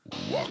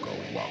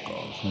Waka.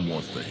 Who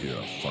wants to hear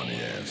a funny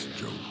ass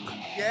joke?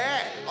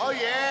 Yeah. Oh,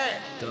 yeah.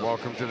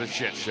 Welcome to the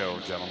shit show,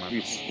 gentlemen.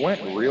 You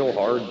squint real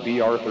hard,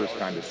 B. Arthur's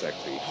kind of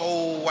sexy.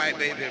 Whole white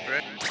baby, bro.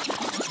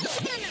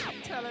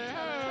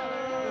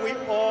 We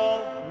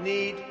all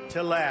need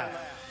to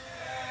laugh.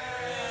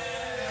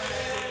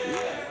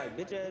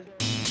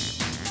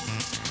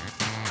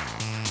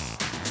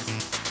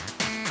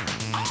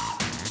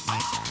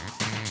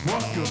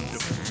 Welcome to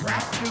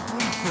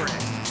Practically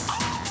Friends.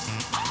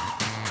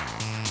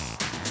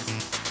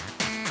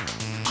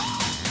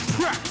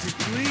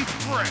 Practically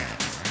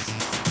Friends.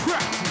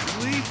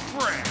 Practically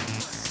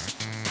Friends.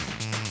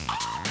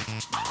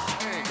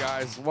 Hey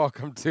guys,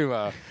 welcome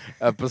to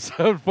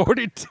episode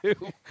 42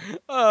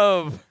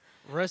 of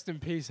Rest in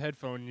peace,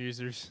 headphone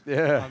users.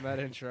 Yeah. On that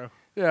intro.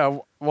 Yeah.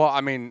 Well,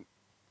 I mean,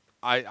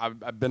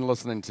 I've been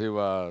listening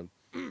to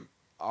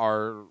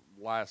our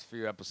last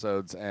few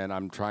episodes, and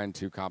I'm trying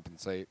to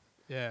compensate.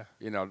 Yeah.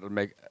 You know, to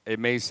make it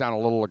may sound a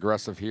little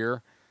aggressive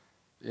here.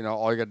 You know,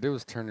 all you got to do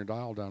is turn your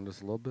dial down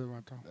just a little bit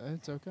right there.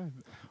 It's okay.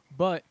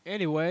 But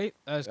anyway,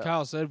 as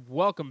Kyle said,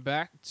 welcome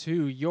back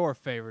to your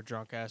favorite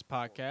drunk ass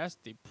podcast,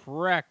 the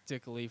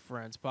Practically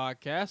Friends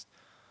podcast.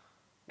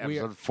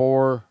 Episode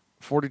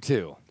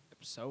 442.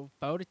 Episode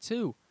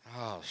 42.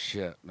 Oh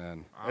shit,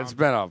 man! It has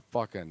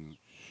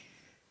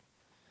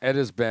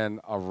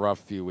been a rough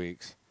few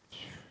weeks.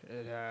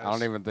 It has. I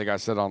don't even think I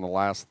said on the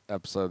last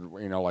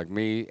episode, you know, like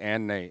me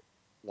and Nate,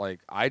 like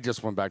I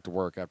just went back to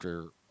work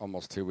after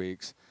almost 2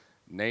 weeks.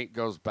 Nate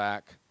goes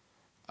back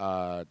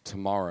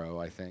tomorrow,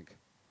 I think.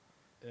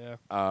 Yeah.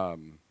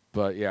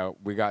 But yeah,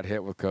 we got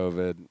hit with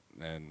COVID,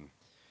 and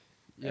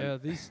Yeah,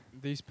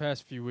 these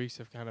past few weeks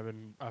have kind of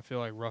been, I feel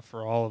like, rough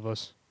for all of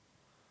us.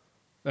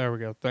 There we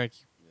go. Thank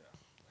you. Yeah.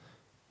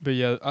 But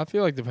yeah, I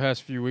feel like the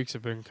past few weeks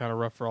have been kind of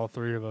rough for all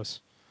three of us.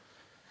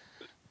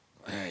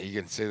 You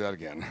can say that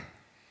again.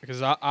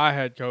 Because I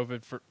had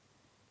COVID for...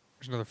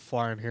 There's another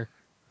fly in here.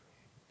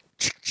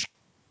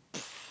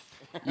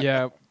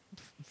 Yeah.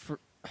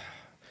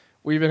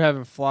 We've been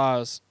having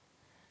flies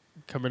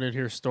coming in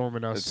here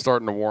storming us. It's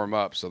starting to warm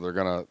up, so they're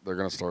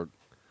gonna start.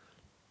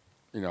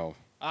 You know.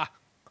 I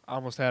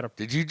almost had them.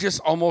 Did you just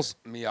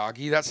almost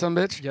Miyagi that son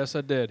of a bitch? Yes,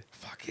 I did.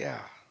 Fuck yeah.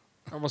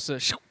 Almost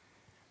said shoo.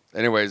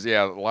 Anyways,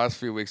 yeah, the last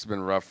few weeks have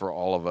been rough for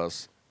all of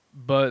us.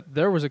 But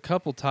there was a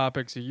couple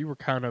topics that you were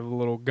kind of a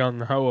little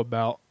gung-ho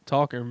about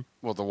talking.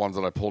 Well, the ones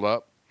that I pulled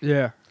up.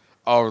 Yeah.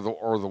 Oh,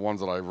 or the ones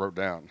that I wrote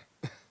down.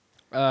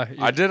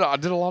 I did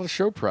a lot of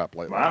show prep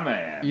lately. My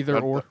man. Either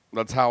or.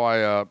 That's how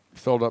I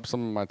filled up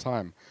some of my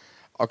time.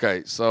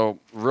 Okay, so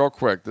real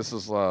quick, this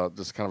is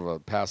just kind of a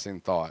passing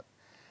thought.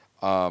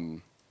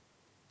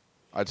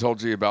 I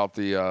told you about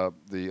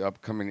the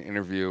upcoming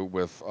interview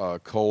with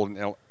Cole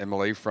and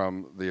Emily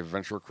from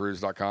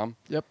theadventurecruise.com.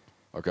 Yep.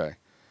 Okay.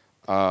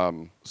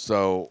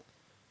 So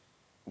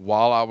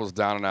while I was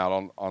down and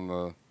out on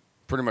the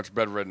pretty much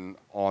bedridden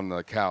on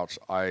the couch,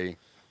 I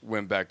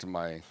went back to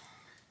my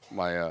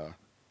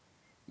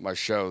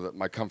show,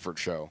 my comfort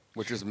show,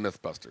 which is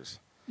Mythbusters.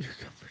 Your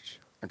comfort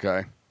show.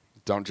 Okay?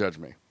 Don't judge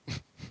me.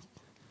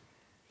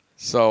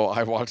 So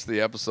I watched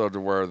the episode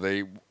where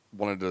they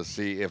wanted to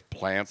see if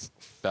plants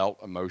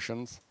felt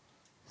emotions.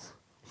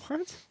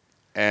 What?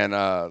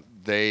 And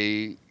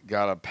they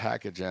got a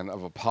package in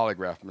of a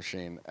polygraph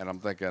machine, and I'm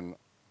thinking,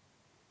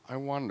 I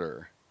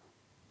wonder,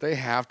 they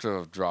have to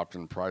have dropped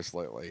in price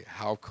lately.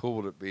 How cool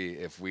would it be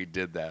if we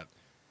did that?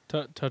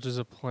 Touches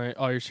a plant.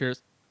 Oh, your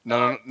shares.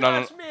 No.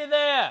 Touch me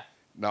there.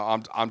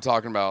 No, I'm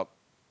talking about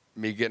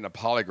me getting a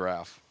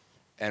polygraph,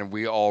 and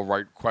we all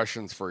write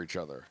questions for each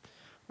other.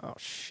 Oh,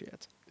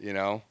 shit. You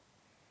know?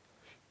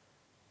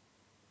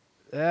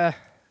 Yeah,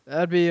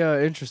 that'd be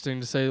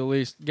interesting to say the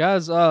least.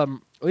 Guys,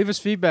 leave us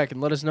feedback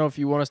and let us know if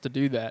you want us to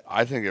do that.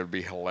 I think it would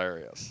be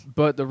hilarious.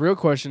 But the real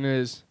question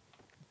is,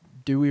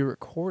 do we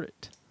record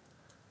it?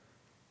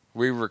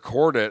 We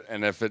record it,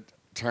 and if it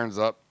turns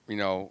up, you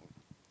know,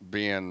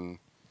 being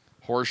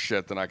horse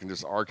shit, then I can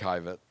just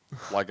archive it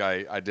like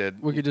I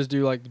did. We could just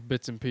do like the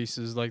bits and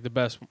pieces, like the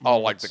best. Oh,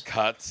 like moments. the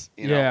cuts?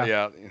 You know? Yeah.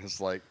 Yeah.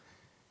 It's like,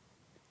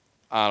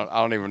 I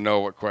don't even know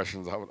what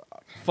questions I would.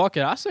 Fuck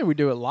it, I say we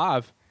do it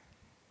live.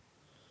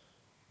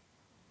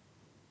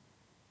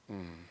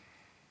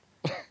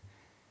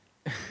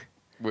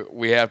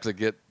 We have to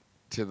get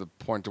to the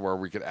point to where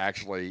we could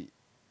actually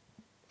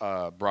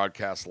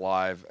broadcast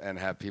live and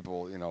have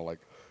people, you know, like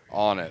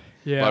on it.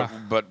 Yeah.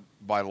 But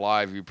by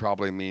live, you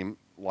probably mean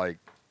like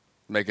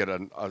make it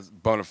a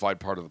bona fide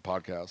part of the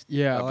podcast.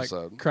 Yeah,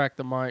 episode. like crack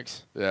the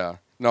mics. Yeah.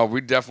 No,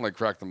 we definitely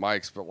crack the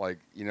mics, but like,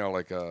 you know,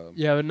 like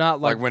Yeah, but not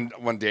like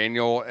when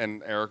Daniel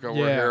and Erica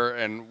were here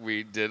and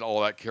we did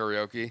all that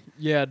karaoke.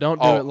 Yeah,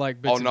 don't do it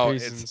like bits and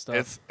pieces and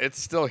stuff. It's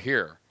still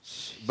here,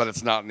 but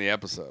it's not in the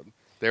episode.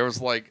 There was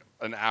like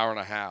an hour and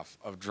a half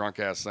of drunk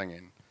ass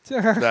singing.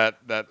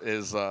 that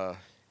is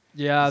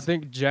Yeah, I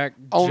think Jax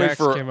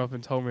came up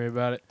and told me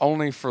about it.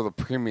 Only for the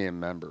premium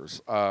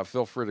members.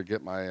 Feel free to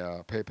get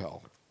my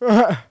PayPal.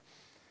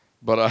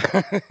 But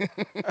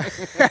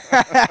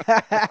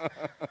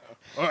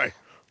all right,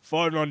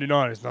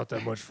 $5.99 is not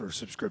that much for a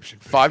subscription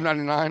fee.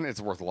 $5.99.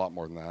 It's worth a lot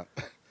more than that,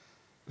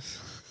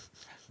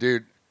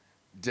 dude.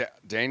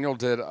 Daniel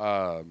did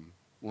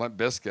Limp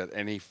Bizkit,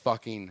 and he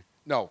fucking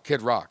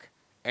Kid Rock,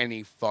 and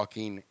he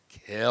fucking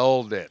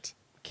killed it.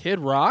 Kid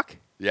Rock?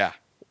 Yeah,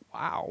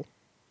 Wow.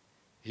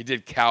 he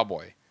did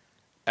Cowboy,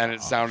 and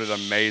it sounded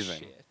amazing.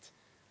 Shit.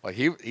 Like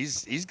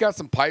he's got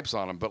some pipes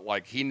on him, but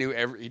like he knew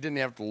he didn't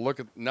have to look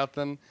at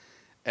nothing,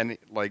 and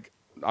like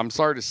I'm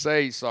sorry to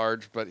say,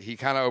 Sarge, but he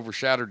kind of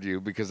overshadowed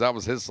you because that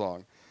was his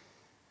song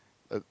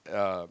at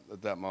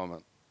that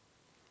moment.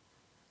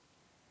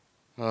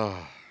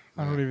 Oh,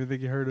 I don't even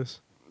think he heard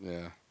us.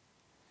 yeah.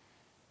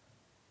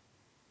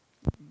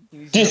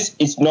 This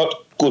is not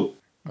good.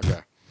 Okay.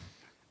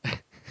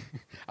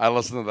 I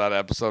listened to that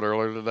episode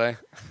earlier today.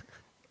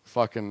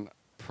 Fucking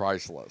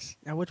priceless.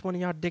 Now, which one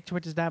of y'all dick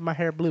twitches dyed my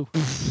hair blue?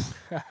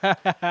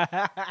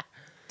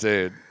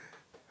 Dude.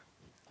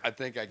 I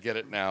think I get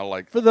it now.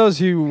 Like, For those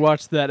who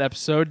watched that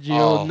episode,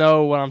 you'll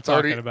know what I'm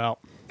 30 talking about.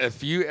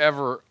 if you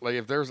ever, like,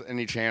 if there's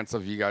any chance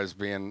of you guys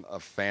being a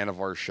fan of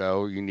our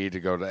show, you need to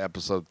go to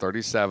episode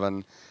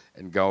 37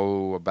 and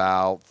go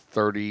about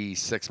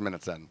 36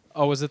 minutes in.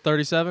 Oh, was it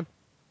 37?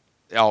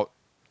 Oh,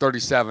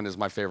 37 is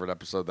my favorite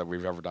episode that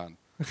we've ever done.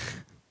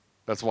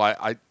 That's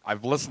why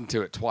I've listened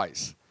to it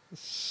twice.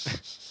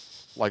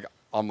 Like,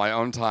 on my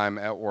own time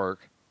at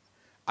work.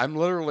 I'm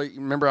literally,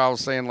 remember I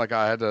was saying, like,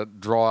 I had to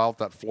draw out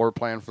that floor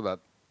plan for that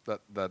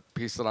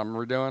piece that I'm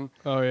redoing?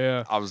 Oh,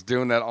 yeah. I was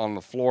doing that on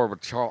the floor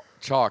with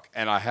chalk,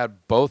 and I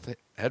had both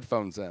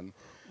headphones in.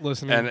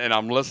 Listening. And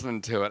I'm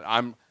listening to it.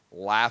 I'm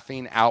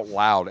laughing out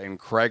loud, and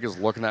Craig is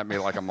looking at me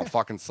like I'm a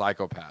fucking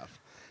psychopath.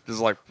 Just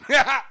like,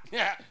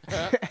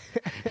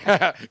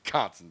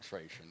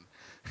 concentration.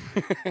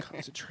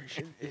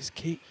 Concentration is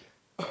key.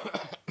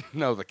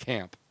 No, the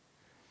camp.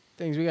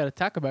 Things we got to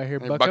talk about here,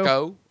 Hey,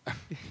 Bucko.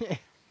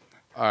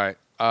 All right.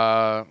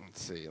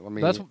 Let's see. Let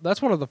me.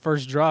 That's one of the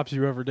first drops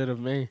you ever did of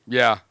me.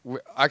 Yeah.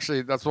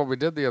 Actually, that's what we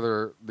did the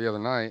other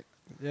night.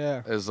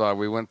 Yeah. Is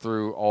we went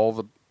through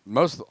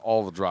most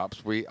all the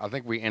drops. I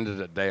think we ended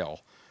at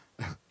Dale.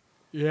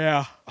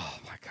 Yeah. Oh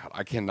my God,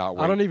 I cannot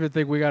wait. I don't even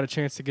think we got a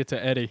chance to get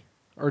to Eddie,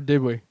 or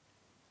did we?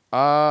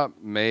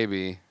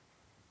 Maybe.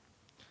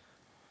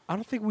 I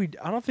don't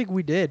think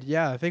we did.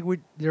 Yeah, I think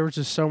there was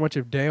just so much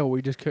of Dale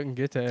we just couldn't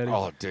get to Eddie.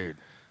 Oh, dude,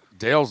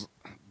 Dale's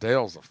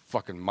a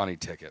fucking money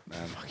ticket,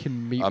 man.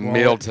 Fucking meat A wallet.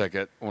 meal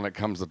ticket when it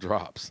comes to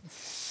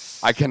drops.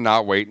 I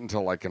cannot wait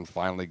until I can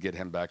finally get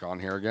him back on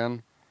here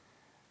again,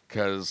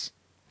 because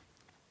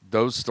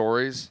those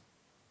stories,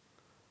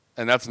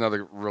 and that's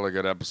another really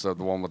good episode,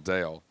 the one with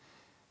Dale.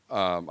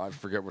 I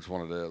forget which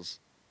one it is,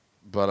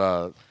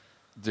 but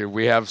dude,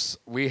 we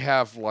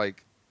have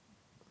like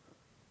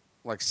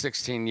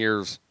 16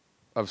 years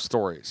of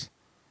stories,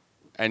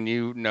 and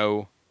you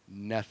know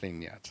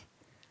nothing yet.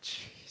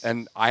 Jeez.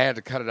 And I had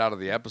to cut it out of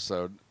the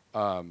episode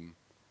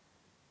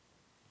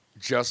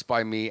just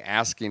by me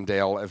asking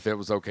Dale if it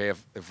was okay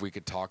if we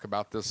could talk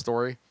about this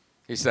story.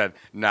 He said,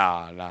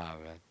 nah,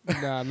 man.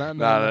 Nah.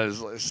 That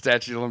is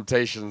statute of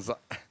limitations.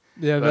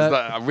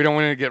 Yeah, we don't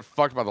want to get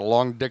fucked by the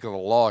long dick of the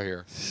law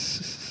here. I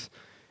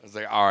was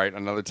like, all right,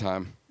 another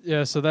time.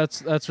 Yeah, so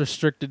that's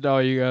restricted to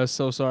all you guys.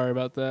 So sorry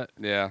about that.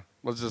 Yeah,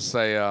 let's just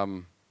say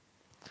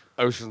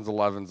Ocean's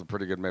 11's a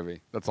pretty good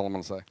movie. That's all I'm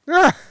going to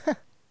say.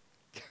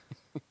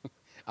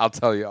 I'll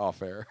tell you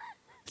off air.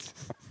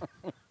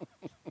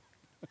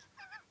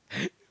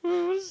 It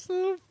was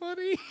so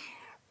funny.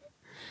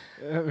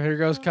 Here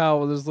goes Kyle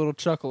with his little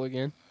chuckle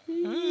again.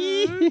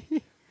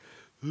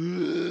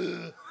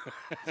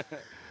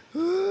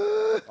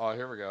 Oh,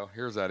 here we go.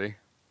 Here's Eddie.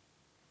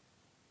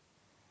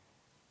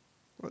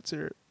 Let's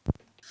hear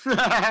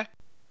it.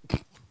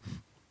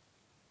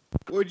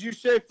 What'd you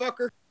say,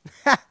 fucker?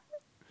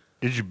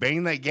 Did you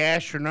bang that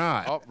gas or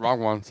not? Oh,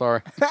 wrong one.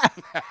 Sorry.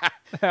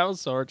 That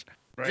was Sarge.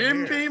 Right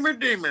Jim here.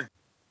 Deemer.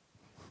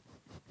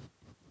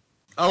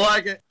 I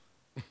like it.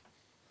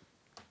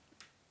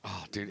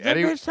 Oh, dude, That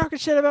Eddie. bitch talking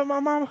shit about my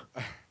mama.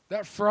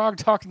 That frog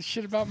talking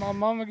shit about my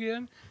mom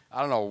again?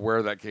 I don't know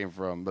where that came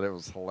from, but it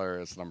was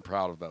hilarious, and I'm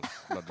proud of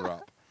that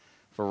drop.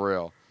 For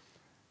real.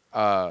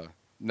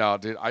 No,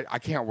 dude, I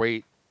can't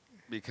wait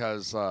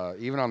because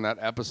even on that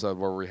episode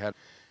where we had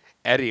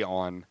Eddie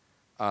on,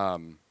 I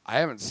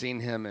haven't seen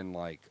him in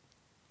like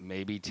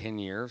maybe 10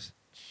 years.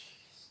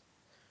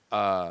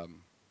 But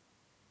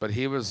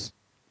he was,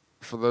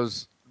 for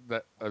those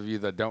of you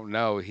that don't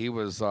know, he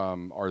was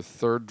our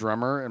third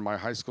drummer in my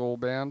high school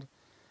band.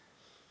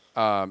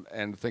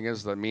 And the thing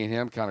is that me and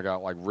him kind of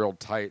got like real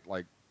tight,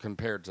 like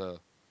compared to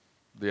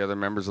the other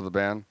members of the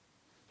band,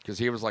 because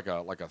he was like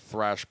a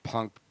thrash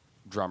punk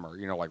drummer,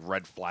 you know, like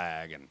Red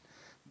Flag and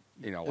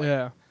like,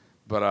 Yeah.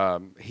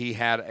 But he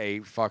had a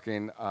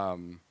fucking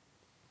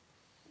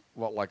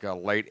like a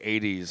late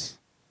 '80s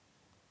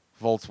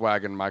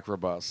Volkswagen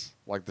microbus,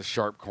 like the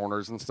sharp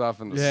corners and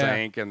stuff, and the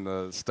sink and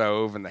the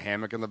stove and the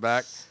hammock in the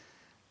back.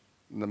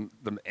 And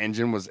the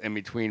engine was in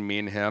between me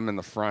and him in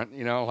the front,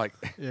 like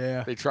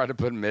Yeah. they tried to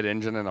put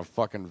mid-engine in a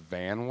fucking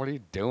van. What are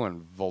you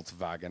doing,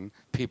 Volkswagen?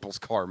 People's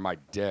car, my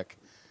dick.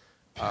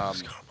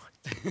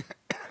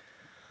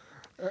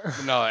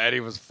 No, Eddie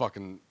was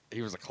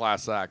he was a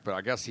class act, but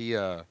I guess he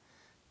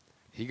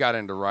got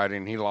into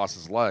writing. He lost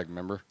his leg,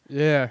 remember?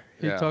 Yeah,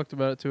 he Yeah. talked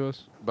about it to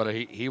us. But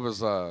he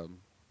was, I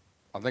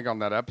think on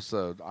that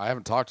episode, I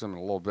haven't talked to him in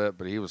a little bit,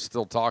 but he was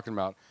still talking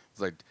about,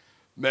 it's like,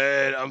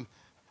 man,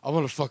 I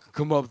want to fucking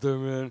come up there,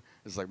 man.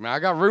 It's like, man, I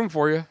got room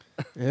for you.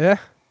 Yeah.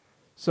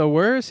 So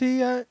where is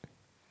he at?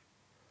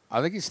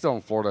 I think he's still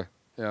in Florida.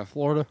 Yeah.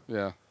 Florida.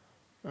 Yeah.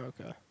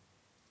 Okay.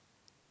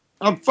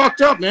 I'm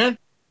fucked up, man.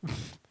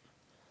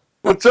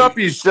 What's up,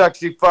 you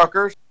sexy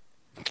fuckers?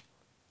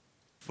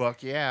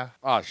 Fuck yeah.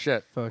 Oh,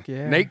 shit. Fuck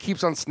yeah. Nate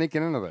keeps on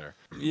sneaking into there.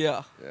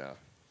 Yeah. Yeah.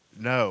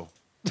 No.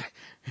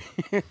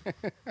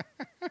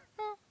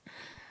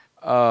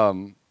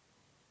 All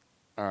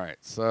right,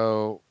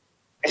 so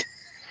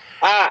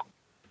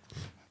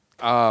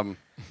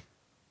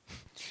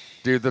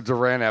dude, the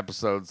Duran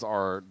episodes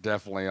are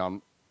definitely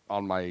on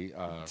my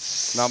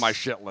not my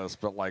shit list,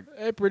 but like,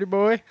 Hey, pretty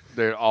boy.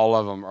 dude, all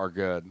of them are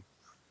good.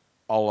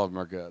 All of them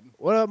are good.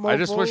 What up, I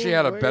just wish he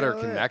had a Where better you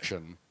at?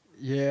 connection.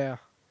 Yeah.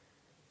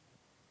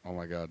 Oh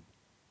my god.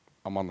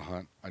 I'm on the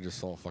hunt. I just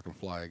saw a fucking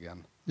fly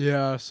again.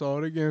 Yeah, I saw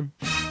it again.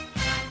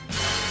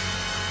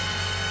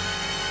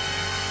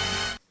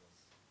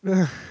 All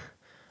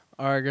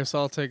right, I guess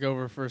I'll take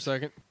over for a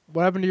second.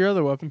 What happened to your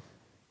other weapon?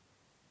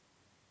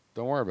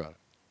 Don't worry about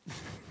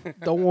it.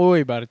 Don't worry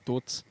about it,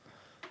 Toots.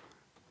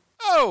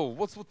 Oh,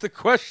 what's with the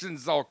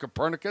questions, all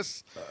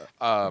Copernicus?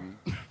 No,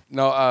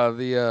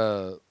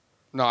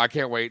 I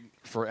can't wait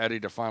for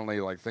Eddie to finally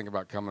like think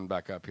about coming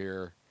back up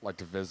here, like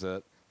to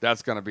visit.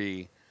 That's gonna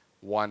be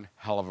one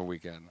hell of a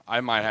weekend.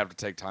 I might have to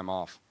take time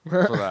off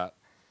for that.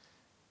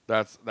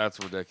 That's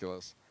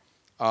ridiculous.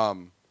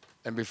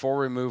 And before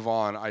we move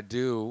on, I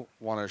do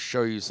want to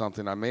show you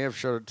something. I may have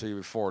showed it to you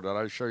before. Did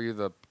I show you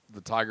the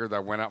tiger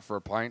that went out for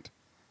a pint?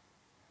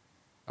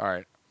 All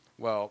right.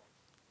 Well,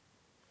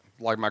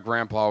 like my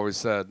grandpa always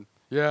said,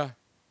 yeah,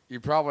 you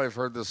probably have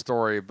heard this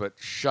story, but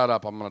shut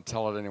up. I'm going to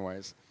tell it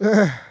anyways.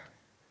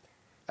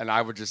 And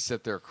I would just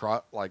sit there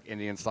like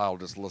Indian style,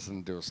 just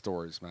listening to his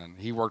stories, man.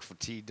 He worked for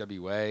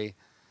TWA,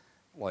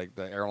 like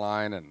the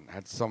airline, and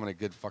had so many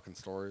good fucking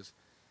stories.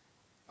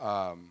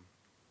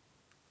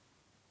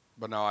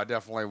 But no, I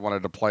definitely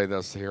wanted to play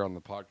this here on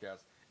the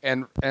podcast.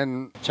 And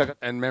in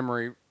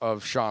memory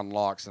of Sean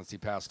Locke, since he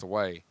passed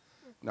away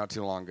not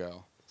too long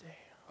ago.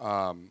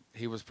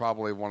 He was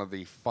probably one of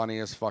the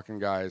funniest fucking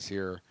guys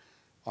here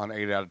on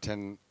 8 out of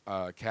 10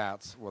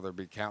 Cats, whether it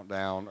be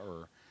Countdown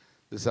or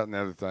this, that, and the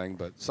other thing.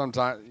 But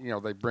sometimes,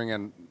 they bring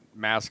in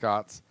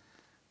mascots,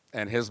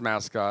 and his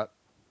mascot,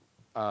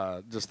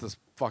 just this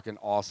fucking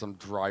awesome,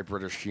 dry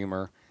British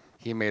humor.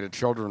 He made a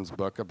children's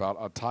book about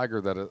a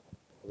tiger that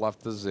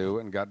left the zoo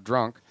and got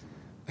drunk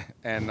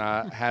and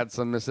had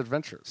some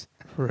misadventures.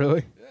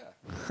 Really?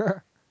 Yeah.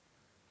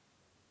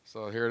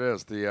 So here it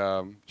is,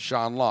 the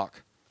Sean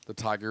Locke, the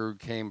tiger who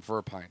came for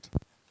a pint.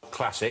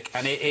 Classic,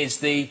 and it is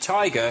the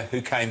tiger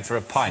who came for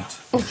a pint.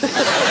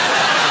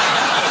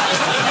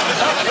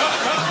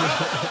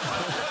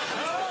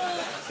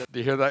 Do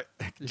you hear that?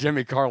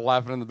 Jimmy Carr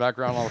laughing in the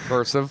background, all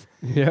cursive.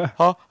 Yeah.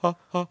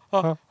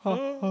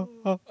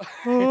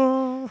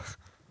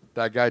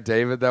 That guy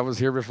David that was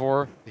here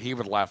before, he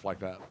would laugh like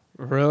that.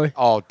 Really?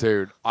 Oh,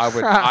 dude,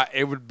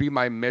 it would be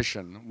my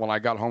mission when I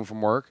got home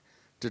from work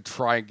to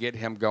try and get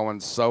him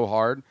going so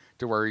hard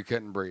to where he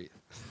couldn't breathe,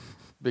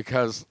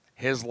 because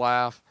his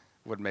laugh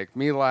would make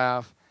me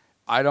laugh.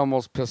 I'd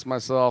almost piss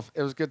myself.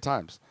 It was good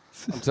times.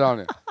 I'm telling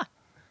you.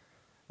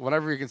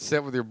 Whenever you can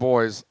sit with your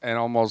boys and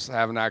almost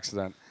have an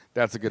accident,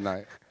 that's a good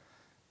night.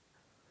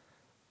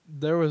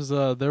 There was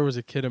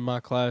a kid in my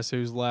class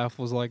whose laugh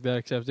was like that,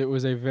 except it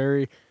was a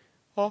very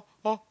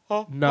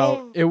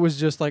no, it was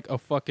just like a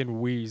fucking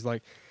wheeze,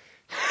 like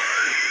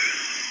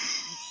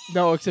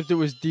no, except it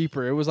was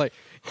deeper. It was like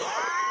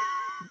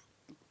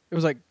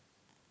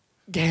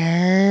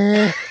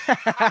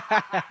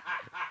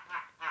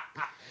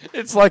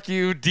It's like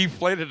you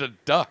deflated a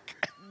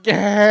duck.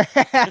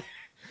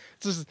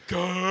 just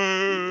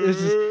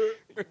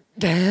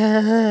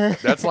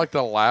That's like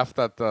the laugh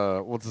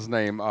that what's his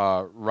name,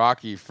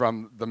 Rocky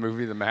from the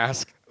movie The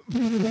Mask.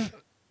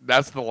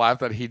 That's the laugh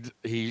that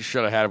he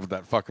should have had with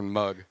that fucking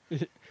mug.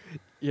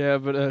 yeah,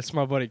 but it's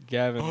my buddy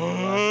Gavin.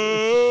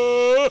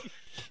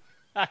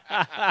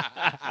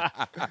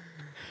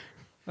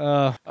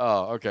 Oh,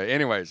 okay.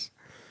 Anyways,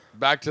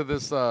 back to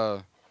this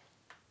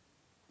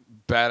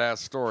badass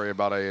story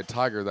about a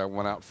tiger that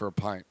went out for a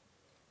pint.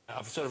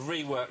 I've sort of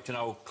reworked an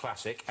old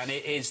classic, and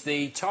it is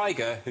the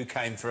tiger who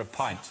came for a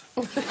pint.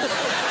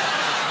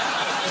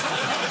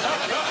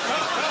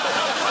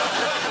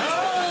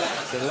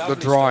 The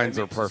drawings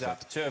are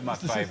perfect. Two of my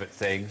favourite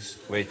things,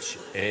 which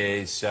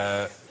is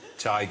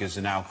tigers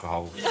and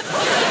alcohol.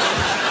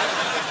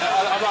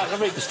 I'll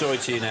read the story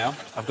to you now.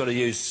 I've got to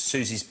use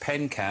Susie's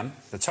pen cam.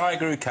 The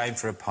tiger who came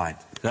for a pint.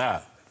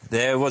 Now,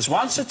 there was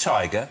once a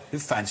tiger who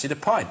fancied a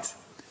pint.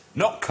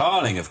 Not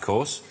Carling, of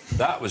course.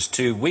 That was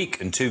too weak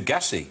and too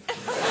gassy.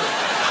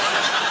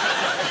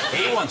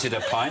 He wanted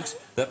a pint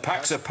that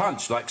packs a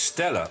punch like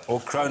Stella or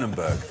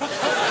Kronenberg.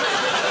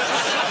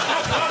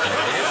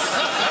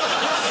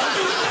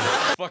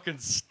 Fucking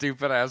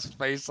stupid ass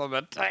face on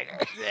the tiger.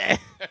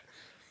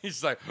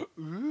 He's like,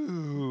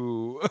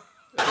 ooh.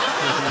 The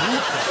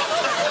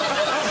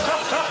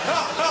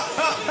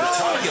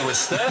tiger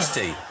was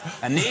thirsty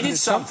and needed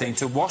something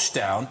to wash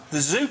down the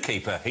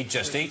zookeeper he'd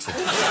just eaten.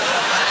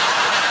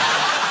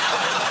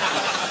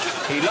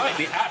 He liked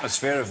the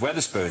atmosphere of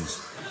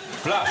Wetherspoons.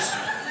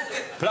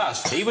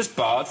 Plus, he was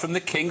barred from the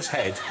King's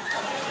Head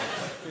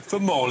for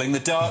mauling the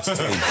darts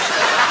team.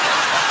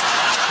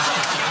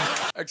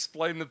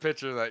 Explain the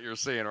picture that you're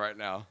seeing right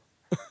now.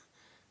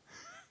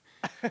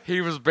 He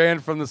was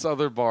banned from this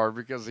other bar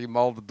because he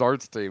mauled the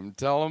darts team.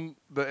 Tell him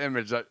the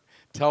image.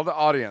 Tell the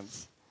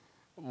audience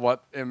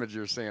what image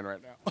you're seeing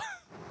right now.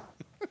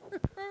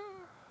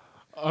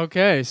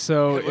 Okay,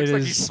 so It looks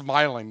like he's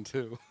smiling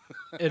too.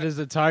 it is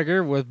a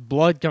tiger with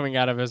blood coming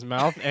out of his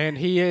mouth, and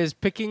he is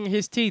picking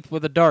his teeth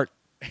with a dart.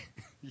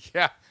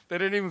 Yeah, they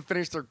didn't even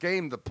finish their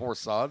game, the poor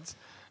sods.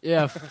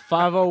 Yeah,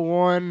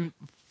 501,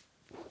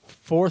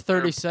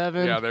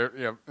 437.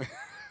 Yeah.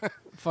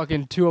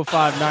 Fucking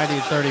 205, 90,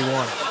 and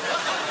 31.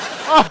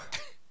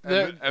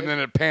 And then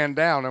it panned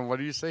down, and what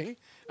do you see?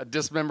 A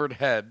dismembered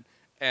head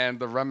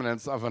and the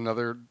remnants of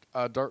another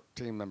dart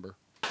team member.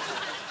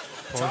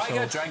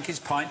 Tiger drank his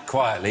pint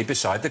quietly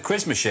beside the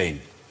quiz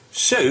machine.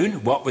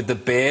 Soon, what with the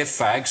beer,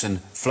 fags, and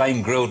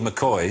flame-grilled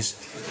McCoys,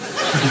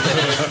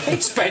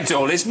 he'd spent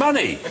all his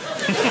money.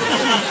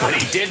 But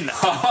he didn't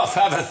half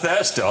have a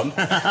thirst on.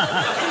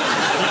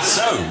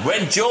 So,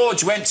 when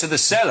George went to the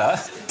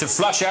cellar to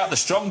flush out the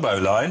Strongbow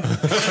line,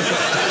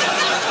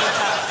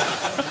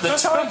 the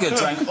tiger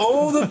drank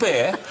all the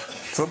beer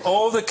from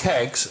all the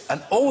kegs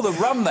and all the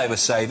rum they were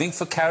saving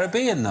for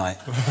Caribbean night.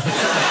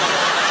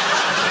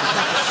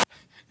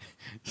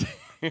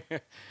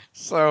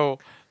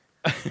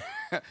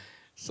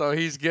 So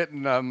he's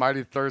getting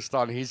mighty thirst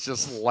on. He's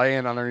just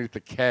laying underneath the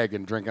keg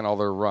and drinking all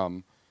their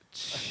rum.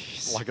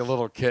 Jeez. Like a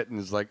little kitten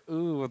is like,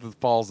 ooh, with his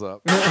balls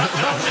up.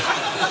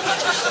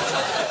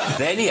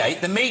 Then he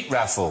ate the meat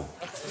raffle.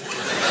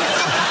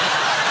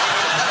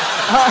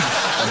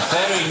 A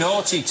very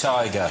naughty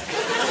tiger.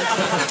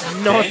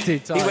 Naughty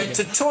Then he went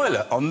to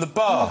toilet on the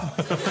bar.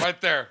 Right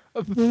there.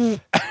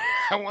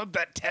 I want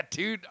that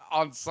tattooed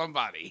on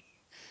somebody.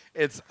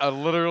 It's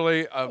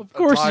literally a Of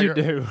course tiger, you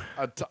do.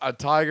 A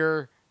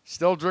tiger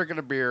still drinking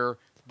a beer,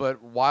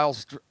 but while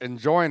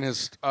enjoying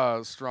his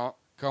strong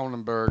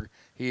Kronenberg,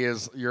 he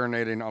is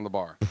urinating on the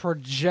bar.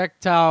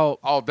 Projectile.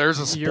 Oh, there's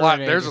a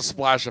there's a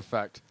splash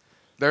effect.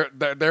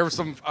 There was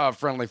some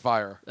friendly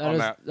fire on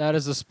that. That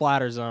is a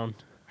splatter zone.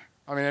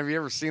 I mean, have you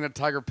ever seen a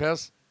tiger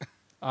piss?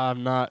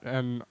 I'm not,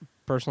 and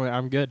personally,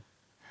 I'm good.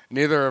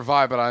 Neither have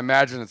I, but I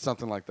imagine it's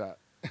something like that.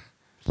 He's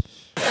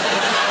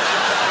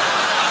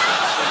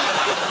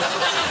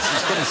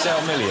going to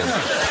sell millions.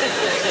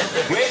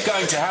 We're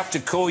going to have to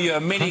call you a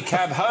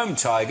minicab home,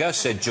 Tiger,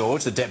 said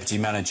George, the deputy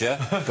manager,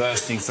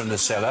 bursting from the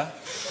cellar.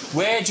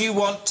 Where do you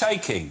want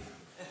taking?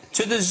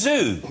 To the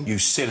zoo, you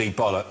silly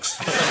bollocks.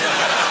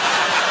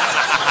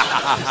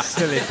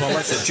 Silly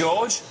bollocks. So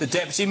George, the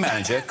deputy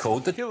manager,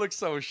 called the He looks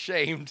so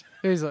ashamed.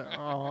 He's like,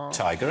 oh,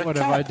 tiger a what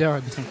cab. have I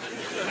done?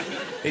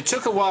 It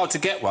took a while to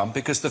get one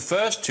because the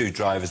first two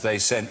drivers they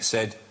sent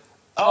said,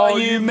 "Are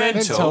you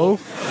mental?"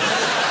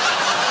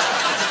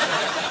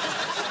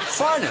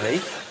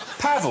 Finally,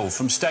 Pavel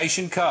from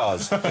Station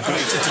Cars agreed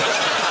to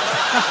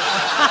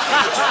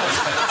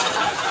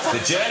The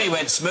journey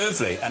went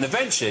smoothly, and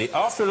eventually,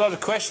 after a lot of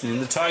questioning,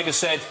 the tiger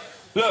said,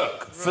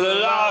 "Look, for the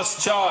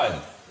last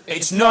time,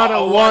 it's not a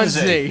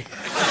onesie."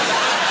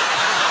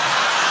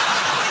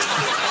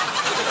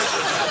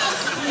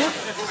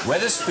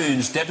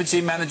 Wetherspoon's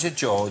deputy manager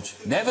George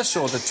never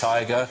saw the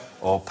tiger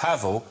or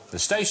Pavel, the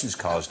station's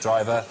car's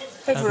driver,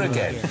 ever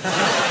again.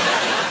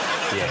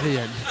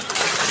 The end.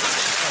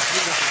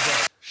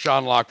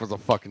 Sean Locke was a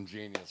fucking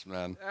genius,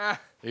 man.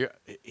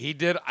 He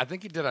did. I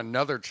think he did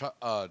another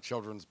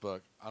children's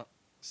book.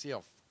 See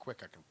how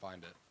quick I can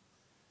find it.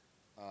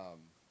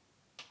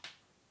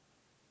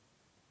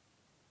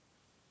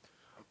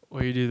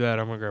 While you do that,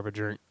 I'm gonna grab a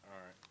drink. All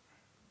right.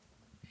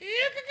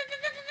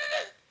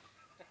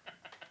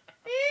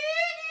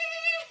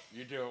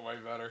 You do it way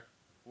better.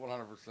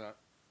 100%.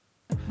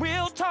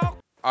 We'll talk.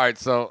 All right,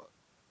 so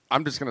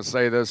I'm just going to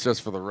say this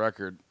just for the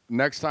record.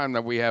 Next time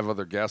that we have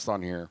other guests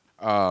on here,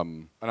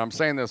 and I'm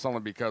saying this only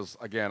because,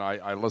 again,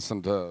 I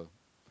listened to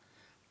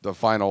the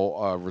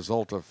final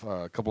result of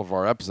a couple of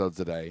our episodes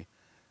today.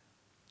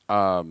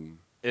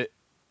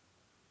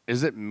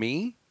 Is it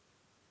me,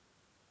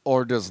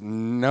 or does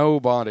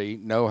nobody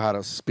know how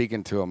to speak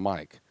into a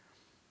mic?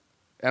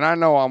 And I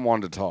know I'm one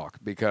to talk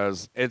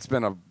because it's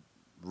been a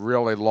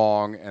really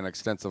long and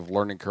extensive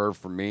learning curve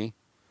for me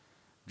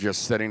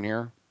just sitting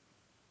here.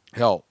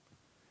 Hell,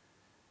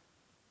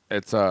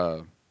 it's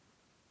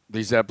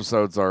these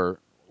episodes are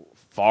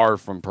far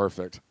from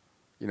perfect,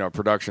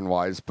 production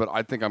wise, but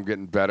I think I'm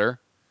getting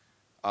better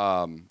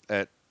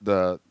at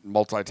the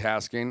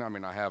multitasking. I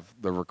mean, I have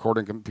the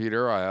recording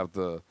computer, I have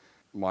the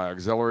my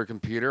auxiliary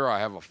computer. I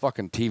have a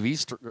fucking TV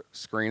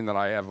screen that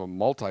I have a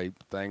multi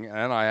thing,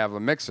 and I have a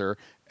mixer,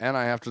 and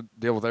I have to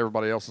deal with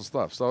everybody else's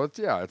stuff. So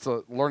it's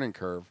a learning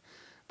curve.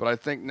 But I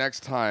think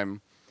next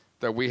time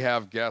that we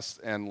have guests,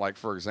 and like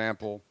for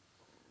example,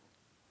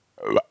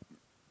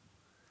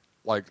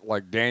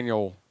 like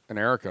Daniel and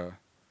Erica,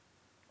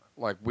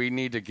 like we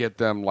need to get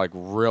them like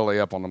really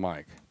up on the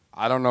mic.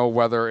 I don't know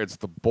whether it's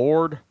the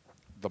board,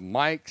 the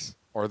mics,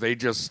 or they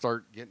just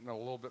start getting a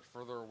little bit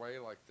further away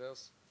like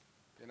this,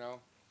 you know,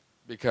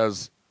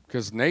 because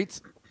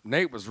Nate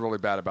was really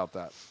bad about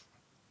that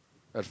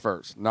at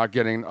first, not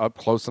getting up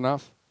close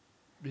enough.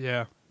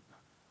 Yeah.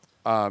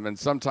 And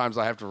sometimes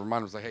I have to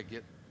remind him, like, hey,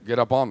 get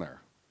up on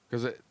there,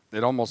 because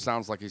it almost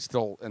sounds like he's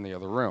still in the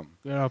other room.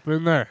 Get up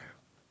in there.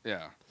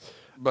 Yeah.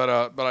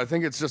 But I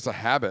think it's just a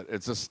habit.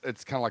 It's kind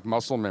of like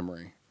muscle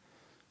memory,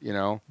 you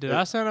know. Did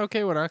I sound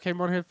okay when I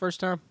came on here the first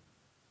time?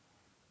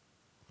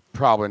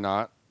 Probably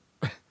not.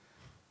 I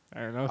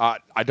don't know.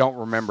 I don't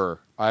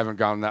remember. I haven't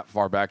gone that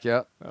far back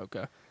yet.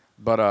 Okay.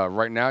 But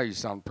right now you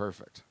sound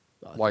perfect.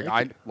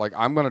 I'm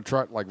gonna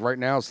try. Like right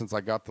now, since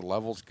I got the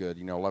levels good,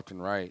 you know, left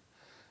and right.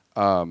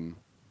 I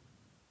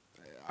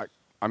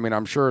mean,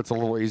 I'm sure it's a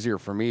little easier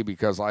for me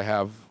because I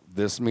have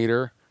this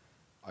meter.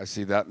 I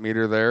see that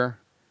meter there.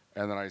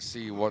 And then I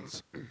see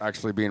what's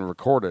actually being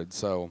recorded.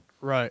 So,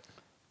 right,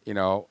 you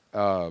know,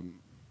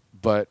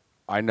 but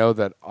I know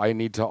that I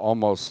need to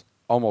almost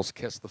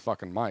kiss the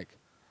fucking mic.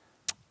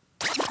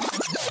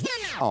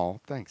 Oh,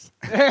 thanks.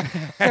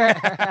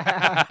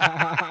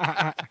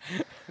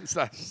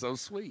 That's so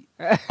sweet.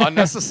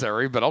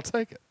 Unnecessary, but I'll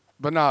take it.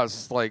 But no,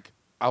 it's like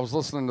I was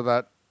listening to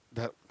that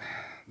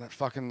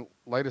fucking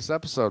latest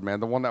episode, man.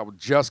 The one that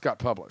just got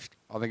published.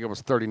 I think it was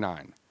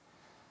 39.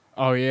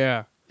 Oh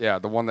yeah. Yeah,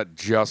 the one that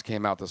just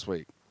came out this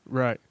week.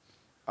 Right.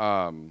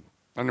 I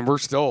mean, we're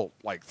still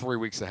like 3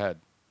 weeks ahead.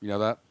 You know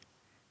that?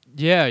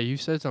 Yeah, you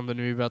said something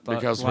to me about that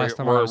because last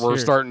time I was we're here.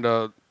 starting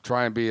to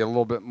try and be a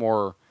little bit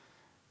more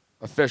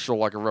official,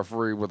 like a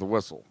referee with a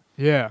whistle.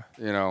 Yeah.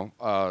 You know,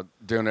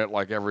 doing it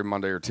like every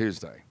Monday or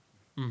Tuesday.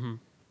 Mm-hmm.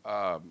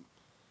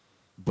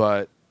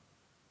 But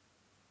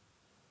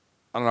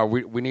I don't know.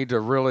 We need to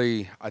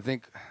really. I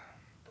think.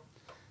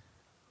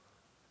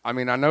 I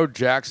mean, I know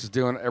Jax is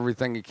doing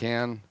everything he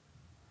can.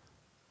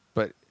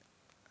 But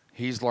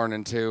he's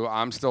learning too.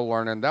 I'm still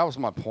learning. That was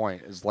my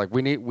point. Is like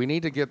we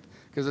need to get,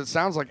 because it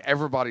sounds like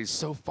everybody's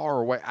so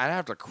far away. I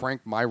have to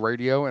crank my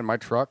radio in my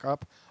truck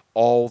up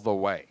all the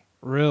way.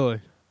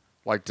 Really?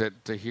 Like to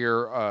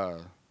hear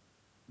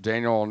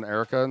Daniel and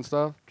Erica and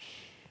stuff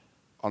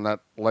on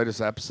that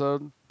latest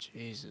episode.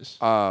 Jesus.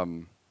 I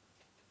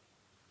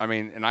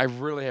mean, and I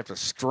really have to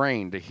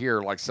strain to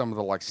hear like some of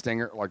the like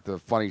stinger, like the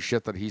funny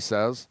shit that he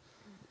says.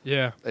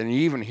 Yeah. And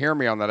you even hear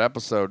me on that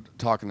episode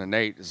talking to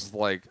Nate. It's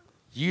like,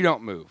 you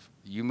don't move.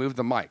 You move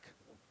the mic.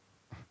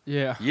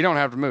 Yeah. You don't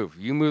have to move.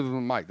 You move the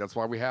mic. That's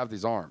why we have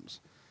these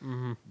arms.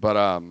 Mm-hmm. But,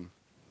 I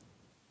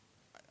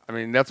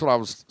mean, that's what I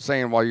was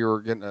saying while you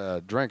were getting a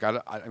drink. I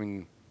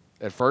mean,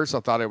 at first I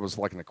thought it was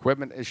like an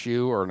equipment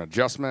issue or an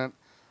adjustment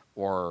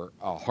or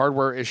a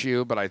hardware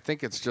issue. But I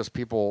think it's just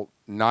people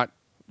not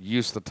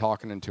used to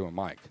talking into a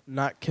mic.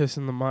 Not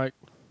kissing the mic.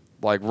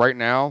 Like right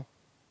now,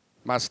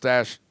 my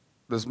stash...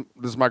 This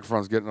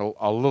microphone's getting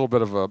a little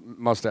bit of a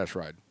mustache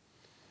ride.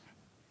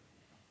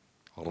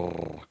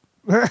 What's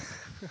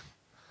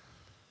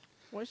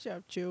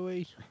up,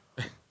 Chewy?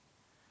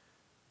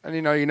 And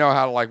you know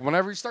how to, like,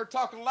 whenever you start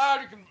talking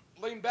loud, you can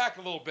lean back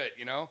a little bit,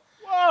 you know?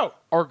 Whoa!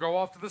 Or go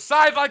off to the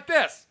side like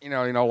this. You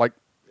know, like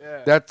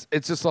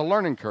it's just a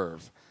learning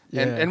curve.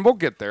 Yeah. And we'll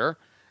get there.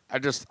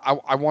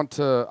 I want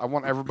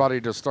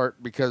everybody to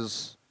start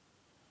because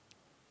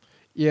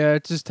Yeah,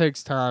 it just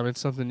takes time. It's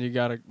something you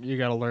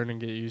gotta learn and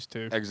get used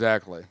to.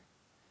 Exactly.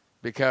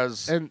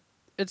 Because And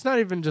it's not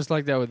even just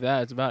like that with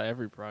that. It's about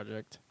every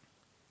project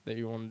that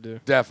you want to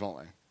do.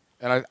 Definitely.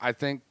 And I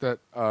think that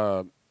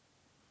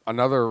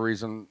another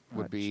reason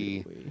would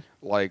be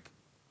like,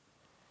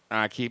 and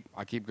I keep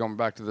going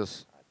back to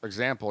this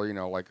example, you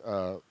know, like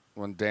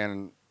when Dan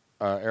and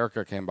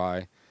Erica came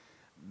by,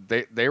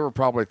 they were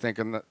probably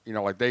thinking that, you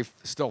know, like they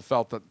still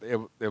felt that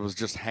it was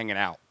just hanging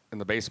out in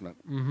the basement.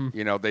 Mm-hmm.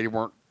 You know, they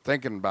weren't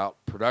thinking about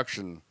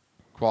production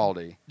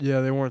quality.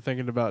 Yeah, they weren't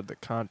thinking about the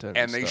content.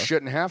 And they stuff.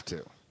 shouldn't have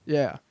to.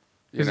 Yeah.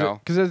 You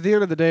know? Because at the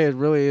end of the day, it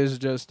really is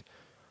just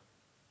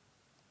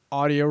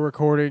audio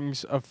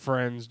recordings of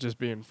friends just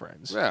being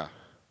friends. Yeah.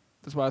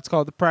 That's why it's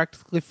called the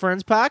Practically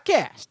Friends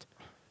Podcast.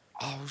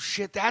 Oh,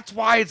 shit, that's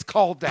why it's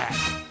called that.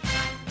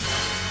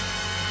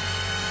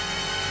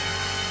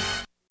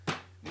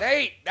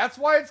 Nate, that's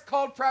why it's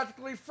called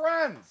Practically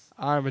Friends.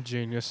 I'm a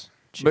genius.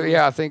 But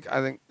yeah,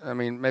 I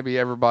mean, maybe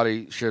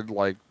everybody should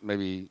like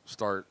maybe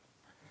start.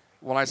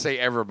 When I say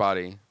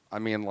everybody, I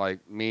mean like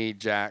me,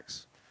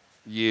 Jax,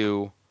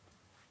 you,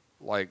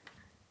 like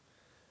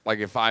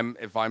if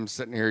I'm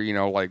sitting here, you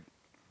know, like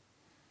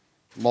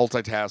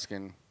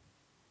multitasking,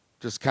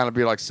 just kind of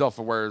be like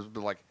self-aware,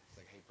 be like,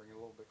 hey, bring it a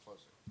little bit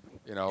closer,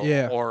 you know,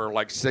 Yeah. or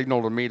like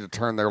signal to me to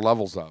turn their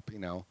levels up, you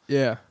know.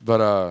 Yeah.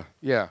 But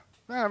yeah,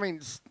 I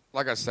mean,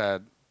 like I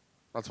said,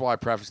 that's why I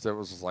prefaced it.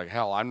 Was just like,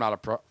 hell, I'm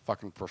not a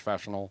fucking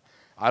professional.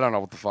 I don't know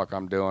what the fuck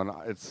I'm doing.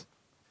 It's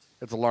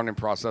a learning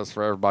process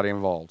for everybody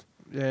involved.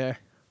 Yeah.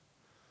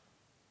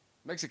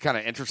 Makes it kind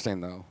of interesting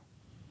though.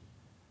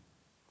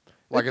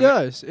 It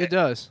does. It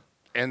does.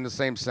 In the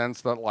same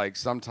sense that like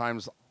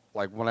sometimes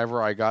like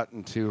whenever I got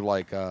into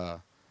like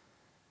a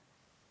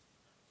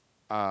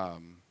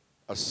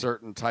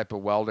certain type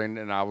of welding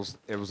and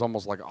it was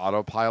almost like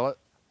autopilot.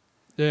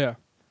 Yeah.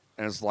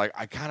 And it's like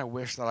I kind of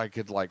wish that I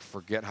could like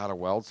forget how to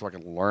weld so I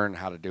could learn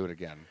how to do it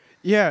again.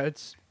 Yeah,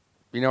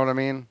 You know what I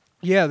mean?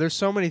 Yeah, there's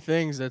so many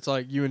things that's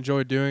like you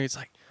enjoy doing. It's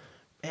like,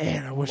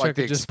 man, I wish Like I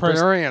could the just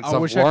experience press. I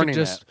of wish I could learning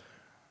just it.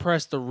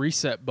 press the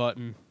reset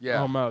button.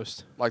 Yeah.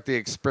 Almost. Like the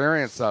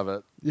experience of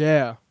it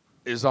Yeah.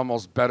 is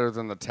almost better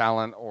than the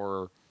talent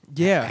or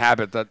Yeah.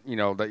 habit that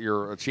that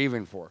you're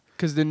achieving for.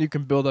 Because then you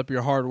can build up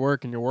your hard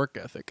work and your work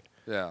ethic.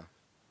 Yeah.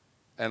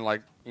 And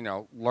like,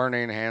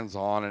 learning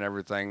hands-on and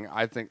everything,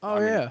 I think Oh, I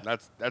mean, yeah.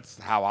 that's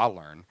how I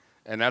learn.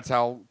 And that's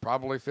how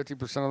probably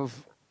 50%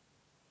 of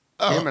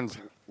humans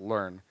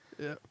learn.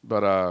 Yeah.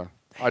 But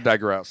I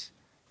digress.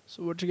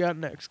 So what you got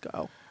next,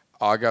 Kyle?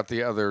 I got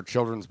the other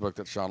children's book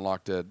that Sean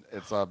Locke did.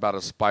 It's about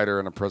a spider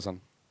in a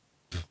prison.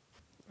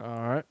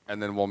 All right.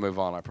 And then we'll move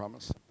on, I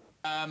promise.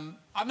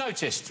 I've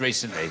noticed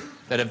recently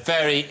that a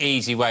very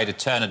easy way to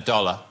turn a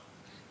dollar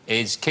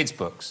is kids'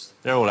 books.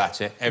 They're all at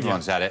it.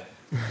 Everyone's at it.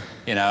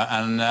 And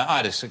I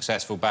had a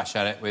successful bash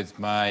at it with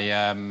my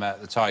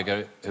the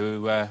tiger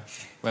who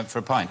went for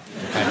a pint.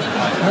 And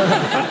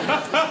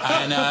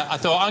I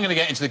thought, I'm going to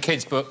get into the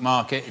kids' book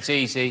market. It's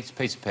easy. It's a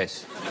piece of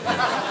piss.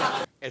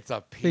 It's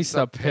a Piece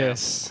of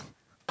piss.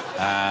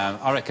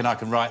 I reckon I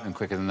can write them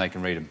quicker than they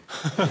can read them.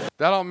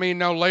 That don't mean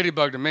no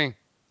ladybug to me.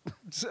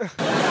 That's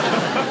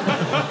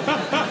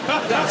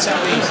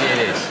how easy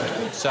it is.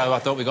 So I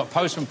thought we got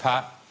Postman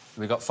Pat,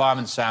 we got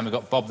Fireman Sam, we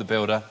got Bob the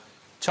Builder.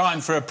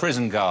 Time for a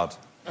prison guard.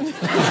 That's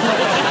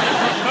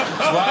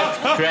right,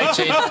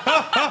 created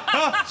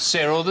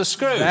Cyril the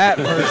Screw. That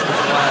person.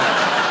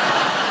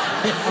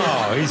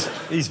 Oh,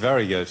 he's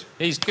very good.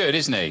 He's good,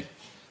 isn't he?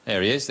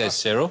 There he is. There's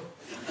Cyril.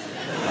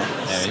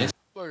 There he is.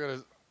 Look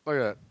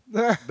at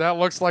that. That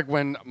looks like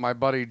when my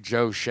buddy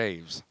Joe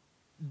shaves.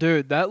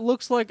 Dude, that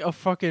looks like a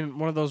fucking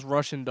one of those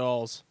Russian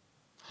dolls.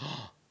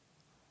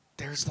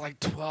 There's like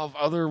 12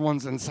 other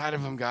ones inside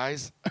of him,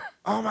 guys.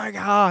 Oh my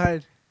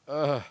god.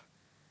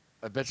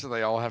 I bet you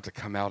they all have to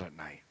come out at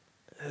night.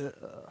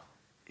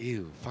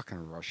 Ew,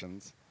 fucking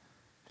Russians.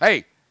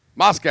 Hey,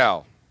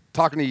 Moscow,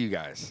 talking to you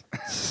guys.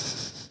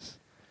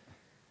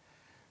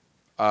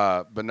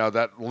 But no,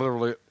 that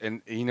literally,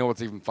 and you know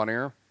what's even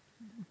funnier?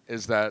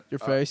 Is that... Your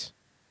face?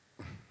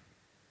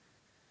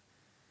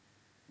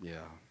 Yeah.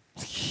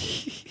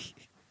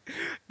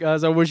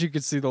 Guys, I wish you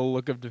could see the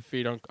look of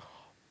defeat on...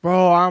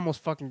 Bro, I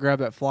almost fucking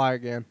grabbed that fly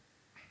again.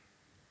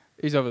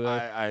 He's over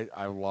there.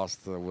 I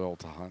lost the will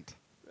to hunt.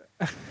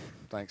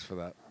 Thanks for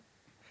that.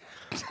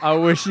 I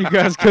wish you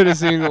guys could have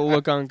seen the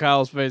look on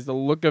Kyle's face, the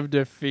look of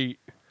defeat.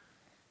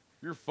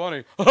 You're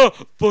funny.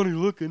 Funny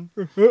looking.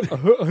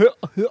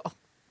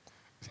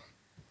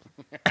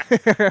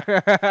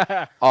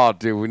 Oh,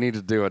 dude, we need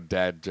to do a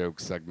dad joke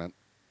segment.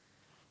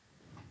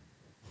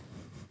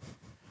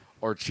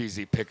 Or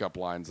cheesy pickup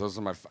lines. Those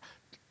are my...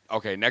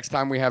 Okay, next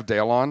time we have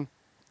Dale on,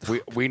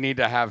 we need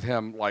to have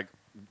him, like,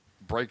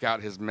 break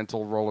out his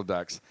mental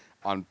Rolodex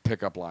on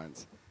pickup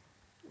lines.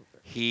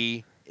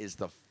 He is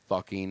the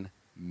fucking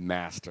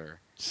master.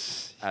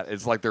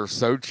 It's like they're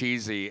so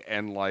cheesy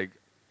and, like,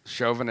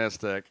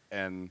 chauvinistic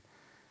and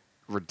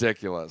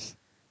ridiculous.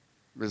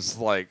 It's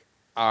like,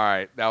 all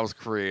right, that was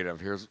creative.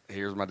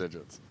 Here's my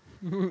digits.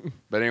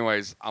 But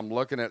anyways, I'm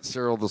looking at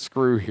Cyril the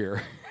Screw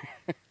here.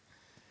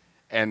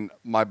 And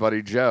my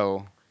buddy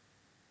Joe.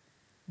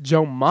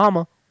 Joe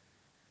Mama.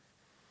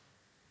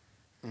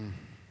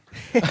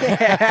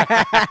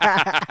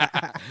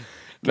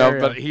 No,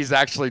 but he's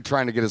actually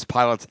trying to get his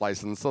pilot's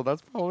license, so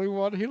that's probably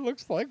what he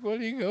looks like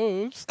when he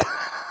goes.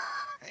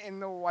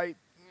 In the white.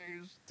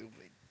 You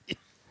stupid.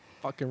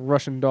 Fucking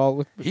Russian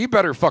doll. He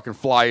better fucking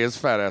fly his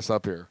fat ass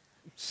up here.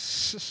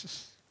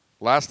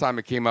 Last time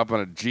he came up in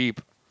a Jeep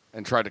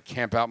and tried to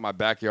camp out in my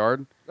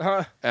backyard,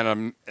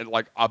 and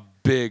like a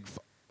big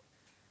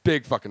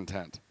fucking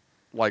tent,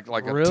 like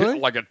Really?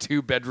 like a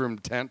 2-bedroom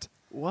tent.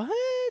 What?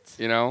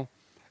 You know,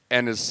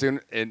 and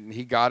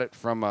he got it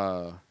from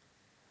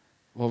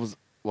what was it?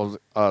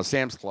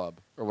 Sam's Club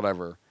or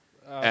whatever,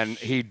 and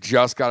he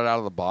just got it out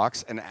of the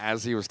box, and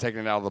as he was taking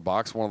it out of the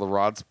box, one of the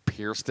rods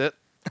pierced it.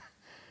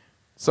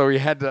 So he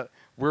had to.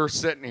 We're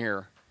sitting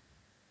here,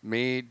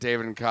 me,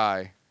 David, and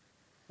Kai,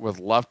 with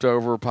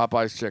leftover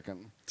Popeye's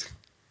chicken,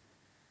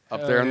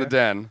 up there in the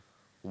den,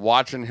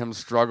 watching him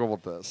struggle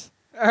with this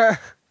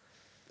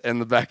in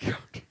the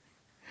backyard,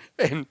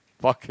 in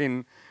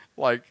fucking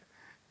like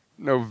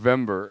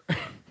November.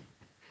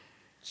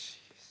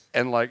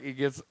 And like he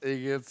gets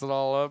it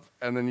all up,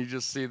 and then you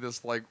just see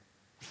this like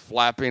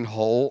flapping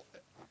hole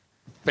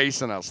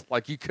facing us.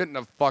 Like you couldn't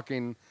have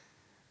fucking,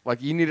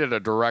 like you needed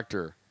a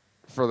director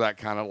for that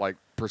kind of like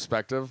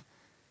perspective.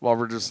 while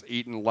we're just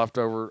eating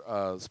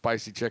leftover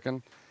spicy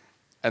chicken,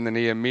 and then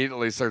he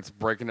immediately starts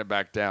breaking it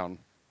back down.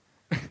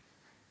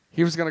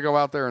 He was going to go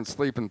out there and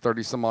sleep in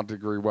 30-some-odd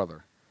degree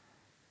weather.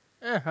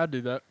 Yeah, I'd do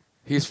that.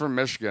 He's from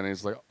Michigan.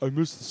 He's like, I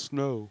miss the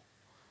snow.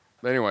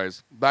 But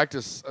anyways, back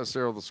to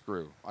Cyril the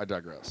Screw. I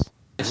digress.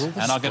 And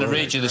I'm going to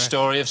read you the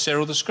story of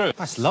Cyril the Screw.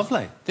 That's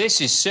lovely. This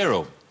is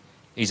Cyril.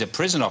 He's a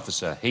prison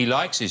officer. He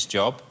likes his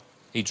job.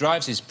 He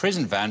drives his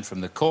prison van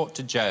from the court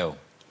to jail.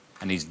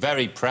 And he's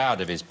very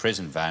proud of his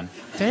prison van.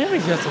 Damn,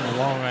 he's got some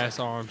long-ass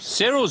arms.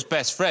 Cyril's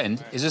best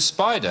friend is a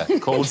spider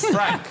called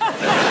Frank.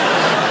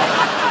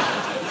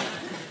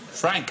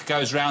 Frank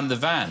goes round the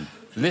van,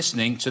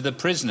 listening to the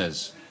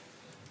prisoners.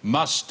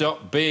 Must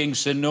stop being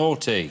so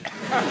naughty.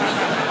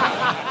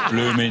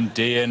 Blooming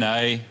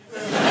DNA.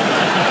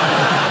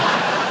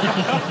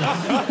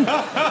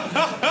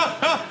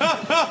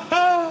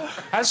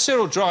 As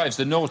Cyril drives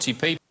the naughty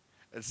people...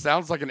 It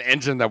sounds like an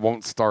engine that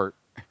won't start.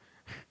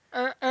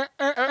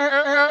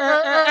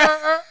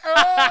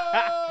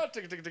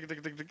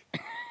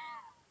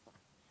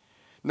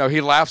 No,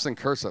 he laughs in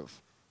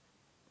cursive.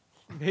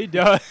 He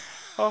does.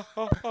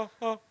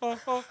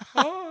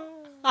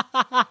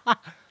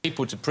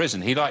 people to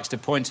prison, he likes to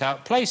point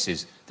out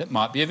places that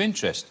might be of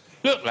interest.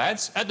 Look,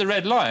 lads, at the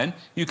Red Lion,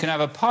 you can have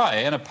a pie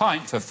and a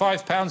pint for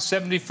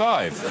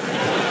 £5.75.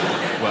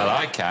 Well,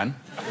 I can.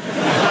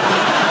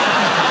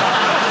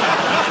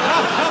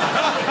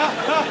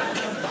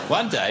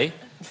 One day,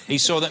 he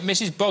saw that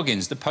Mrs.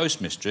 Boggins, the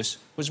postmistress,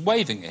 was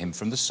waving at him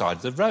from the side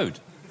of the road.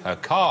 Her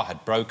car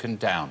had broken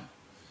down.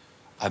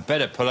 I'd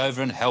better pull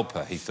over and help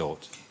her, he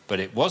thought.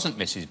 But it wasn't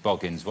Mrs.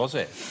 Boggins, was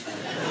it?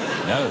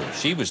 No,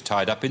 she was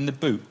tied up in the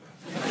boot.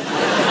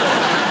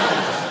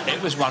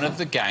 It was one of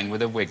the gang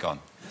with a wig on.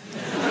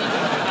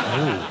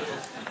 Ooh.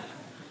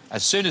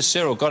 As soon as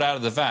Cyril got out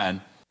of the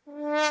van...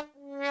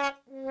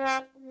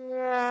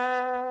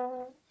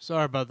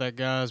 Sorry about that,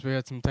 guys. We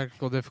had some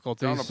technical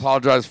difficulties. Don't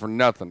apologize for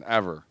nothing,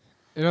 ever.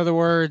 In other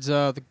words,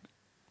 the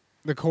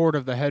cord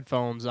of the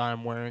headphones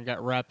I'm wearing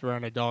got wrapped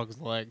around a dog's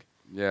leg.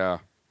 Yeah.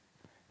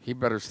 He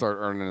better start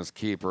earning his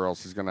keep or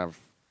else he's going to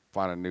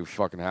find a new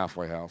fucking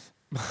halfway house.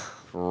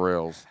 For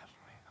reals.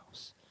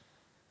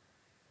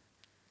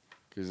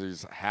 Because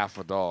he's half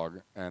a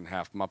dog and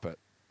half Muppet.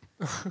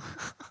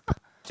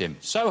 Him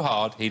so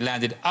hard he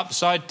landed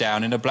upside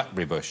down in a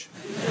blackberry bush.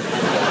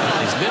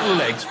 His little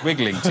legs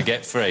wiggling to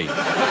get free.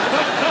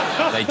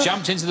 They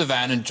jumped into the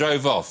van and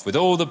drove off with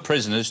all the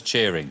prisoners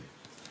cheering.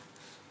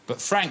 But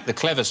Frank, the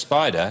clever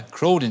spider,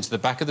 crawled into the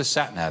back of the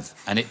sat-nav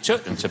and it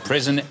took them to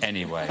prison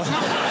anyway. Cyril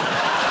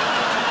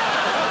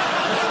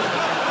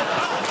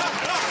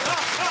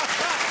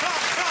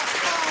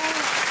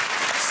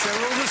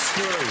the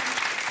Screw.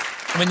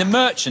 I mean, the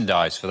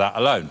merchandise for that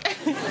alone.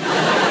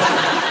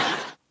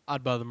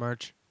 I'd buy the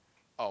merch.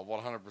 Oh,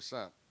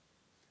 100%.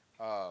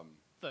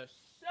 The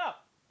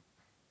shop.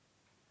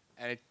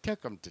 And it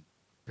took him to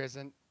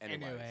prison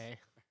anyway.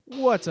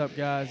 What's up,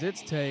 guys?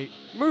 It's Tate.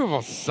 Move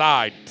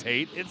aside,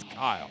 Tate. It's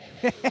Kyle.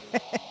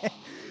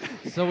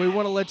 So we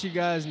want to let you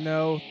guys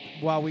know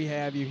while we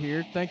have you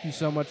here, thank you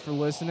so much for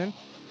listening.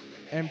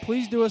 And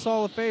please do us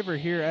all a favor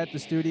here at the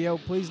studio.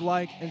 Please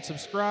like and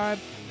subscribe,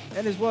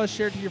 and as well as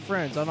share it to your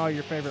friends on all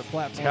your favorite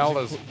platforms. Tell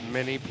as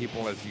many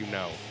people as you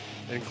know,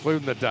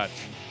 including the Dutch.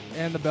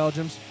 And the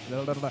Belgians.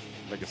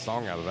 Make a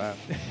song out of that.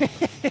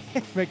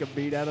 Make a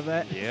beat out of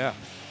that. Yeah.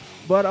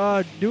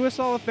 But do us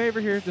all a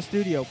favor here at the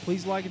studio.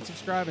 Please like and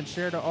subscribe and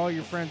share to all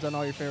your friends on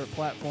all your favorite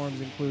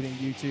platforms, including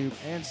YouTube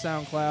and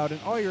SoundCloud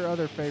and all your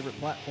other favorite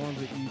platforms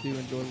that you do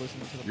enjoy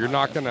listening to the You're podcast.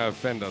 not going to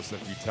offend us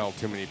if you tell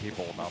too many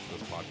people about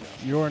this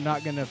podcast. You're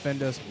not going to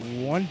offend us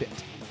one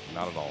bit.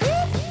 Not at all.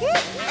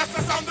 That's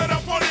the sound of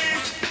the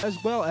police. As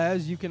well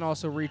as you can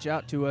also reach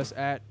out to us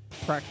at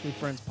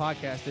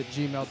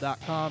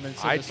practicallyfriendspodcast@gmail.com and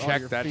send I us all check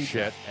your that feedback.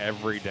 shit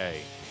every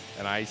day,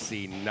 and I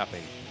see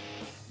nothing.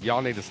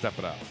 Y'all need to step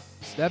it up.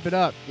 Step it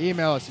up.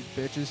 Email us, you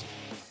bitches.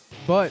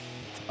 But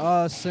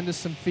send us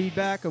some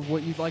feedback of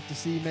what you'd like to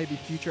see, maybe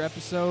future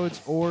episodes,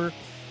 or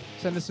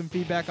send us some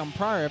feedback on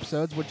prior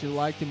episodes, what you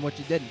liked and what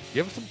you didn't.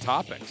 Give us some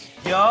topics.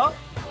 Yeah,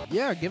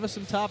 give us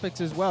some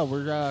topics as well.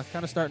 We're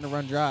kind of starting to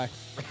run dry.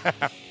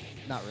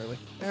 Not really.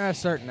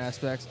 Certain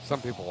aspects.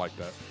 Some people like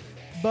that.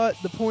 But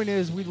the point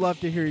is, we'd love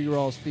to hear your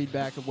all's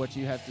feedback of what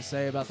you have to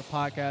say about the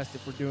podcast.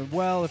 If we're doing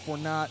well, if we're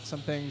not, some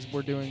things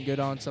we're doing good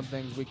on, some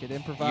things we could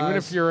improvise. Even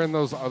if you're in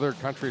those other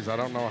countries I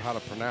don't know how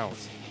to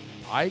pronounce,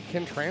 I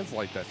can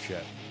translate that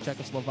shit.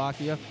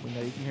 Czechoslovakia, we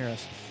know you can hear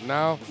us.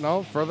 No,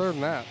 further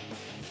than that.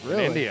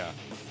 Really? India.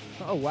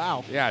 Oh,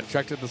 wow. Yeah, I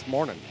checked it this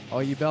morning. Oh,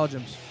 you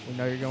Belgians, we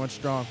know you're going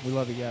strong. We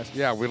love you guys.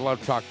 Yeah, we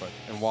love chocolate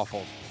and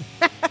waffles.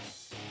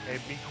 Hey,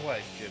 be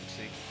quiet,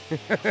 Gypsy.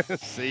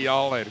 See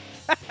y'all later.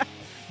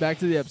 Back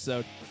to the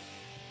episode.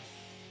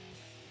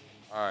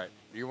 All right.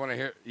 You want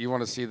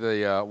to see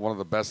the one of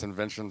the best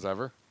inventions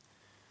ever?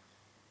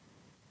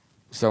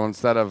 So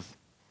instead of,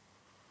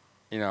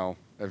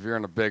 if you're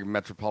in a big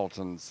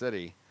metropolitan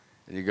city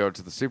and you go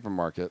to the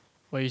supermarket.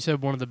 Well, you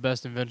said one of the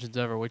best inventions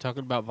ever. Are we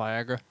talking about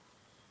Viagra?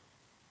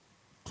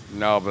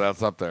 No, but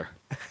that's up there.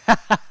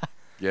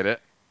 Get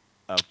it?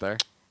 Up there.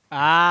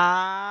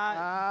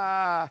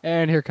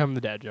 And here come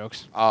the dad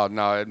jokes. Oh,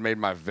 no, it made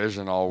my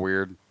vision all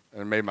weird.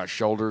 And it made my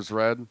shoulders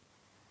red.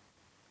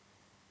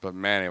 But,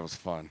 man, it was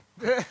fun.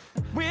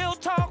 We'll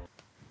talk.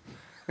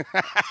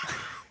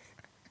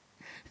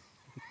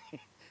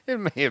 It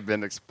may have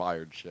been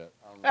expired shit.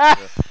 I'm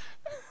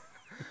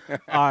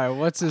All right,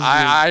 what's this?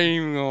 I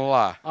ain't even gonna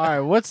lie. All right,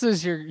 what's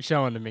this you're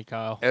showing to me,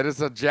 Kyle? It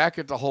is a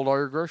jacket to hold all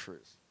your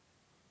groceries.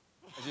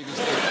 As you can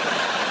see.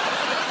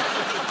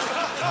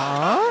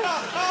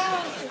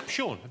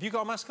 Sean, have you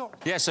got a mascot?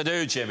 Yes, I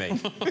do, Jimmy.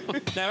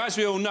 Now, as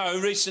we all know,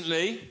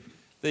 recently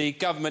the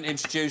government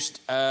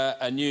introduced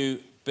a new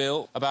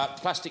bill about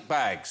plastic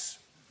bags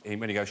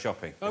when you go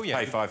shopping. Oh, yeah.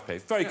 Pay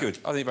 5p. Very good.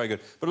 I think very good.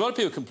 But a lot of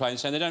people complain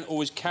saying they don't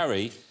always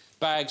carry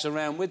bags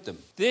around with them.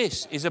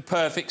 This is a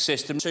perfect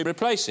system to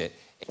replace it.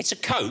 It's a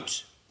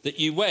coat that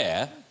you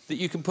wear that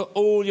you can put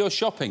all your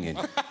shopping in.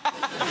 Now,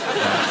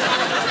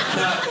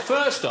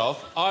 first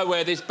off, I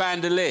wear this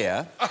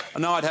bandolier,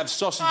 and I'd have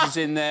sausages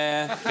in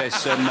there. There's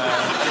some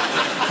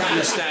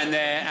Canistan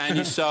there,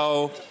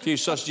 anusol, a few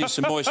sausages,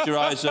 some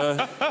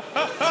moisturiser,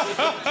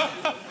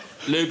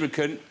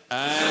 lubricant,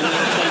 and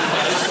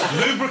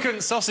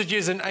Lubricant,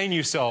 sausages, and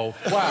anusol.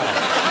 Wow.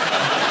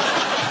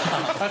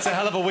 That's a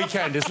hell of a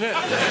weekend, isn't it?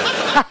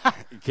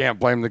 You can't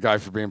blame the guy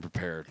for being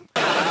prepared.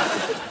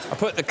 I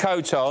put the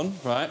coat on,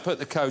 right? Put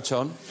the coat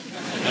on.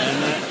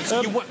 And,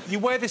 So you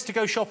wear this to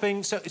go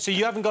shopping, so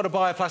you haven't got to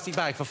buy a plastic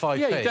bag for 5p?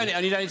 yeah,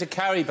 you don't need to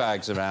carry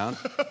bags around.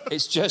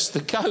 It's just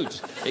the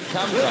coat. It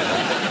comes like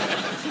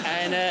that.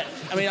 And,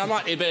 I mean, I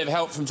might need a bit of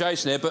help from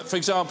Jason here, but, for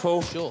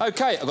example... Sure.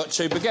 OK, I've got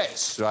 2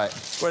 baguettes, right.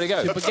 Where do they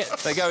go? 2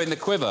 baguettes? They go in the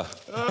quiver.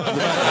 I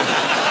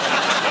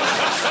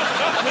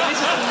mean, this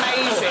is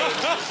amazing.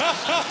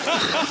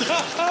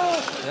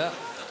 Yeah.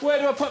 Where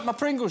do I put my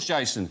Pringles,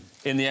 Jason?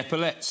 In the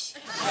epaulettes.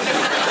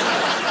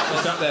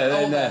 It's up there,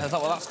 they're in there. Is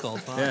that what that's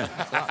called? Right.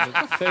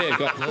 Yeah. So you've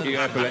got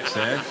your epaulettes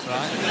there.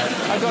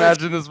 Right.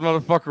 Imagine this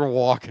motherfucker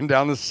walking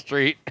down the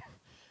street.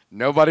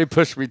 Nobody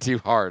pushed me too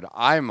hard.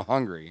 I'm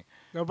hungry.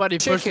 Nobody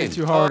pushed me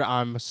too hard.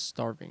 I'm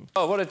starving.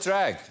 Oh, what a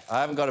drag.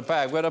 I haven't got a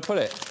bag. Where'd I put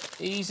it?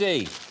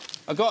 Easy.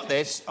 I got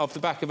this off the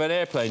back of an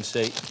airplane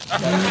seat.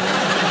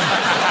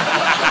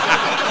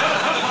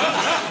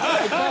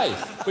 OK,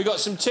 we got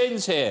some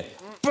tins here.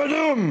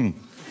 Ba-dum!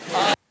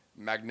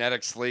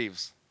 Magnetic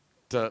sleeves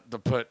to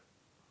put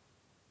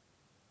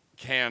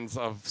cans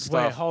of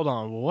stuff. Wait, hold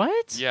on.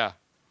 What? Yeah.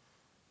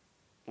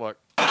 Look.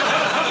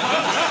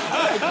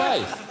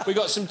 OK, we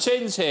got some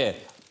tins here.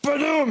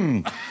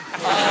 Ba-dum!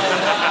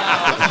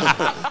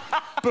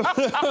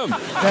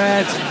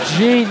 That's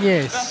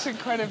genius. That's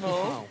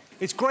incredible.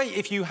 It's great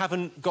if you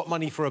haven't got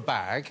money for a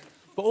bag,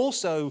 but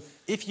also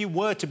if you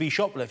were to be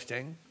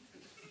shoplifting...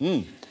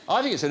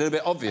 I think it's a little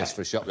bit obvious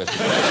for shoplifters.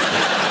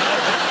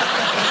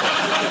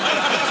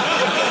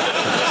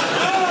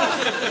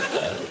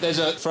 There's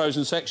a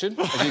frozen section,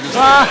 as you can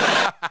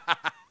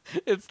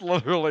see. It's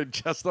literally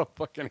just a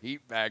fucking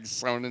heat bag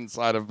sewn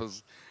inside of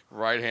his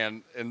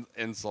right-hand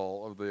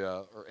insole of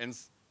the,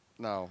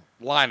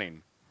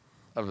 lining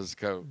of his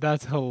coat.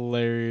 That's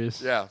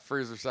hilarious. Yeah,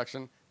 freezer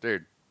section.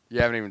 Dude, you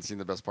haven't even seen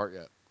the best part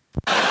yet.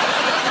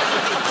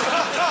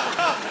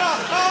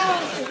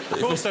 Of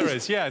course there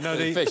is, yeah. No,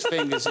 the fish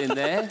fingers in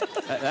there,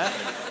 like that.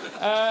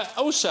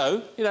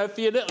 Also, you know,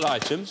 for your little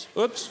items,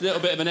 oops, a little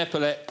bit of an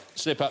epaulette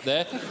slip up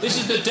there. This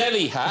is the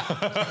deli hat,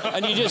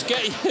 and you just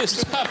get your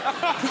stuff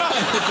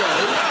from the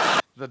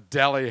deli. The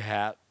deli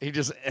hat. He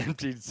just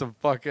emptied some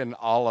fucking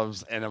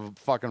olives in a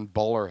fucking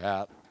bowler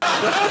hat.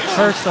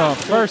 First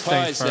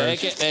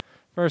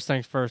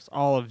things first,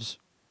 olives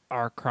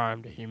are a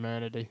crime to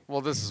humanity.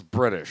 Well, this is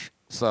British,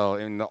 so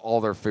all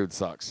their food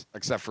sucks,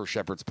 except for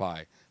shepherd's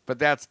pie. But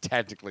that's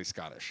technically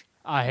Scottish.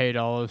 I hate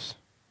olives.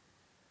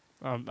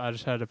 I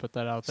just had to put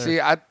that out there.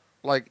 See,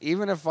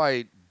 even if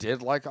I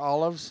did like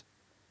olives,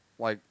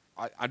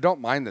 I don't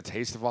mind the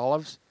taste of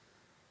olives,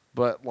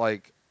 but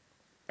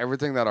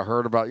everything that I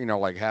heard about,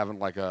 having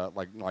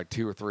like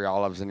 2 or 3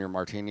 olives in your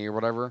martini or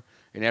whatever,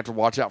 and you have to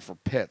watch out for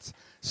pits.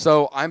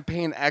 So I'm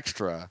paying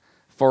extra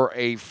for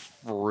a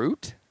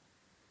fruit,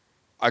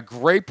 a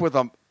grape with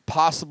a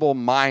possible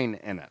mine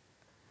in it,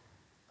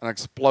 an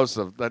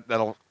explosive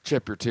that'll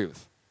chip your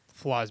tooth.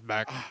 Flies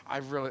back. I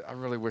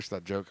really wish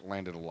that joke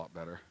landed a lot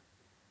better.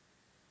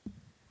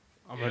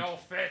 It all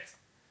fits.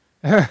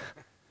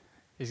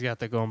 He's got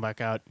the going back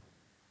out.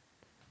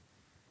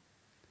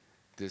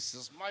 This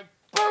is my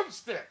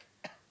boomstick.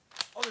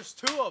 Oh, there's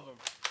 2 of them.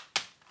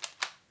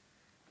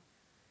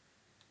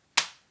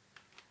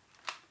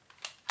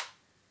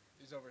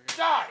 He's over here.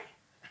 Die!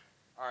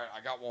 All right,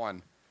 I got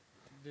one.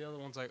 The other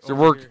one's So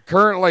we're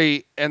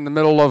currently in the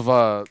middle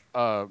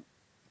of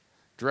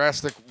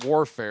drastic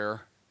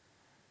warfare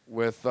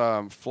with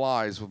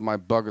flies with my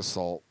bug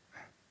assault,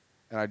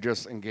 and I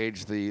just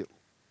engaged the.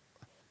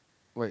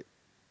 Wait,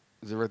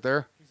 is it right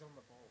there? He's on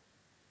the bowl.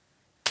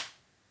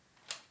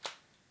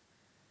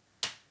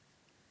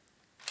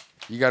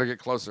 You got to get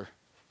closer.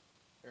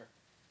 Here.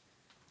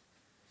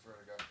 Where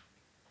to go?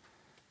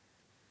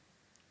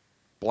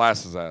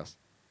 Blast his ass.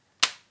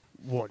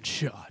 One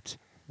shot.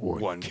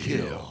 One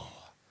kill.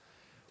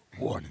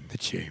 One in the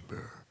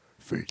chamber.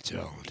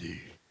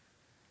 Fatality.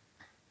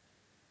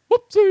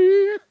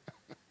 Whoopsie.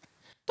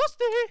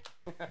 Dusty.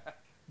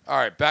 All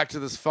right, back to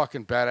this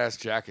fucking badass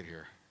jacket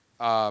here.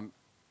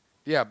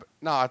 Yeah, but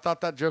no, I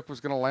thought that joke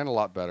was going to land a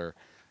lot better.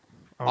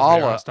 Oh,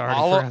 yeah, I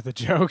forgot the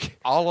joke.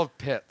 Olive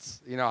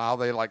pits. You know how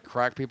they like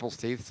crack people's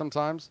teeth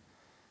sometimes?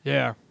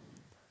 Yeah.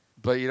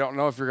 But you don't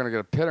know if you're going to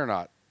get a pit or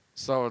not.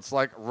 So it's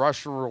like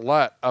Russian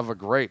roulette of a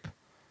grape.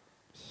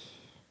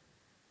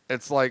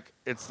 It's like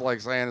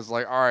saying it's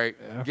like, all right,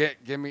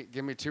 give me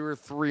 2 or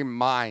 3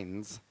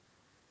 mines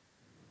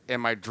in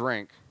my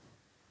drink,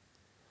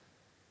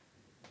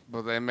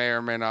 but they may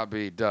or may not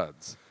be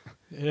duds.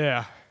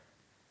 Yeah.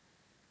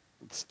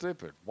 It's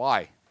stupid.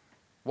 Why?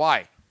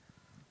 Why?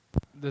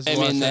 This is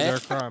why I say they're a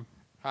crime.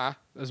 Huh?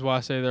 This is why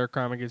I say they're a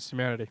crime against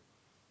humanity.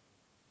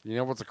 You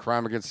know what's a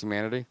crime against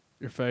humanity?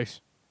 Your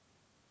face.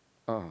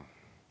 Oh.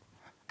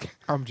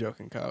 I'm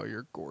joking, Kyle.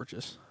 You're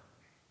gorgeous.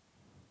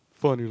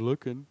 Funny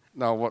looking.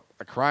 No, what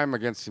a crime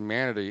against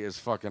humanity is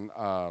fucking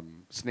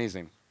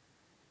sneezing.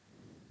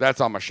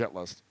 That's on my shit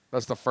list.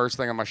 That's the first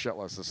thing on my shit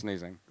list is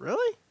sneezing.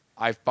 Really?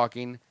 I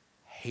fucking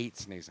hate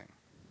sneezing.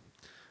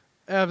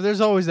 Yeah, but there's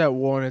always that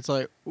one. It's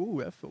like,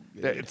 ooh, that felt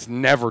good. It's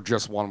never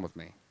just one with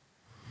me.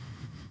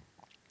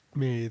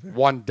 Me either.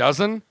 1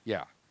 dozen?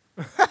 Yeah.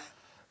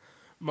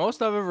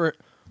 Most I've ever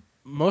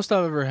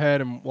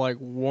had in like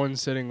one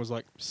sitting was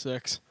like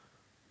 6.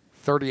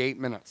 38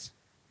 minutes.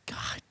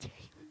 God damn.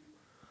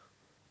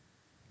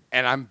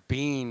 And I'm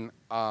being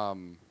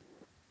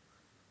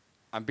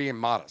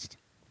modest,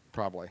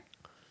 probably.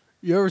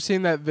 You ever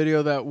seen that video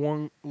of that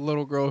one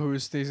little girl who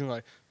was sneezing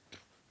like?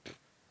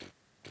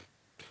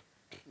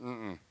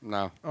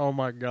 No. Oh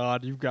my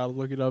God, you've got to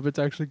look it up.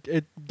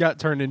 It got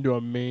turned into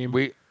a meme.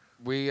 We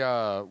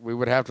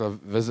would have to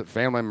visit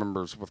family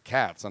members with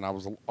cats, and I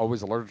was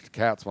always allergic to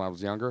cats when I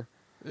was younger.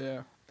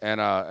 Yeah.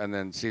 And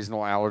then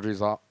seasonal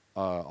allergies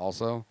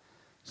also.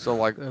 So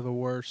like they're the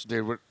worst.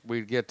 Dude,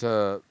 we'd get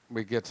to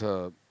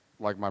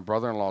like my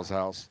brother-in-law's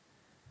house,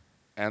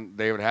 and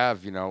they would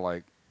have, you know,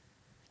 like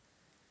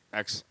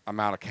X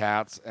amount of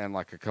cats and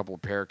like a couple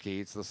of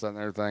parakeets, this, that, and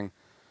everything.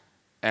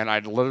 And I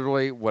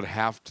literally would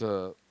have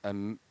to,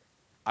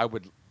 I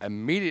would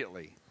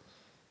immediately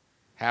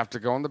have to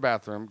go in the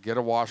bathroom, get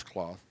a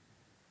washcloth,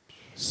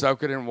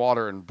 soak it in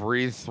water, and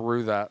breathe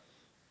through that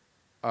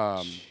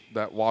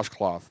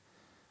washcloth.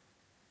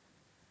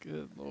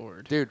 Good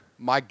Lord. Dude,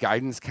 my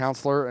guidance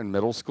counselor in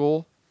middle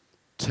school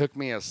took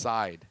me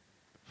aside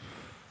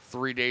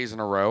 3 days in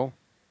a row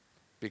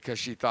because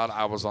she thought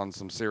I was on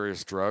some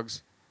serious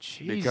drugs.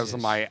 Jesus. Because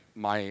of my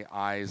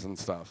eyes and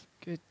stuff.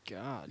 Good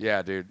God.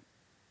 Yeah, dude.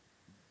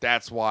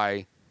 That's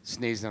why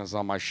sneezing is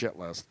on my shit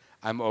list.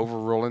 I'm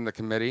overruling the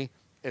committee.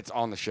 It's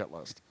on the shit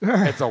list.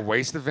 It's a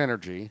waste of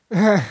energy.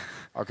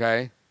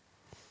 Okay?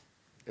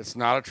 It's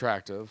not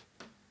attractive.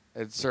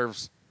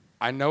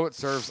 I know it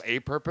serves a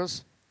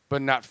purpose,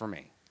 but not for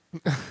me.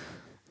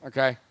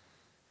 Okay?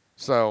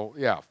 So,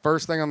 yeah,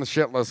 first thing on the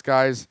shit list,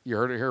 guys, you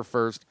heard it here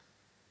first,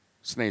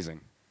 sneezing.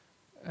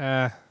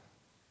 No,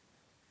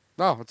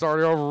 it's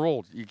already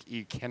overruled.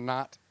 You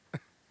cannot.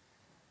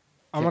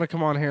 I'm going to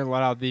come on here and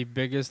let out the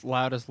biggest,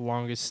 loudest,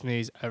 longest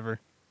sneeze ever.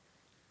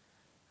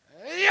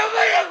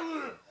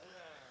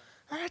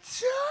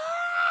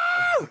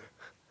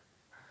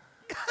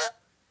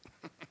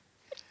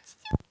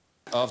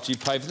 After you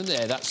pay for them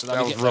there, that's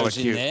That was really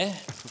cute. in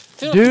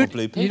there.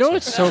 Dude, you know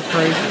what's so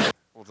crazy?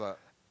 What's that?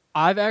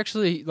 I've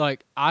actually,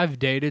 I've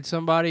dated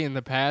somebody in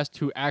the past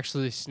who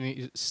actually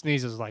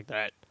sneezes like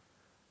that.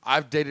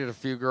 I've dated a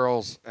few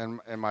girls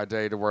in my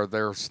day to where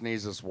their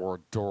sneezes were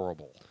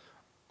adorable.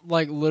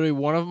 Like, literally,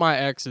 one of my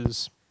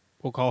exes,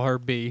 we'll call her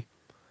B.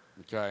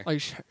 Okay.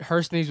 Like,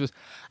 her sneeze was...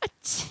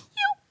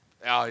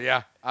 Oh,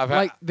 yeah.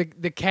 Like,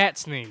 the cat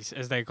sneeze,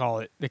 as they call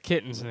it. The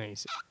kitten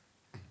sneeze.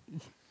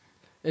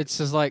 It's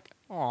just like,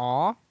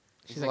 aw.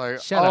 She's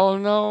like, shut oh,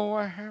 up. no,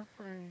 what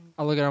happened?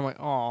 I look at her, I'm like,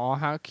 aw,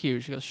 how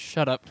cute. She goes,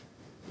 shut up.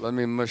 Let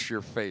me mush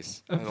your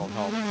face. It'll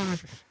help.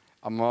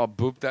 I'm going to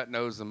boop that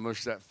nose and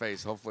mush that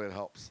face. Hopefully it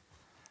helps.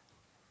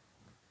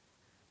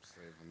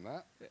 Saving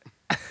that.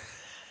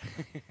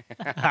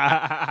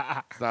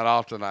 It's not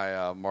often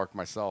I mark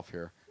myself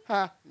here.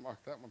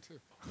 Mark that one too.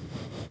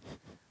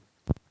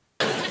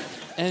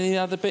 Any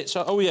other bits?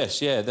 Oh,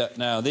 yes, yeah.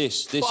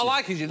 This. What I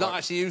like is you've not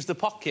actually used the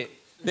pocket.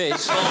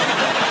 This.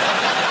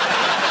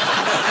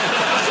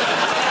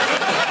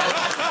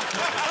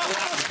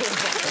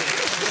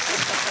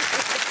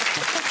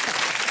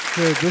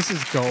 Dude, this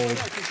is gold.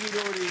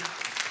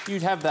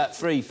 You'd have that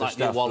free for like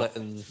stuff. Your wallet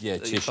and yeah,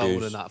 your tissues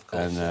phone and that, of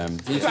course.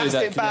 And Your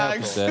plastic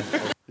bags.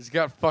 He's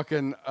got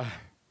fucking,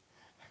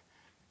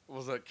 what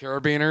was it,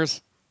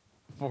 carabiners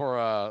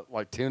for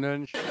like tuna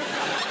and shit.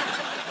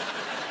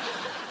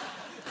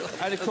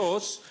 And of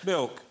course,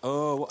 milk.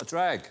 Oh, what a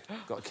drag.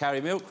 Got to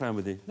carry milk around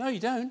with you. No, you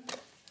don't.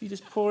 You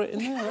just pour it in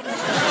there.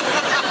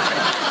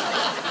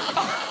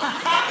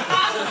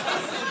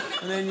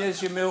 And then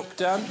there's your milk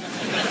done.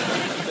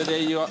 So there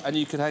you are, and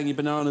you can hang your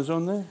bananas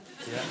on there.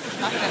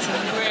 I think that's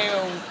a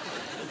real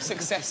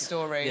success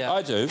story. Yeah.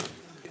 I do.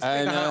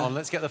 Hang on,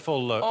 let's get the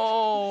full look.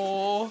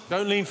 Oh.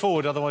 Don't lean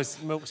forward,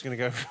 otherwise milk's going to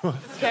go everywhere.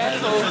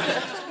 Careful.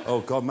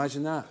 Oh, God,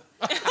 imagine that.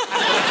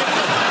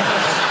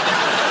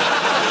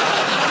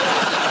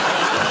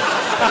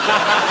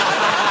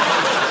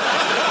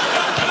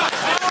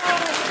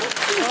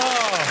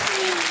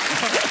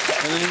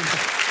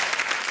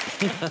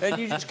 Then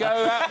you just go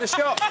out the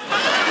shop.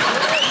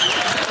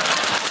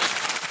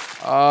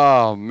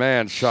 Oh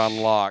man, Sean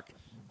Locke.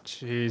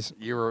 Jeez.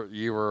 You were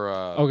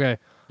Okay.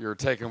 You were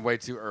taken way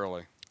too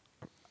early.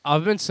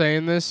 I've been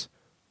saying this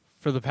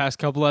for the past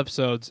couple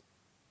episodes.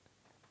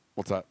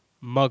 What's that?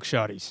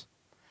 Mugshotties.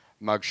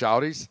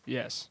 Mugshotties?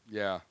 Yes.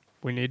 Yeah.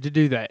 We need to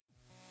do that.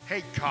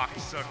 Hey,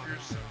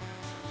 cocksuckers.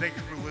 Thank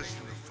you for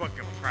listening to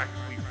fucking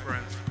Practically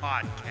Friends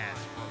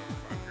podcast,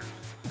 motherfuckers.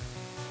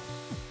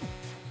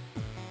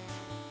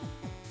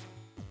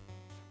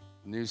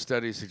 New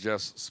study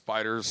suggests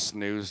spiders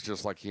snooze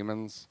just like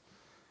humans.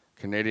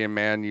 Canadian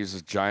man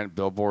uses giant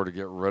billboard to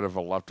get rid of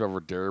a leftover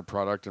dairy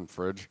product in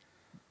fridge.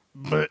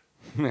 But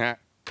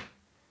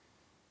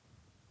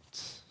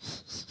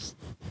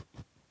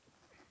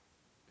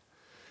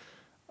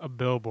a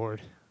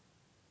billboard.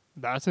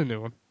 That's a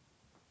new one.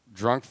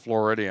 Drunk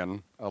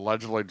Floridian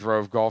allegedly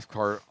drove golf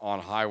cart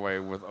on highway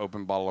with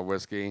open bottle of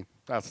whiskey.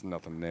 That's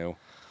nothing new.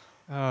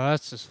 Oh,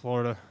 that's just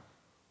Florida.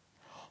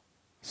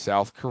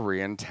 South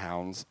Korean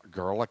town's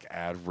garlic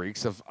ad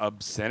reeks of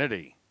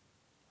obscenity.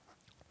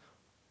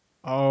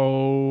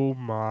 Oh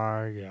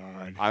my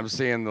God. I'm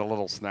seeing the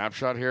little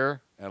snapshot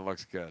here, and it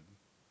looks good.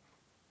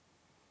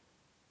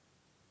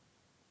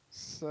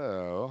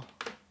 So,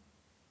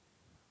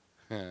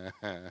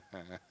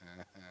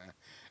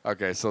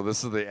 okay, so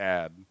this is the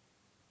ad.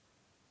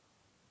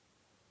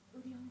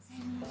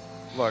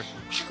 Look,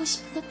 하고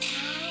싶은 거 다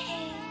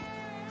해.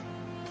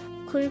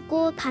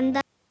 굵고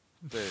단단.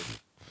 dude.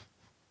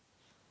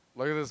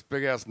 Look at this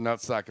big ass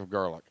nutsack of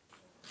garlic.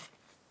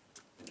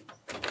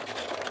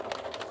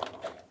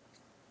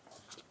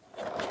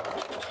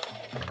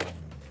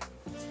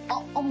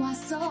 어머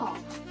왔어.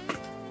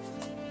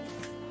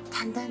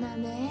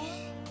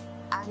 단단하네.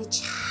 안이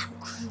참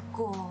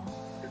굵고.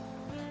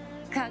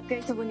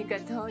 가까이서 보니까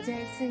더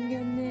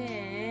잘생겼네.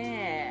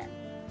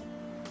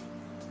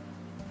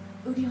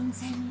 우리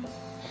영생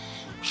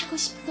하고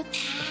싶은 거 다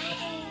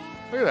해.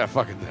 Look at that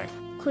fucking thing.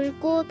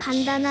 굵고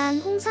단단한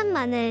홍산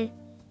마늘.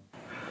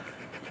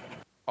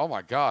 Oh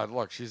my God!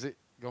 Look, she's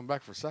going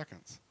back for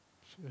seconds.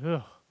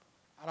 Ugh.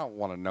 I don't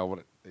want to know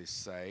what they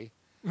say.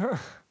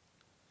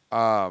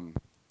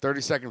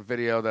 30-second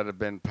video that had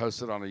been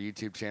posted on a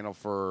YouTube channel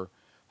for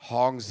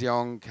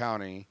Hongseong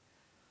County,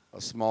 a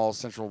small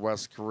Central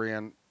West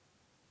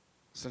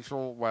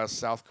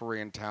South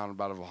Korean town,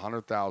 about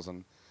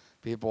 100,000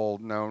 people,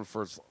 known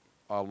for its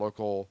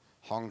local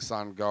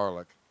Hongsan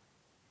garlic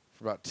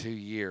for about 2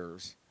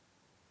 years.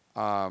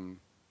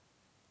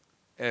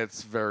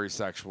 It's very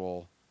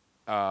sexual.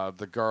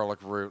 The garlic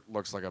root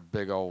looks like a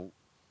big old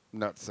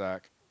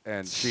nutsack,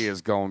 and she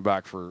is going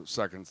back for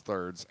seconds,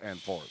 thirds, and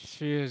fourths.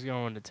 She is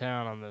going to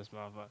town on this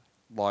motherfucker.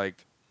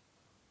 Like,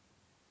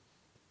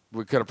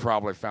 we could have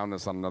probably found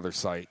this on another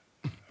site.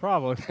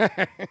 Probably.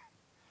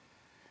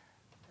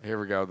 Here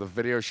we go. The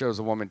video shows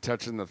a woman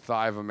touching the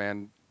thigh of a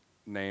man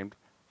named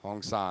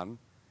Hong San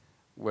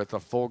with a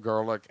full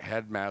garlic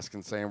head mask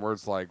and saying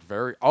words like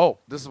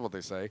this is what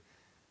they say,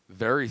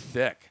 very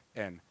thick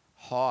and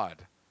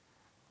hard,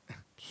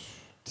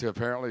 to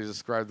apparently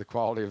describe the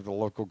quality of the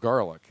local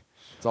garlic.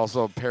 It's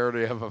also a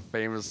parody of a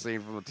famous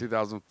scene from the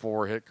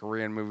 2004 hit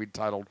Korean movie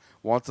titled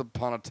Once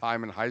Upon a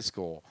Time in High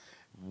School.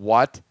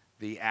 What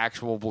the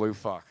actual blue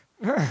fuck?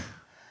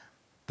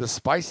 The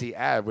spicy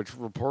ad, which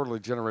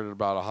reportedly generated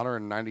about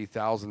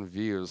 190,000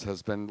 views,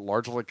 has been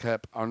largely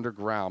kept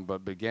underground,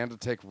 but began to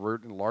take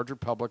root in larger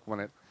public when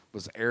it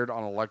was aired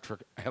on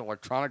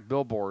electronic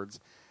billboards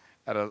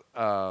at a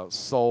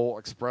Seoul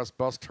Express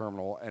bus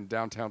terminal and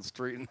downtown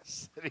street in the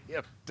city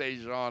of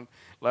Daejeon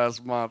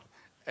last month.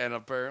 And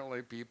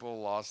apparently people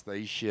lost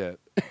their shit.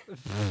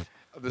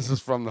 This is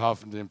from the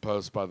Huffington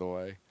Post, by the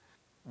way.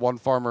 One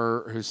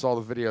farmer who saw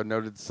the video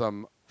notified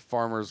some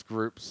farmers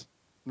groups,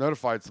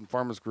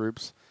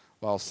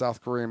 while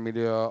South Korean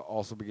media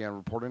also began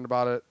reporting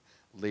about it,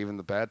 leaving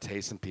the bad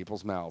taste in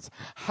people's mouths.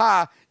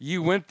 Ha!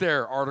 You went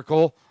there,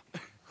 article.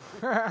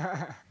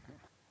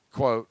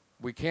 Quote,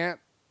 "We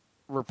can't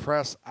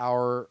repress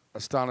our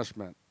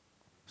astonishment,"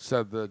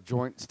 said a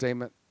joint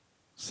statement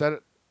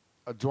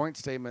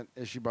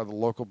issued by the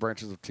local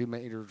branches of two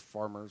major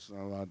farmers,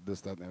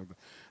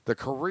 the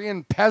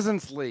Korean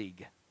Peasants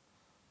League.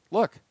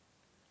 Look,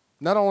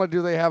 not only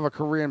do they have a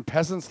Korean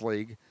Peasants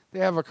League, they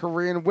have a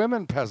Korean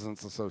Women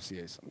Peasants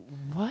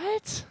Association.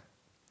 What?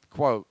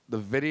 Quote, "The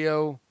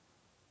video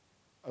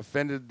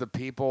offended the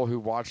people who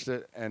watched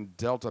it and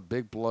dealt a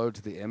big blow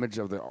to the image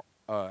of the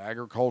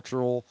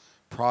agricultural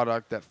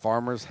product that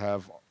farmers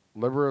have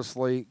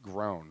laboriously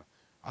grown."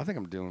 I think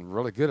I'm doing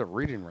really good at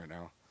reading right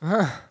now.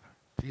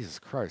 Jesus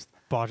Christ.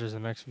 Botches the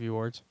next few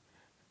words.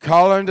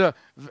 Calling the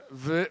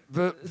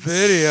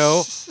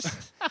video,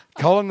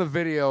 calling the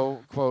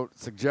video, quote,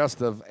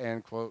 suggestive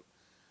and, quote,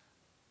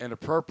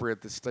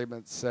 inappropriate, the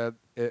statement said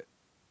it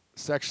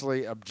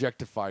sexually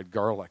objectified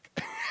garlic.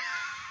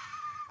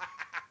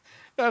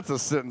 That's a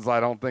sentence I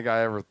don't think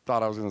I ever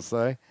thought I was going to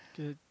say.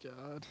 Good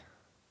God.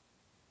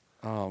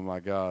 Oh, my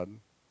God.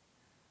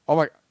 Oh,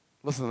 my.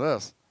 Listen to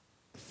this.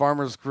 The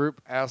farmers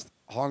group asked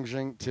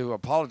Hongjing to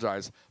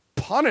apologize.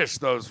 Punish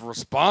those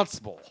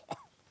responsible.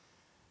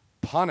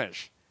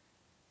 Punish.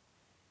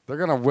 They're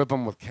going to whip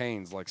them with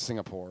canes like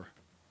Singapore.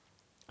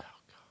 Oh,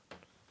 God.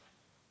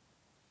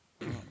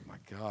 Oh, my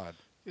God.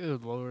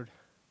 Good Lord.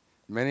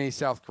 Many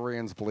South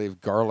Koreans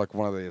believe garlic,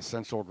 one of the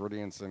essential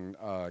ingredients in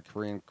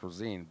Korean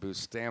cuisine,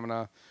 boosts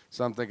stamina.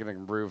 Some think it can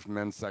improve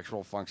men's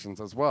sexual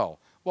functions as well.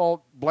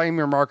 Well, blame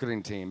your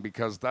marketing team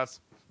because that's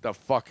the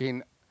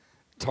fucking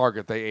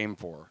target they aim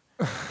for.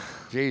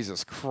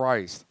 Jesus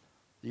Christ.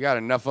 You got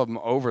enough of them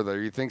over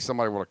there. You think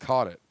somebody would have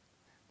caught it.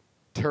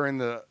 During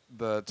the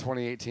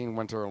 2018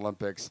 Winter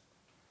Olympics,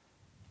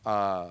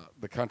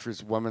 the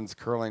country's women's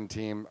curling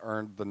team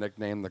earned the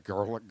nickname the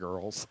Garlic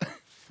Girls.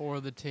 4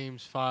 of the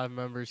team's 5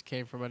 members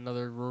came from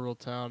another rural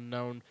town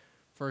known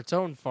for its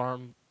own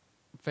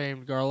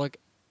famed garlic,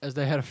 as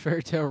they had a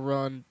fairy tale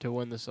run to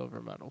win the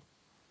silver medal.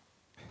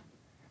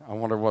 I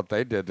wonder what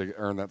they did to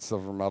earn that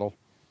silver medal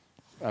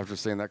after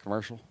seeing that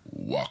commercial.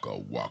 Waka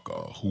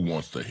waka, who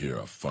wants to hear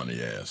a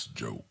funny-ass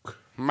joke?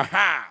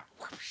 Maha!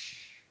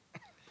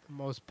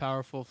 Most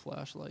powerful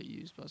flashlight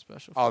used by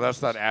special Oh, that's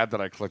forces. that ad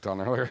that I clicked on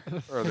earlier,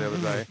 or the other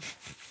day.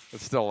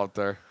 It's still up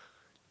there.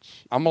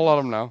 I'm going to let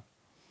them know.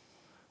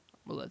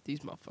 I'm going to let these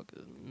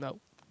motherfuckers know.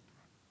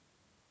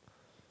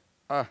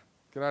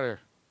 Get out of here.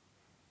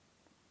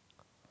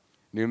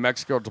 New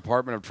Mexico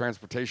Department of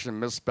Transportation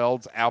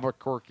misspelled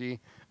Albuquerque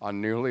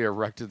on newly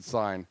erected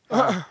sign.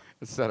 It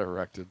said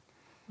erected.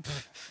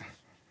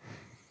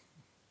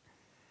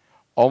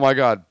 Oh, my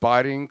God.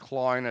 Biting,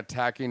 clawing,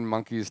 attacking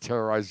monkeys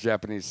terrorize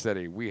Japanese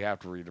city. We have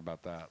to read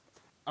about that.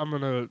 I'm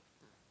going to,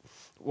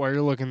 while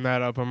you're looking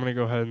that up, I'm going to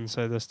go ahead and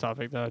say this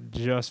topic that I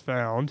just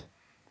found.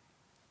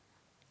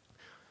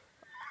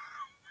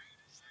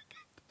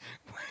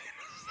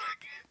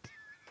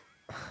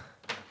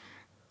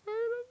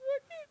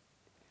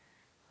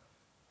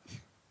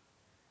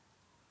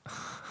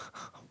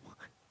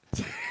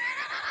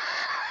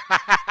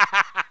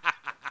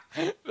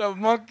 The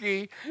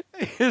monkey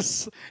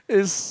is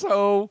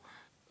so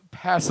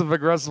passive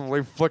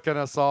aggressively flicking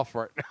us off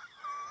right now.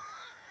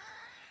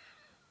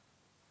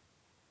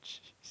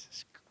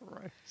 Jesus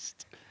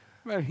Christ.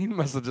 Man, he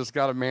must have just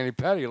got a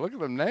mani-pedi. Look at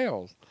them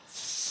nails.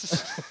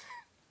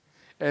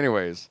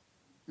 Anyways,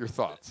 your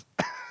thoughts.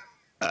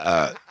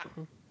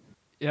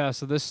 Yeah,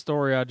 so this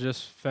story I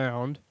just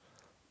found.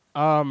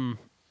 Do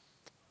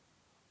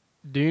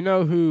you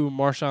know who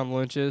Marshawn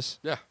Lynch is?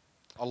 Yeah,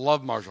 I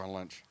love Marshawn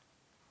Lynch.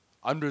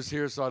 I'm just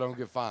here so I don't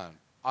get fined.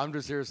 I'm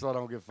just here so I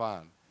don't get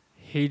fined.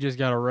 He just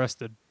got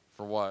arrested.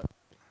 For what?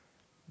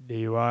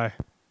 DUI.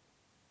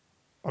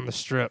 On the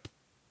Strip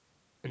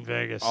in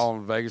Vegas. Oh,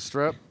 on Vegas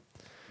Strip?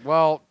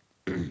 Well,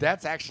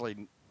 that's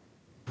actually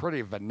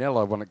pretty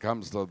vanilla when it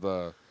comes to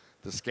the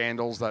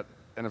scandals that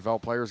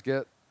NFL players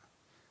get.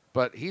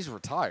 But he's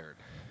retired.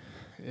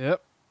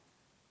 Yep.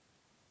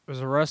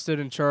 Was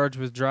arrested and charged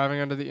with driving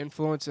under the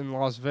influence in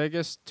Las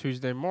Vegas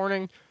Tuesday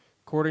morning.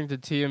 According to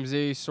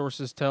TMZ,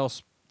 sources tell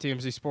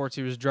TMZ Sports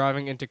he was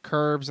driving into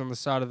curbs on the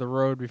side of the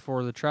road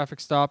before the traffic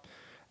stop.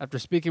 After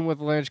speaking with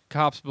Lynch,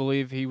 cops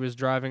believe he was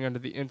driving under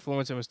the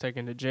influence and was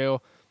taken to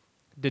jail.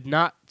 Did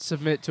not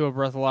submit to a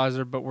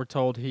breathalyzer, but were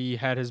told he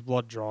had his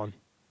blood drawn.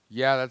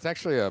 Yeah, that's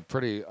actually a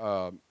pretty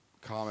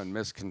common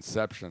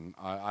misconception.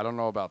 I don't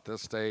know about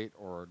this state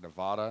or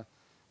Nevada,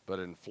 but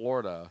in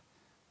Florida,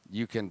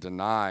 you can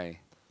deny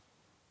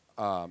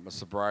a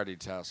sobriety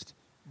test.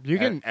 You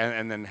can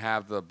and then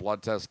have the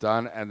blood test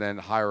done and then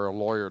hire a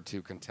lawyer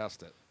to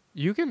contest it.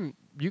 You can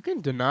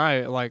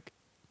deny like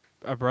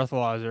a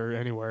breathalyzer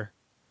anywhere.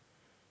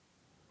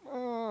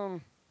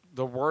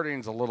 The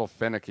wording's a little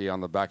finicky on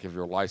the back of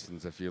your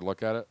license if you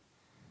look at it.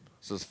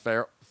 It says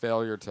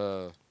failure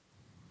to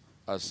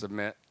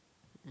submit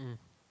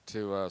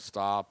to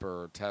stop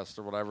or test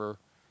or whatever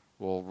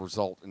will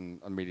result in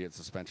immediate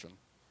suspension.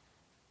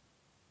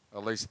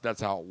 At least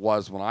that's how it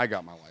was when I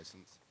got my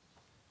license.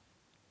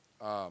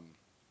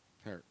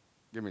 Here,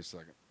 give me a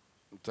second.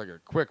 We'll take a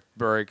quick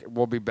break.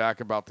 We'll be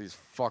back about these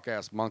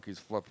fuck-ass monkeys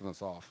flipping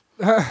us off.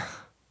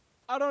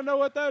 I don't know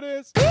what that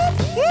is.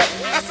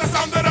 That's the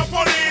sound of the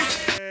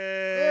police.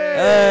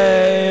 Hey!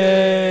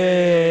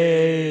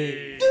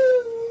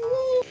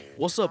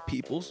 What's up,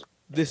 peoples?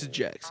 This is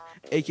Jax,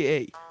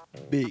 a.k.a.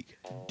 Big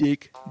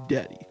Dick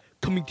Daddy,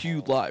 coming to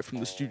you live from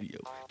the studio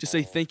to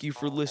say thank you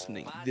for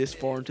listening this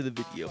far into the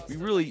video. We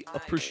really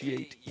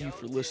appreciate you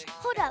for listening.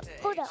 Hold up.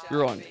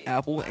 We're on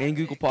Apple and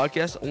Google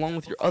Podcasts, along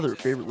with your other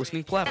favorite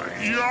listening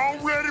platforms. Y'all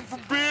ready for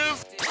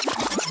biz?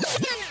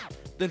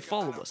 Then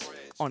follow us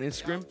on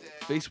Instagram,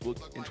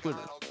 Facebook, and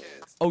Twitter.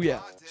 Oh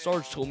yeah,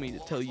 Sarge told me to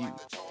tell you,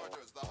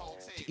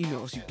 to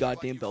email us, you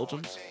goddamn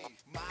Belgians.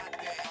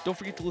 Don't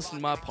forget to listen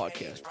to my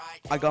podcast.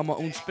 I got my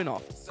own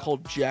spin-off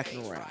called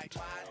Jacking Around.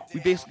 We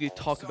basically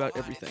talk about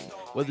everything.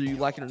 Whether you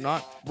like it or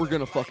not, we're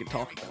gonna fucking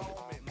talk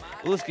about it.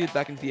 But let's get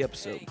back into the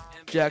episode.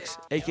 Jax,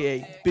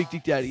 a.k.a. Big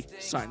Dick Daddy,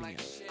 signing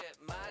out.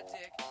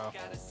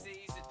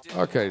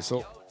 Okay,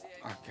 so...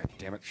 Oh, God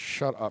damn it.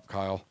 Shut up,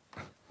 Kyle.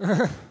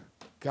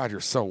 God, you're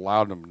so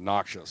loud and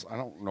obnoxious. I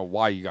don't know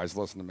why you guys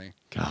listen to me.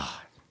 God.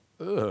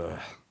 Ugh.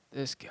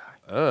 This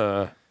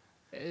guy.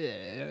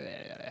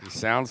 He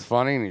sounds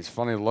funny and he's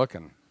funny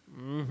looking.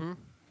 Mm-hmm.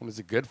 What is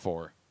he good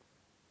for?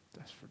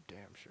 That's for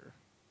damn sure.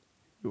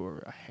 You are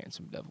a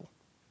handsome devil.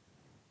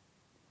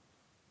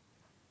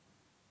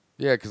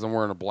 Yeah, because I'm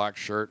wearing a black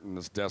shirt and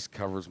this desk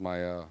covers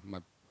my my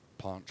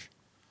paunch.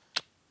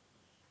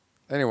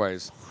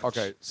 Anyways,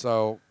 okay,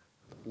 so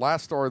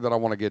last story that I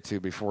want to get to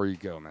before you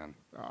go, man.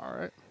 All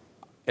right.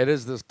 It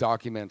is this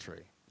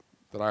documentary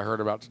that I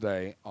heard about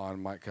today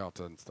on Mike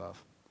Calta and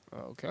stuff.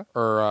 Okay.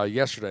 Or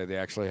yesterday, they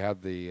actually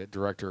had the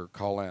director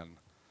call in.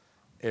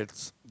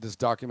 It's this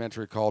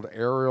documentary called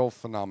Aerial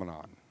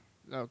Phenomenon.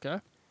 Okay.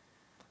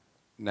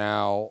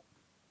 Now,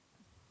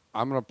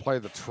 I'm going to play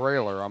the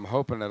trailer. I'm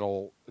hoping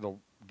it'll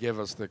give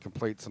us the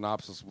complete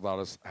synopsis without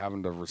us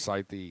having to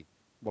recite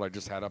what I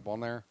just had up on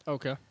there.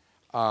 Okay.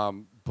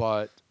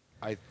 But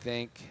I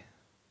think,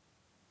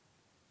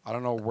 I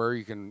don't know where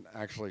you can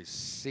actually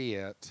see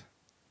it.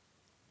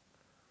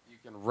 You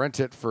can rent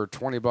it for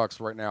 $20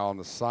 right now on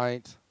the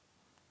site.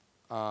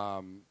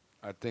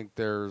 I think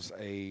there's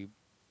a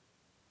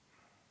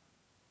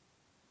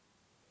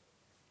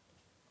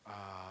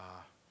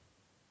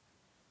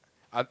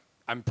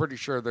I'm pretty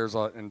sure there's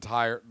the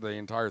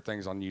entire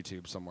thing's on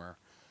YouTube somewhere.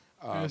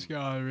 It's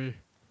gotta be.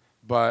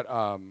 But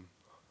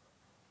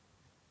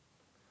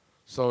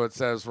so it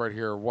says right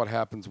here, what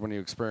happens when you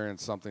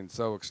experience something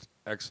so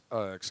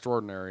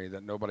extraordinary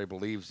that nobody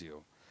believes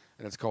you,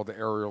 and it's called the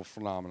aerial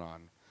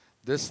phenomenon.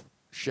 This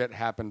shit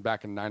happened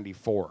back in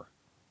 '94.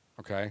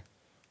 Okay.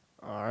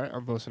 All right,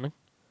 I'm listening.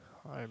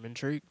 I'm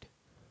intrigued.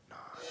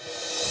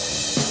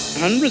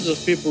 Hundreds of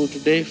people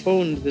today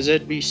phoned the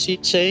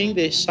ZBC saying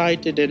they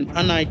sighted an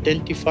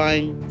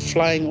unidentified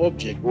flying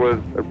object. Was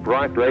a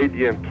bright,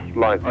 radiant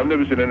light. I've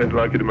never seen anything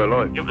like it in my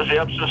life. It was the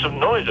absence of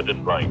noise I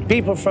didn't like.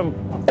 People from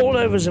all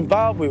over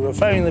Zimbabwe were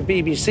phoning the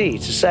BBC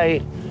to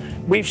say,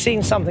 we've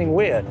seen something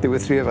weird. There were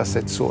three of us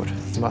that saw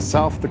it.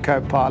 Myself, the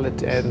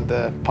co-pilot, and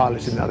the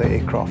pilot in the other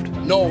aircraft.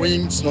 No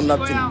wings, no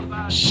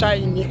nothing.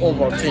 Shiny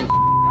oval thing.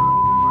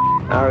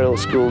 Ariel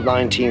School,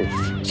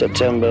 19th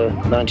September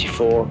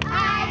 94.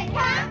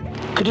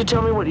 Could you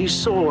tell me what you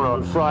saw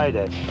on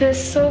Friday? The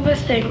silver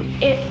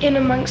thing in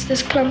amongst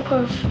this clump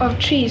of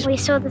trees. We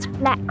saw this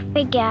black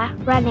figure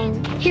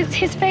running.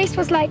 His face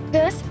was like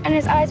this, and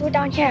his eyes were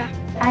down here.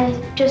 I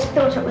just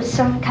thought it was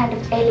some kind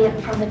of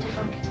alien from a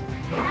different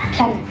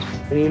planet.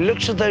 When you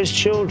looked at those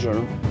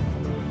children,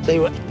 they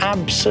were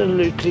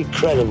absolutely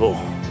credible.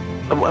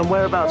 And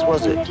whereabouts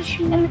was it?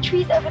 In the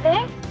trees over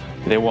there.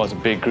 There was a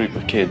big group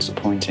of kids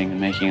pointing and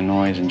making a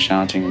noise and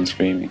shouting and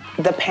screaming.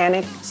 The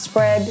panic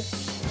spread.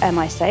 Am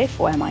I safe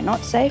or am I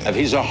not safe? And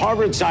he's a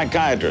Harvard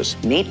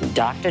psychiatrist. Meet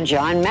Dr.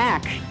 John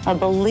Mack, a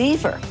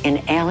believer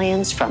in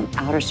aliens from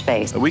outer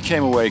space. We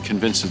came away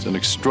convinced that an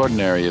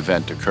extraordinary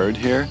event occurred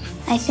here.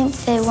 I think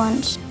they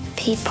want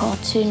people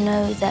to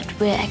know that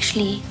we're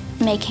actually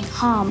making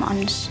harm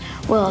on this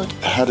world.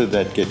 How did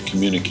that get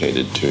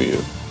communicated to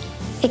you?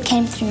 It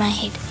came through my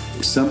head.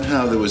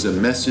 Somehow there was a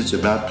message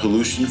about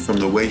pollution from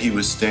the way he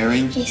was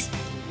staring? Yes.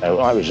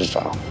 I was just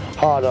a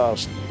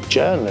hard-ass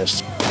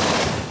journalist.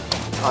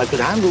 I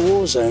could handle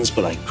war zones,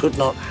 but I could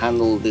not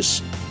handle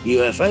this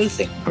UFO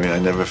thing. I mean, I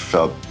never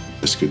felt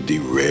this could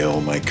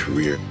derail my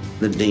career.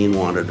 The dean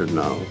wanted to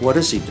know, what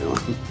is he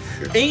doing?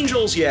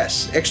 Angels,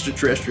 yes.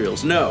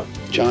 Extraterrestrials, no.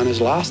 John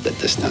is lost at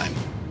this time.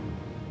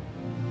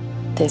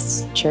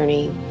 This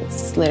journey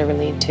is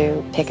literally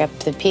to pick up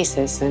the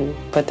pieces and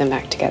put them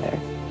back together.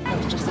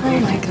 Oh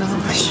my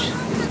gosh.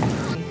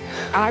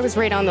 I was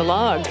right on the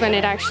log when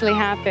it actually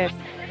happened.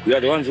 We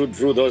are the ones who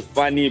drew those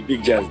funny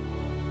pictures.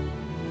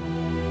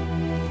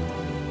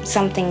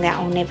 Something that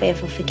I'll never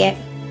ever forget.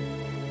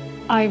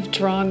 I've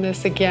drawn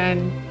this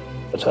again.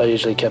 But I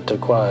usually kept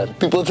it quiet.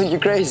 People think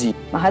you're crazy.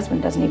 My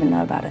husband doesn't even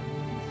know about it.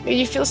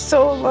 You feel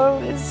so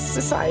alone in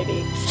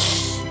society.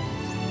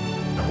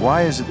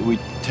 Why is it that we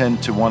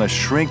tend to want to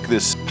shrink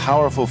this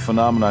powerful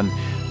phenomenon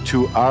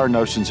to our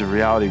notions of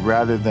reality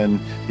rather than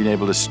being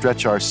able to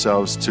stretch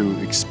ourselves to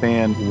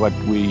expand what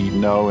we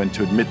know and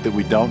to admit that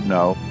we don't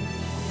know?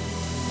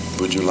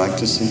 Would you like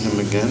to see him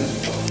again?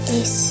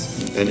 Yes.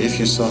 And if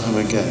you saw him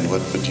again,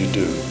 what would you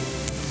do?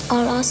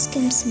 I'll ask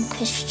him some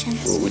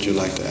questions. What would you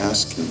like to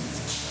ask him?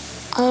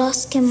 I'll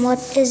ask him what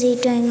is he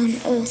doing on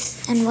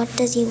Earth and what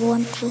does he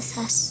want with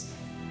us.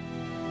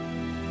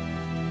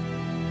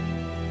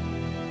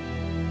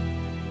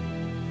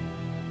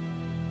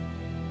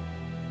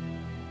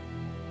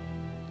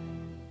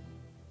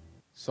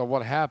 So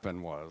what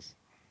happened was...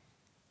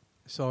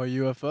 Saw a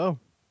UFO.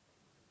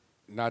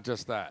 Not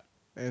just that.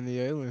 And the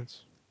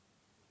aliens.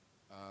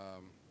 Hold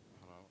on.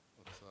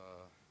 Let's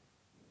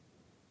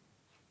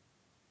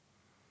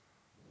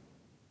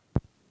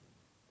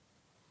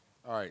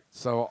All right.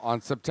 So on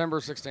September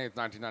 16th,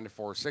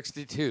 1994,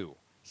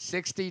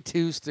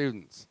 62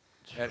 students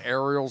at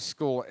Ariel's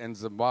school in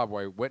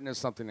Zimbabwe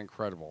witnessed something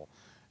incredible.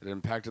 It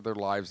impacted their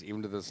lives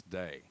even to this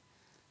day.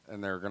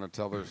 And they're going to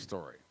tell their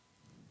story.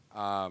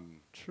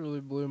 Truly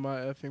blew my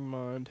effing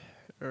mind.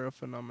 Aerial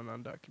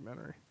phenomenon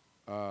documentary.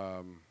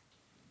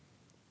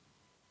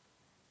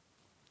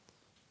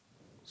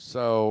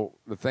 So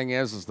the thing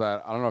is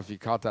that I don't know if you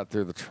caught that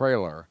through the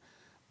trailer,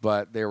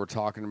 but they were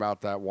talking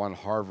about that one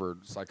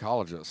Harvard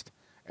psychologist,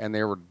 and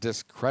they were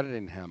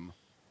discrediting him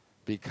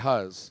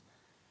because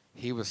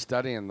he was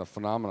studying the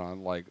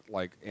phenomenon,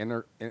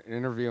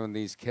 interviewing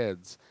these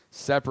kids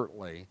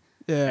separately.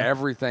 Yeah.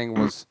 Everything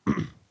was.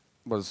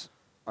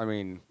 I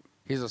mean,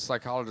 he's a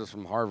psychologist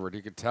from Harvard.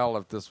 He could tell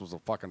if this was a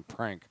fucking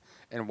prank.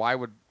 And why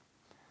would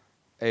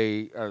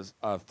a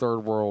third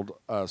world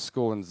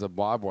school in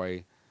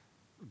Zimbabwe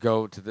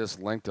go to this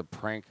length to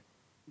prank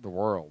the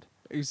world?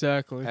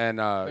 Exactly. And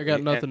I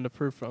got nothing to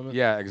prove from it.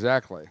 Yeah,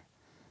 exactly.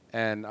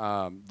 And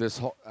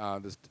this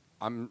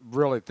I'm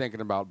really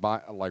thinking about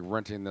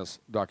renting this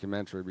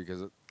documentary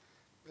because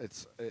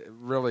it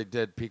really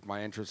did pique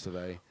my interest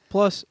today.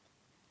 Plus,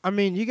 I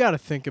mean, you got to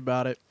think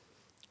about it.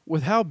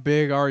 With how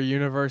big our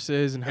universe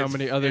is and how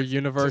many other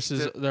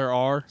universes there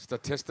are.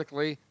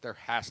 Statistically, there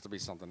has to be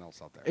something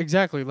else out there.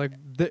 Exactly.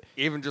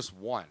 Even just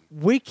one.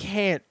 We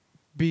can't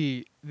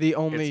be the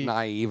only... It's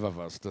naive of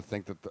us to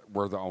think that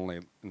we're the only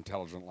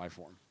intelligent life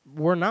form.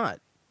 We're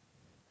not.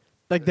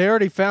 They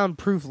already found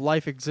proof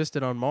life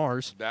existed on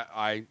Mars. That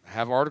I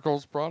have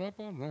articles brought up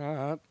on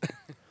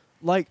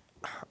that.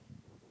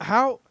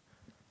 How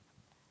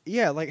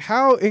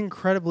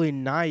incredibly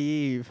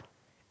naive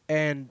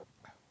and...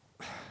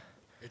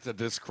 It's a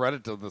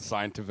discredit to the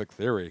scientific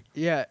theory.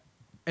 Yeah,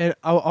 and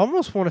I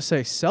almost want to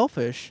say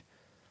selfish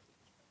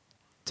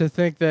to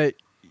think that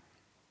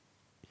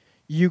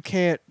you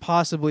can't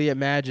possibly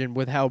imagine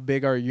with how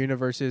big our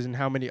universe is and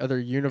how many other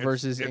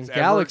universes and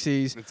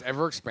galaxies it's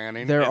ever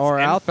expanding. There are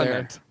out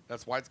there.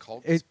 That's why it's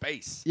called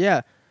space.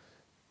 Yeah.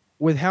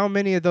 With how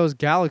many of those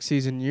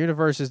galaxies and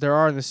universes there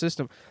are in the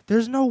system,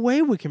 there's no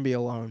way we can be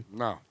alone.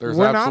 No, we're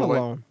not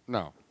alone.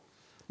 No.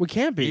 We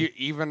can't be.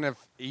 Even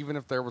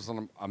if there was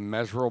a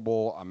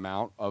measurable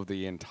amount of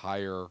the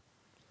entire,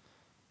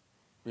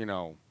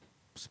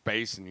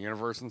 space and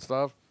universe and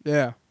stuff.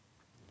 Yeah.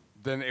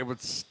 Then it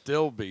would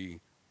still be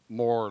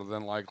more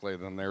than likely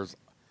than there's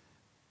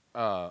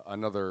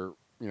another,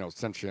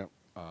 sentient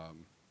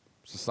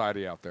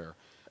society out there.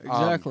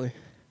 Exactly.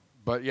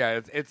 But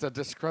yeah, it's a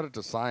discredit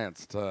to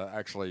science to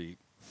actually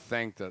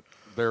think that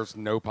there's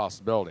no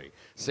possibility.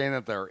 Saying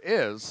that there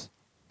is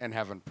and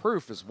having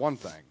proof is one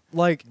thing.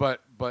 But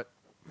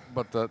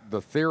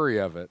the theory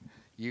of it,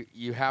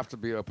 you have to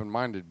be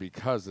open-minded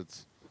because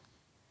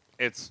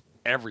it's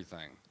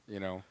everything,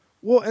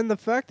 Well, and the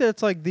fact that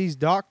it's these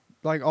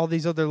all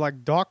these other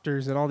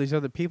doctors and all these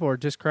other people are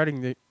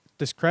discrediting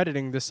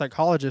the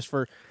psychologist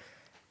for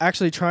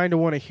actually trying to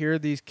want to hear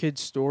these kids'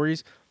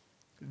 stories.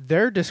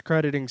 They're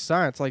discrediting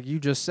science, like you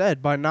just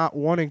said, by not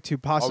wanting to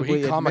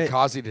possibly he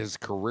kamikazed his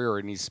career,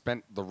 and he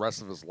spent the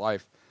rest of his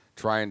life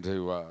trying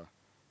to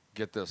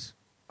get this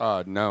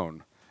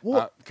known.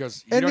 Well,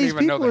 because you don't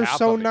even know the half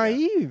of it. And these people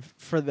are so naive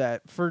for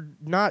that, for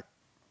not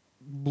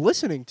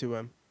listening to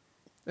him,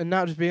 and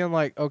not just being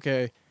like,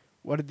 okay,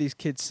 what did these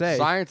kids say?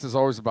 Science is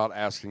always about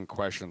asking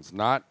questions,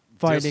 not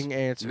finding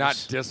answers,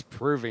 not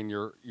disproving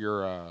your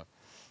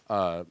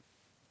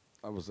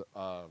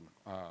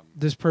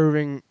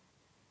disproving.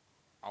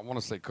 I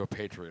want to say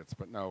compatriots,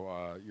 but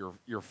no,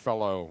 your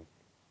fellow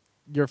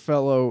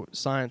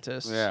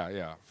scientists.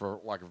 Yeah, for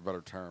lack of a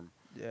better term.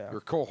 Yeah.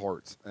 Your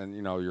cohorts and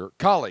your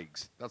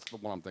colleagues. That's the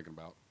one I'm thinking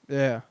about.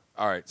 Yeah.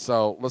 All right,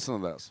 so listen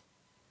to this.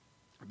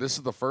 This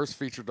is the first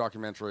feature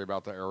documentary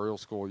about the Ariel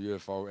School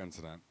UFO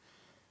incident.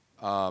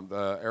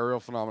 The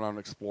aerial phenomenon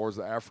explores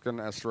the African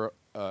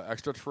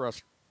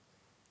extraterrestrial.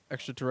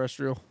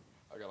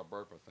 I got a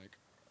burp, I think.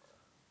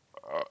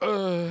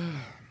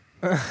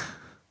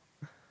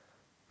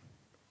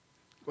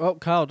 Well,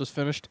 Kyle just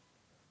finished.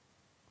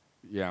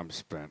 Yeah, I'm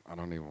spent. I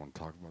don't even want to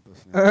talk about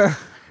this anymore.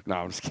 No,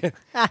 I'm just kidding.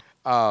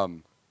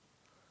 An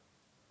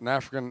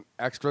African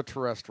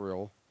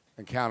extraterrestrial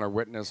encounter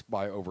witnessed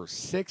by over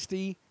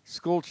 60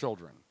 school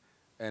children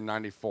in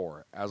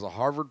 94 as a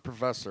Harvard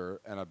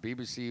professor and a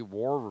BBC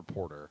war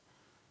reporter.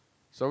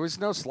 So he's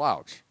no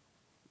slouch.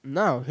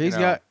 No, he's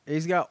got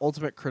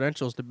ultimate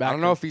credentials to back. I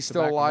don't know if he's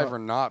still alive or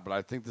not, but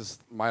I think this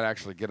might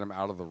actually get him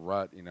out of the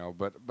rut,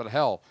 But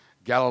hell,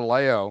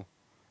 Galileo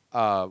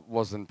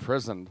was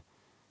imprisoned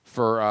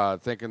for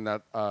thinking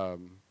that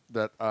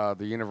the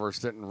universe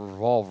didn't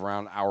revolve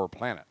around our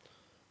planet.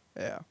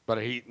 Yeah. But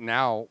he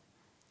now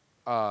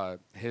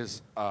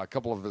his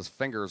couple of his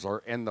fingers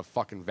are in the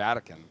fucking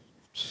Vatican.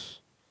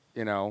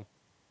 Yeah.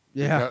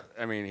 Because,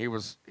 I mean, he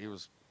was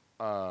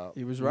right.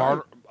 It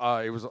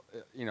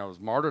was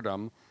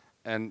martyrdom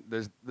and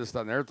this,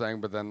 that, and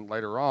everything. But then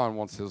later on,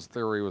 once his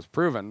theory was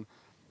proven,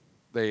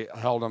 they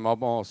held him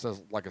up almost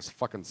as like a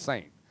fucking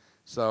saint.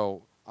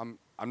 So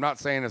I'm not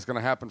saying it's going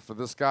to happen for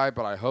this guy,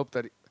 but I hope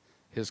that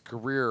his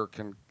career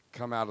can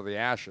come out of the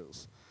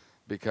ashes,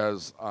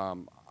 because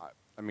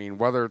I mean,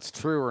 whether it's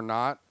true or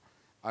not,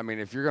 I mean,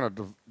 if you're going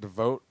to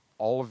devote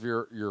all of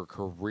your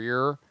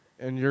career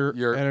and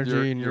your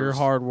energy and your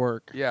hard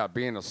work, yeah,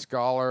 being a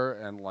scholar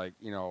and like,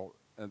 you know,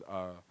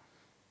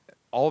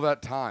 all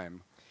that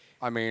time,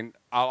 I mean,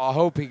 I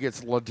hope he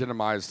gets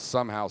legitimized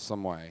somehow,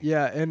 some way.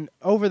 Yeah, and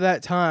over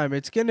that time,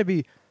 it's going to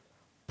be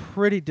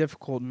pretty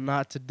difficult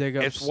not to dig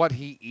up. It's what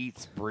he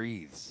eats,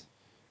 breathes.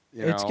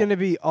 It's going to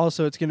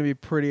be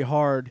pretty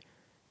hard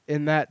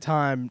in that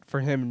time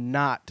for him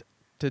not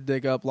to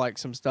dig up like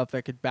some stuff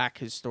that could back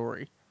his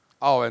story.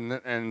 Oh,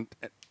 and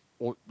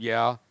well,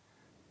 yeah,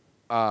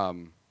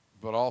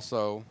 but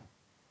also,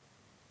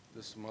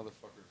 this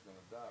motherfucker's gonna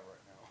die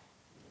right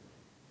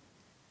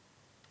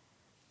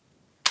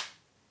now.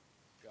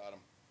 Got him.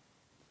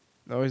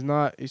 No, he's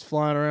not. He's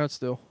flying around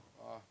still.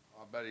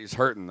 I bet he's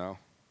hurting though.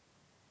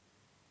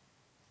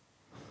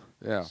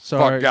 Yeah.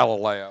 Sorry. Fuck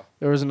Galileo.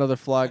 There was another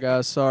fly,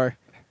 guys. Sorry,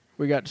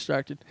 we got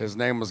distracted. His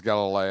name was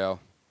Galileo.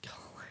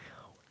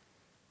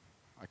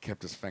 I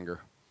kept his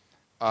finger.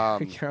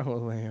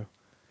 Galileo.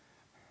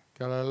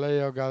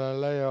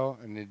 Galileo,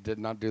 and he did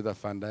not do the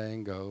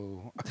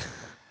fandango.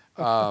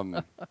 Damn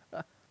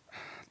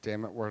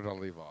it, where did I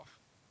leave off?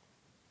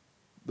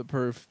 The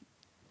proof.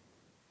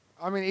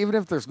 I mean, even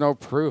if there's no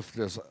proof,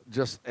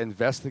 just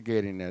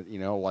investigating it, you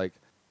know, like,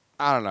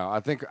 I don't know.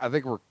 I think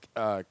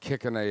we're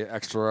kicking a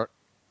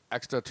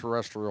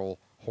extraterrestrial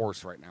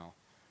horse right now.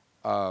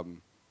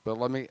 But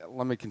let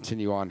me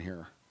continue on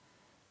here.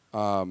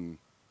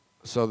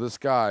 So this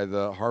guy,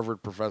 the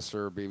Harvard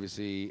professor,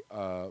 BBC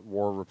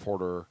war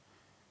reporter,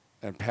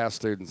 and past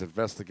students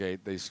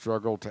investigate, they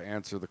struggle to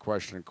answer the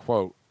question,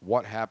 quote,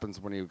 what happens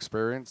when you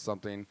experience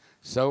something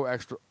so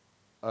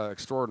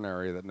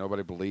extraordinary that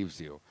nobody believes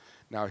you?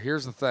 Now,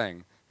 here's the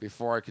thing.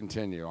 Before I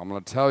continue, I'm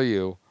going to tell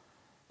you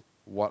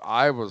what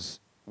I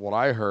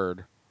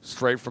heard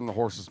straight from the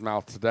horse's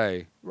mouth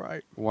today.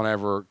 Right.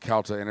 Whenever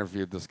Calta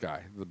interviewed this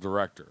guy, the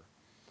director.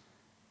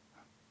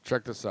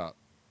 Check this out.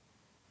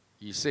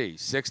 You see,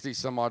 60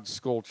 some odd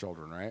school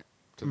children, right?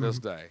 To this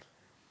day.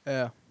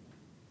 Yeah.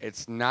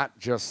 It's not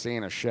just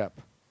seeing a ship.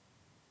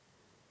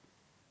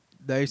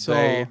 They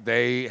saw.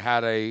 They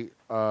had a.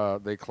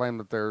 They claim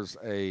that there's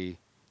a.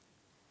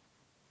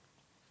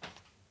 Oh,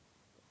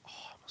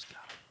 I almost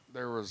got it.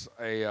 There was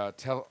a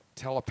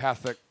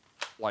telepathic,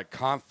 like,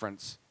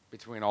 conference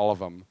between all of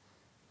them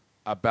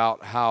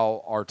about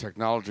how our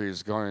technology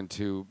is going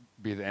to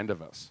be the end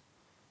of us.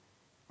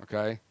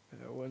 Okay.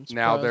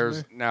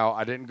 Now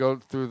I didn't go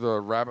through the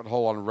rabbit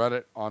hole on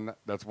Reddit.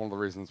 That's one of the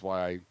reasons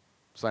why I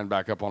signed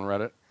back up on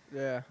Reddit.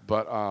 Yeah.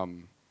 But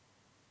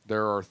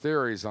there are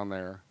theories on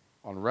there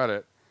on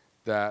Reddit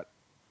that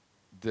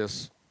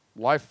this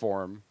life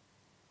form,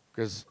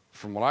 because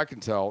from what I can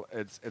tell,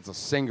 it's a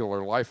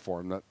singular life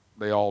form that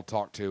they all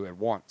talk to at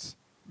once.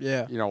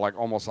 Yeah. You know, like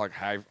almost like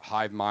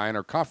hive mind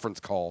or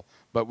conference call,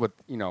 but with,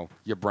 you know,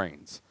 your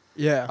brains.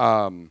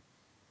 Yeah.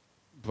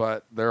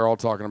 But they're all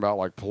talking about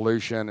like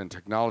pollution and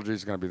technology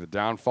is going to be the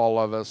downfall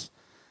of us.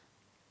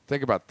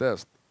 Think about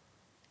this.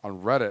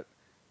 On Reddit,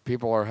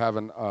 people are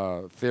having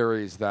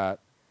theories that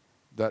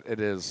it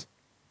is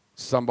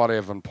somebody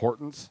of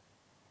importance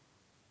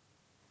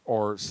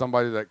or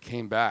somebody that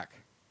came back,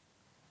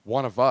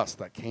 one of us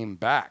that came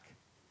back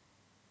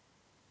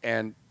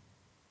and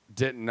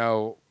didn't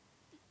know,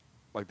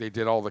 like they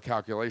did all the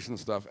calculation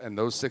stuff, and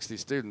those 60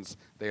 students,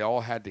 they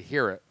all had to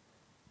hear it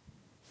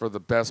for the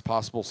best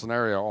possible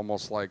scenario,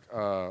 almost like,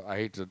 I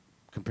hate to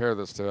compare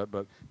this to it,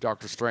 but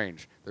Doctor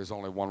Strange, there's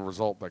only one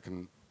result that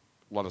can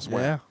let us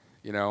win,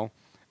 you know?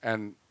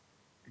 And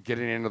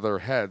getting into their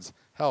heads,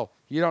 hell,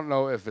 you don't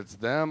know if it's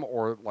them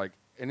or like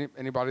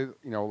anybody,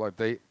 you know, like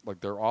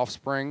their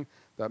offspring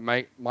that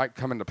might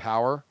come into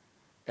power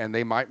and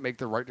they might make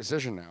the right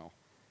decision now.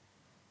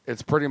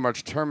 It's pretty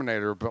much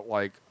Terminator, but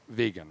like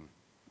vegan.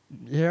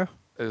 Yeah.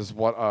 Is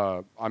what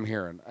I'm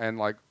hearing. And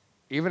like,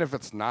 even if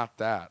it's not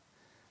that,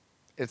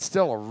 it's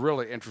still a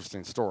really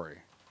interesting story.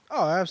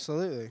 Oh,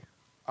 absolutely.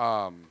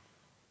 And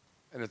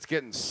it's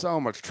getting so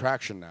much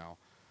traction now.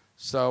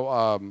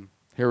 So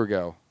here we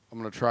go. I'm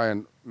going to try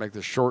and make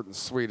this short and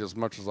sweet as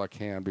much as I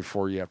can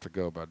before you have to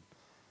go, bud.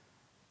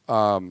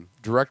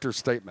 Director's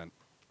statement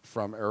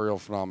from Aerial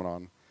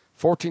Phenomenon.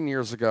 14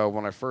 years ago,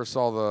 when I first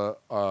saw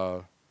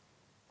the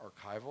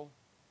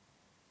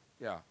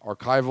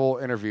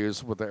archival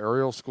interviews with the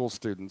aerial school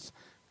students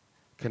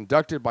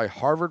conducted by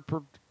Harvard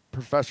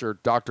professor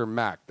Dr.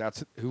 Mack.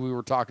 That's who we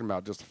were talking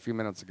about just a few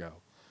minutes ago.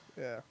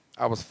 Yeah.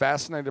 I was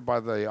fascinated by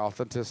the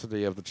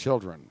authenticity of the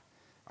children.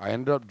 I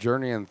ended up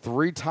journeying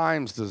 3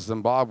 times to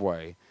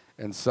Zimbabwe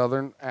and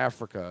Southern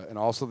Africa and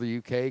also the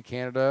UK,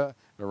 Canada,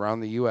 and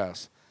around the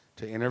US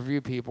to interview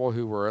people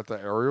who were at the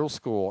aerial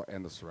school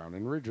and the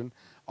surrounding region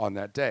on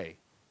that day.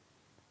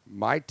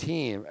 My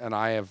team and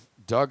I have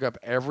dug up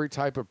every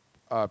type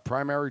of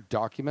primary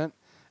document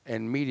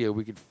and media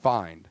we could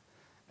find,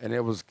 and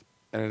it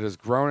has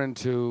grown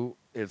into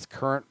its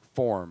current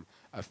form,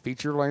 a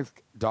feature-length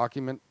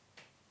documentary,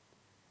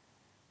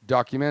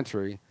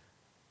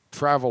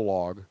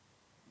 travelogue,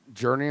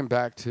 journeying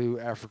back to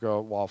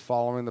Africa while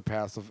following the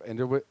paths of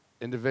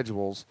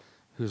individuals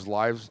whose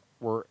lives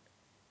were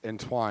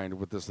entwined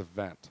with this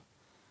event.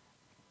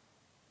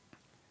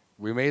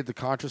 We made the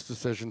conscious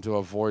decision to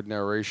avoid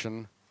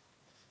narration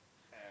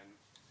and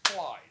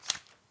flies.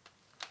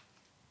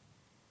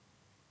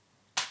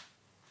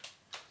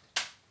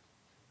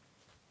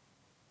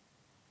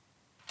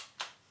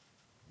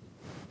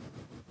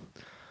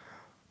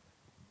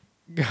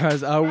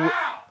 Guys,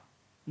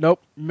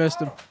 nope, missed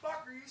him. How the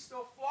fuck are you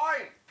still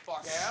flying,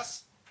 fuck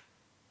ass?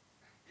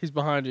 He's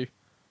behind you.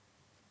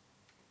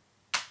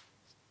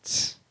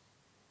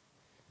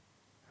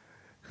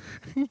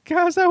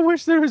 Guys, I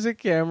wish there was a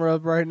camera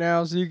up right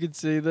now so you could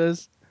see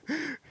this.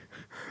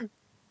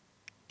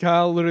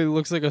 Kyle literally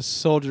looks like a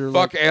soldier.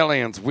 Fuck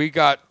aliens. We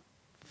got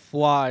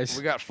flies.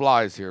 We got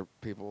flies here,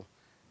 people.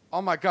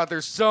 Oh my god,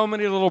 there's so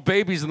many little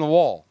babies in the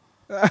wall.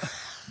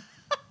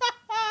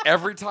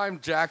 Every time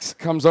Jax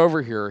comes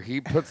over here,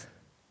 he puts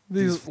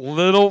these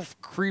little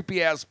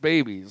creepy ass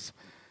babies,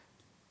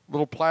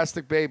 little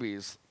plastic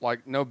babies,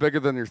 like no bigger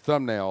than your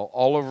thumbnail,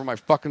 all over my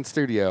fucking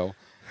studio.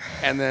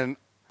 And then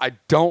I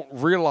don't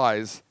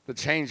realize the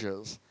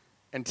changes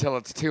until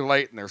it's too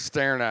late and they're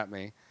staring at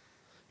me.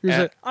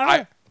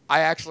 I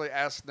actually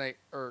asked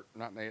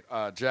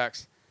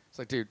Jax. It's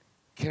like, dude,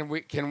 can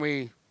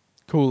we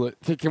cool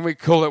it? Can we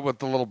cool it with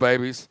the little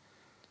babies?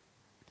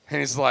 And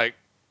he's like,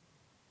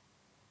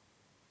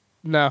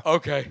 no.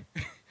 Okay.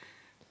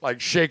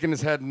 Like shaking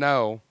his head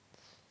no,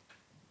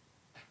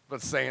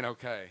 but saying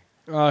okay.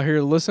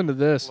 Here, listen to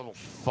this. Little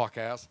fuck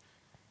ass.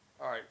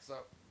 All right, so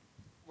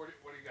what do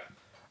you got?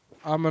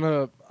 I'm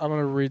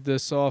gonna read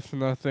this off,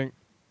 and I think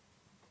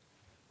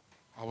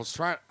I was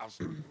really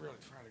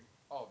trying to.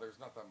 Oh, there's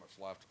not that much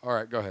left. All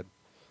right, go ahead.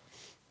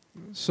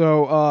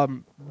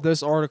 So,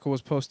 this article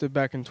was posted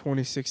back in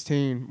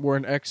 2016, where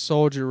an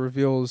ex-soldier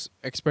reveals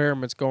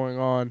experiments going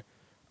on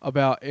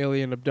about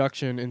alien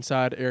abduction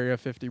inside Area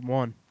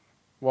 51.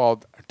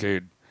 Well,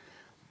 dude,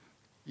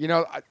 you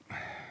know,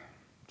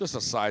 just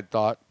a side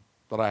thought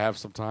that I have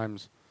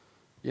sometimes.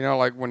 You know,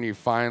 like when you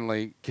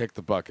finally kick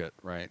the bucket,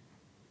 right?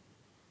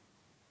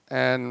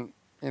 And,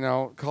 you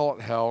know, call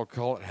it hell,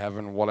 call it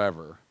heaven,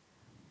 whatever.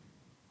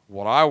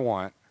 What I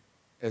want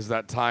is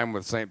that time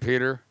with St.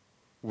 Peter,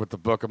 with the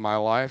book of my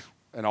life,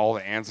 and all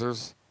the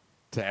answers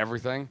to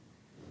everything.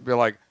 Be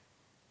like,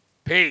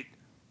 Pete,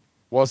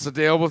 what's the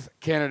deal with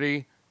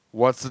Kennedy?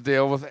 What's the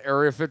deal with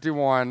Area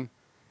 51?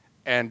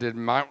 And did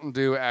Mountain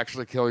Dew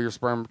actually kill your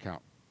sperm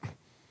count?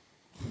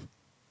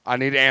 I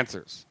need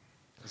answers.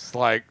 It's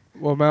like...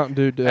 Well, Mountain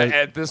Dew did.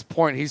 At this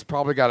point, he's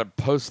probably got it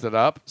posted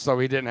up so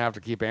he didn't have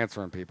to keep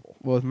answering people.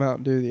 Well, with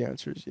Mountain Dew, the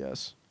answer is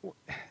yes.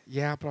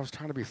 Yeah, but I was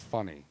trying to be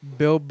funny.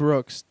 Bill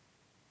Brooks,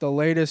 the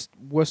latest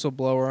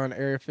whistleblower on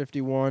Area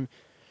 51,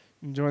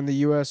 joined the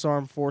U.S.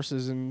 Armed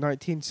Forces in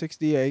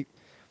 1968.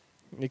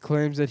 He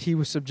claims that he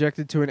was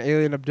subjected to an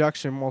alien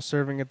abduction while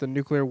serving at the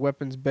nuclear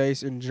weapons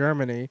base in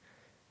Germany.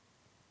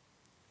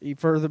 He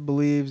further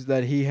believes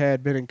that he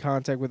had been in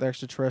contact with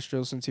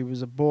extraterrestrials since he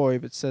was a boy,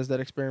 but says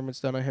that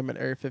experiments done on him at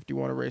Area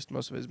 51 erased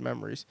most of his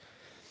memories.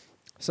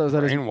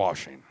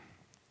 Brainwashing.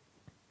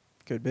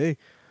 Could be.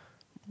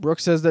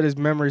 Brooks says that his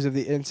memories of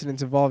the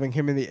incidents involving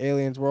him and the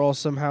aliens were all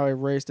somehow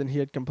erased and he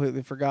had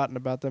completely forgotten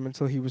about them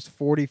until he was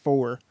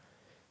 44.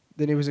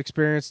 Then he was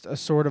experienced a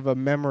sort of a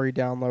memory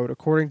download,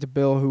 according to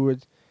Bill, who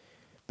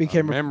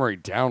became a memory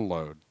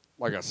download,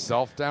 like a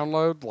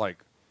self-download,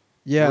 like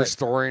yeah,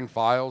 restoring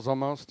files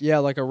almost. Yeah,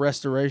 like a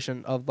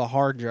restoration of the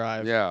hard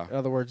drive. Yeah. In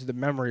other words, the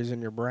memories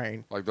in your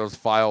brain. Like those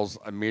files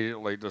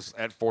immediately, just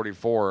at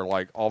 44,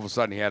 like all of a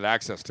sudden he had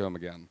access to them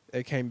again.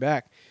 They came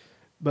back,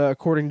 but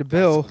according to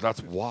Bill,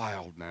 that's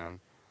wild, man.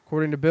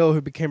 According to Bill,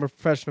 who became a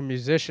professional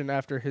musician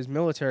after his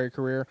military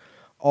career,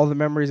 all the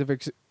memories of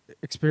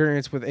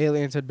experience with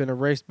aliens had been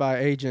erased by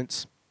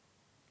agents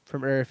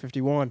from Area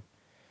 51.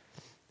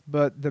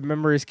 But the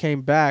memories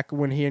came back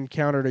when he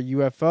encountered a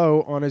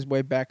UFO on his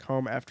way back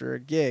home after a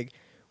gig,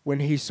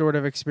 when he sort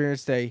of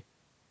experienced a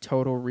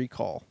total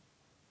recall.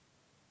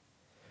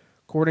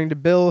 According to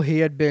Bill, he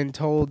had been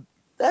told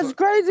that's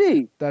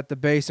crazy that the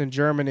base in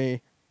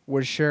Germany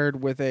was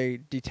shared with a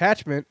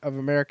detachment of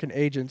American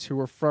agents who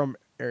were from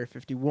Area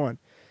 51.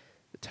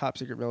 The top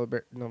secret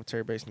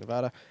military base in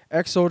Nevada.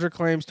 Ex-soldier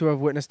claims to have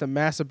witnessed a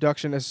mass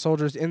abduction as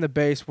soldiers in the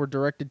base were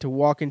directed to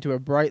walk into a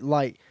bright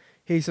light.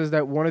 He says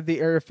that one of the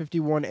Area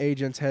 51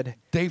 agents had...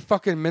 They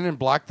fucking Men in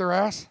Black their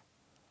ass?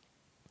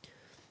 I'm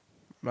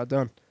not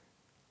done.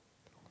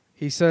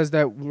 He says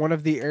that one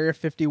of the Area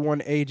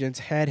 51 agents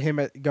had him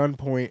at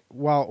gunpoint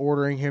while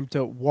ordering him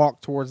to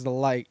walk towards the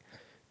light,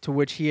 to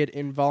which he had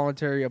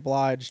involuntarily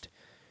obliged.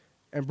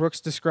 And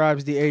Brooks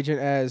describes the agent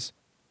as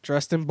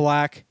dressed in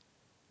black,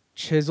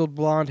 chiseled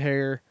blonde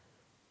hair,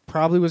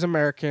 probably was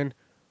American,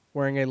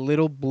 wearing a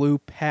little blue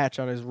patch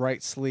on his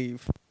right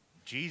sleeve.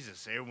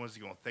 Jesus, everyone's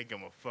going to think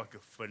I'm a fucking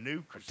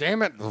fanook.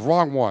 Damn it, the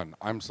wrong one.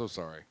 I'm so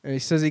sorry. And he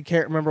says he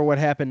can't remember what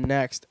happened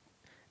next,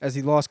 as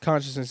he lost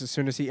consciousness as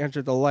soon as he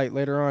entered the light.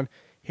 Later on,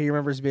 He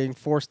remembers being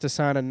forced to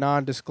sign a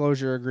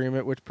non-disclosure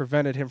agreement, which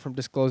prevented him from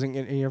disclosing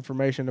any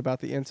information about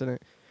the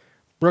incident.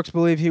 Brooks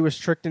believed he was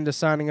tricked into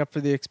signing up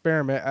for the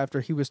experiment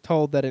after he was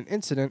told that an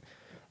incident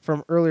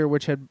from earlier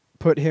which had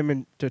put him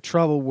into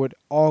trouble would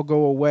all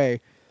go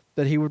away,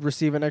 that he would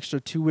receive an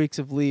extra 2 weeks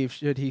of leave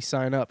should he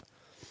sign up.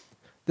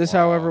 This,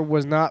 however,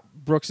 was not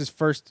Brooks's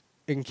first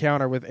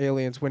encounter with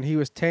aliens. When he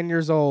was 10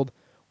 years old,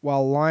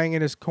 while lying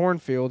in his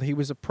cornfield, he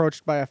was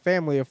approached by a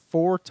family of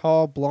 4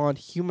 tall, blonde,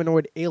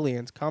 humanoid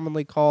aliens,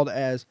 commonly called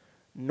as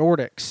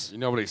Nordics. You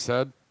know what he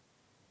said?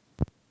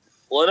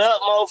 What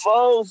up,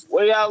 mofos?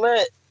 Where y'all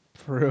at?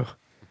 True.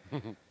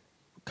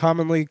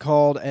 Commonly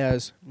called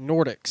as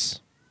Nordics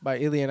by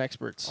alien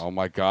experts. Oh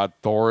my God,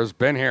 Thor has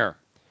been here.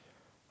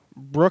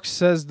 Brooks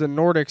says the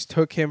Nordics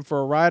took him for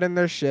a ride in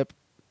their ship,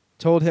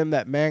 told him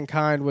that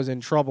mankind was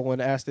in trouble,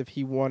 and asked if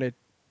he wanted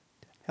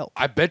help.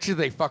 I bet you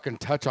they fucking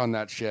touch on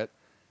that shit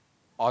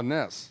on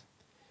this,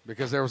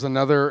 because there was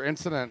another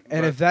incident.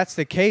 And if that's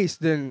the case,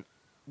 then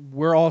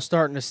we're all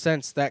starting to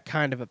sense that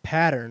kind of a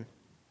pattern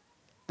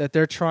that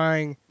they're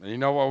trying. You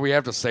know what we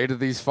have to say to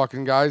these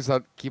fucking guys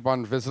that keep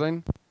on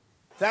visiting?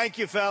 Thank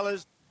you,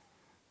 fellas.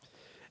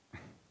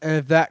 And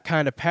if that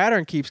kind of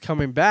pattern keeps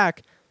coming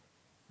back,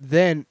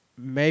 then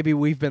maybe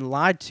we've been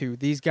lied to.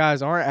 These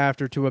guys aren't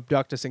after to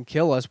abduct us and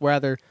kill us.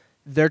 Rather,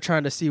 they're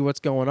trying to see what's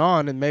going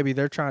on, and maybe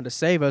they're trying to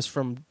save us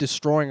from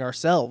destroying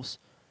ourselves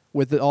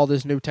with all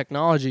this new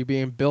technology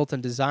being built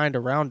and designed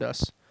around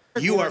us.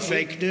 You are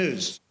fake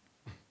news.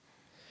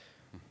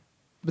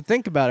 But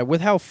think about it.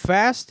 With how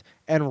fast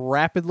and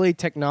rapidly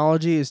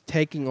technology is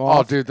taking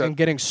off and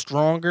getting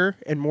stronger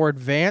and more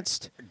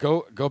advanced.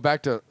 Go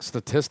back to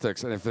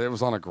statistics, and if it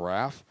was on a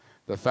graph,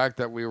 the fact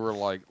that we were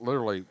like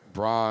literally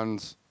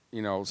bronze,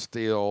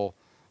 steel,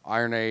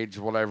 Iron Age,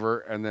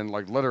 whatever, and then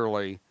like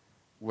literally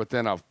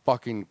within a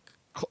fucking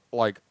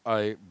like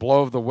a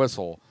blow of the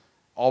whistle,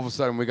 all of a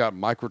sudden we got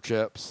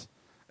microchips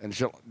and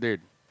shit.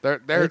 Dude,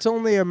 it's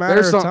only a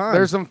matter of time.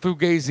 There's some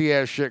fugazi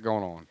ass shit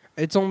going on.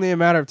 It's only a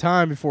matter of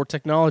time before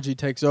technology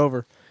takes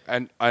over.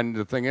 And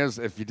the thing is,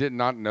 if you did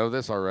not know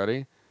this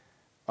already,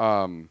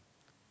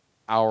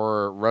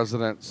 our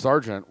resident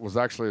sergeant was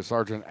actually a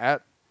sergeant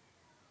at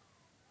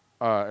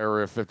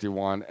Area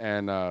 51,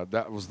 and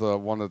that was the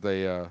one that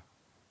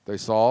they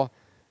saw.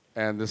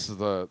 And this is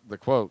the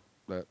quote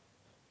that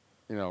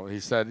he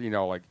said,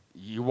 like,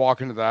 you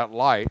walk into that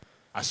light,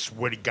 I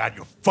swear to God,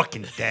 you're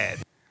fucking dead.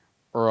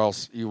 Or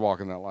else you walk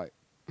in that light.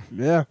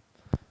 Yeah.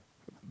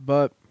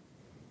 But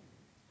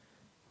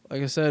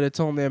like I said, it's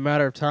only a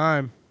matter of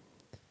time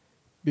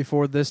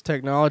before this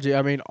technology,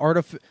 I mean,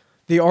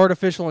 the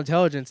artificial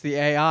intelligence, the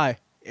AI,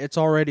 it's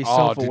already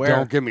self-aware. Dude,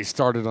 don't get me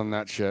started on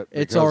that shit.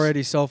 It's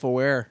already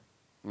self-aware.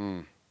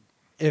 Mm.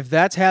 If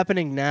that's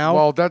happening now...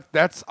 Well,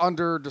 that's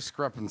under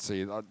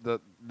discrepancy.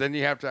 Then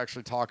you have to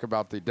actually talk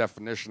about the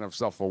definition of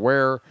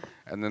self-aware,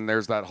 and then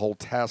there's that whole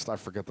test. I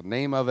forget the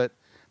name of it.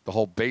 The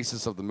whole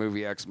basis of the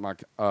movie Ex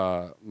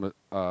Machina,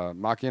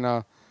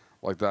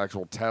 like the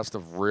actual test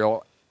of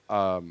real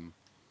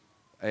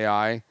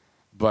AI.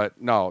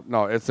 But no,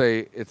 it's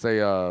a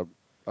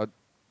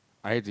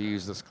I hate to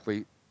use this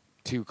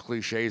two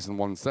cliches in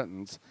one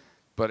sentence,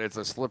 but it's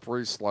a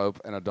slippery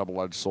slope and a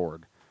double-edged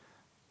sword.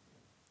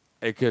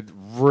 It could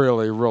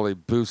really, really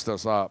boost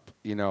us up,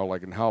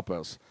 and help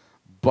us.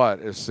 But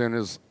as soon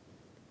as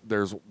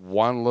there's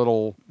one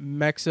little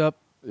mix up,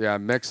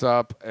 and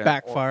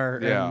backfire,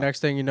 and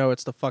next thing you know,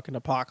 it's the fucking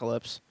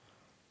apocalypse.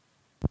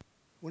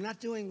 We're not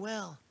doing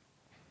well.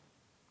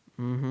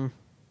 Mm-hmm.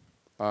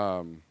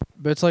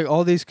 But it's like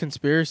all these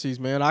conspiracies,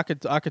 man. I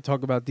could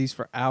talk about these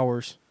for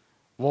hours.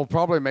 We'll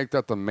probably make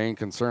that the main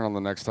concern on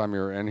the next time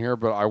you're in here.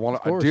 But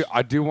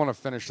I do want to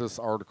finish this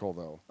article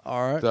though.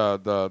 All right.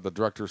 The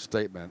director's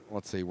statement.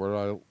 Let's see. Where do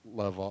I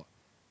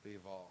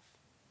leave off?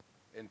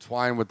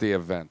 Entwine with the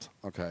event.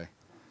 Okay.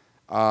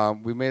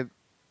 We made.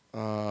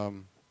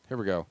 Here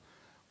we go.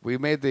 We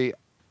made the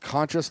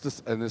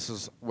conscious, and this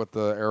is with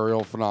the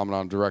aerial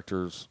phenomenon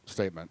director's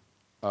statement.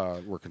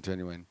 We're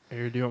continuing.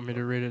 Here, do you want me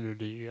to read it, or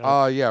do you?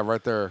 Yeah,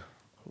 right there.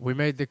 We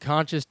made the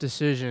conscious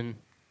decision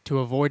to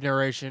avoid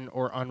narration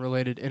or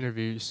unrelated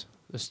interviews.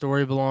 The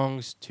story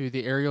belongs to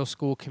the aerial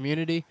school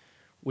community.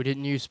 We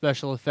didn't use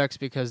special effects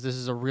because this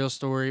is a real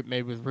story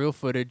made with real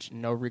footage,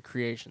 no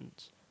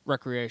recreations.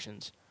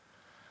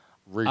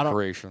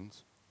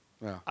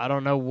 Yeah. I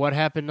don't know what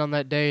happened on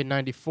that day in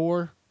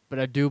 '94, but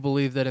I do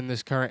believe that in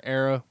this current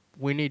era,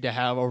 we need to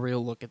have a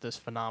real look at this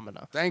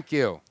phenomena. Thank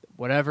you.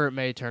 Whatever it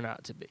may turn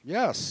out to be.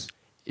 Yes.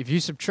 If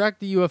you subtract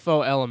the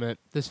UFO element,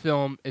 this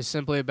film is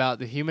simply about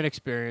the human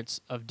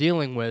experience of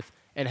dealing with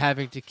and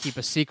having to keep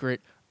a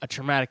secret a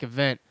traumatic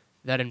event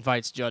that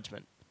invites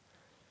judgment.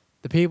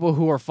 The people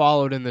who are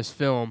followed in this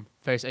film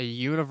face a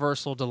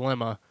universal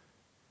dilemma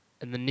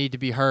and the need to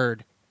be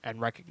heard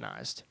and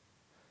recognized.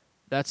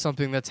 That's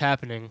something that's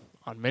happening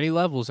on many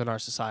levels in our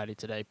society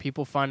today.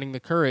 People finding the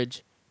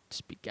courage to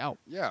speak out.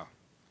 Yeah.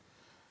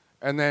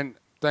 And then,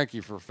 thank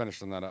you for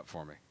finishing that up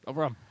for me. No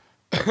problem.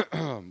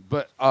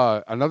 But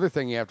another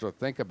thing you have to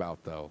think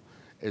about, though,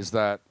 is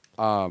that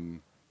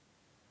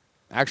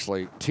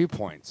Actually, 2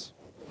 points.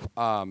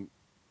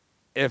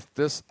 If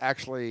this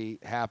actually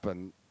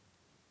happened,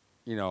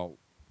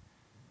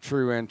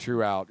 true in,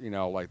 true out,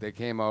 like they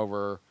came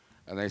over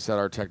and they said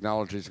our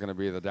technology is going to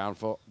be the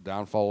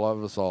downfall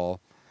of us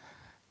all.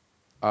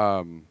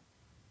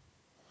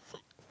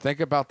 Think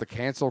about the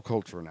cancel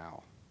culture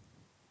now.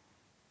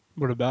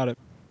 What about it?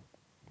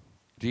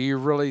 Do you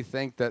really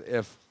think that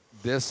if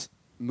this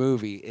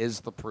movie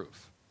is the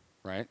proof,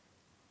 right?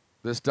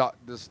 This doc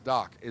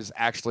is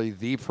actually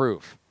the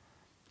proof.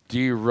 Do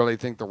you really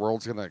think the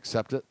world's going to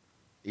accept it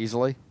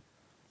easily?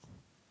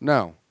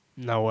 No.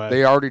 No way.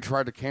 They already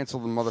tried to cancel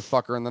the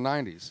motherfucker in the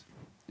 90s.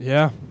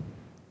 Yeah.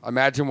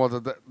 Imagine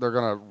what they're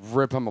going to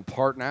rip him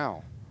apart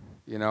now.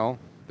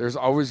 There's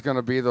always going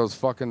to be those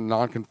fucking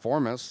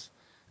nonconformists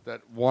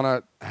that want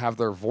to have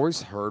their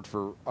voice heard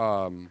for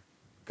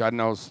God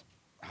knows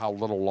how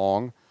little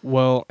long.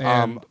 Well,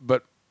 and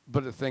but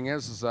the thing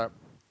is that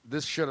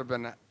this should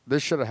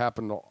have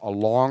happened a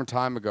long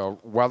time ago,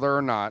 whether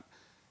or not,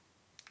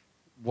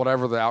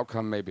 whatever the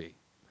outcome may be,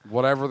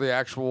 whatever the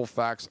actual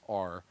facts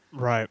are.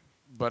 Right.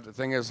 But the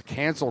thing is,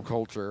 cancel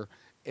culture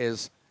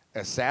is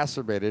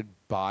exacerbated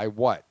by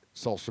what?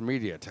 Social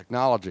media,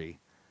 technology.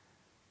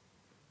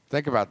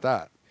 Think about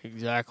that.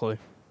 Exactly.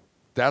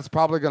 That's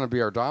probably going to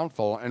be our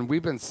downfall, and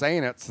we've been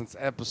saying it since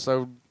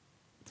episode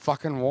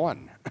fucking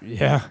 1.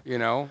 Yeah.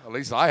 At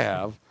least I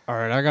have. All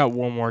right, I got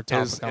one more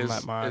topic on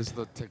that mind. Is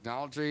the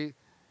technology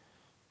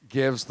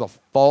gives the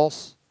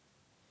false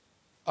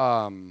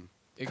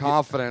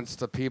confidence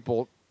to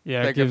people.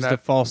 Yeah, it gives the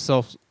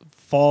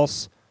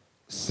false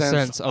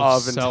sense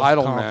of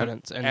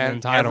self-confidence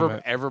and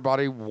entitlement.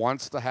 Everybody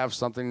wants to have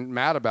something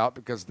mad about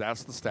because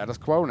that's the status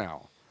quo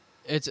now.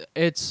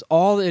 It's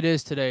all it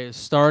is today is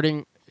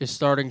starting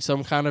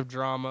some kind of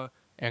drama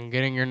and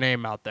getting your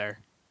name out there.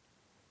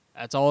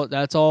 That's all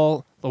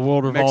the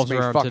world revolves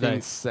around today. Makes me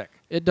fucking sick.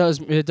 It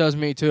does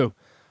me too.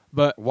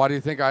 But why do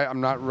you think I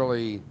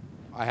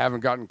haven't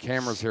gotten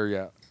cameras here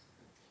yet?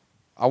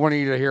 I want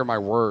you to hear my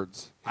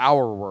words,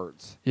 our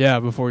words. Yeah,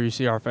 before you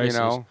see our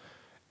faces.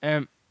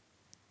 And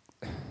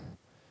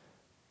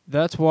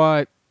that's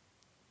why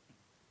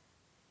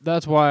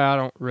I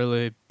don't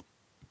really.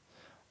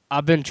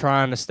 I've been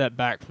trying to step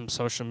back from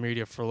social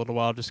media for a little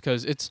while just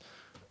because it's,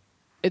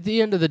 at the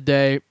end of the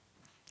day,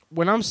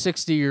 when I'm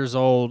 60 years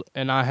old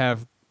and I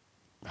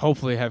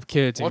hopefully have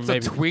kids. What's a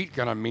tweet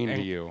going to mean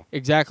to you?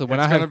 Exactly. When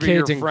I have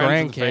kids and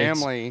grandkids.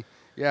 Family,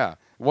 yeah.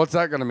 What's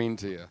that going to mean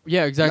to you?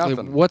 Yeah, exactly.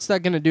 Nothing. What's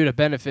that going to do to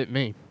benefit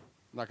me?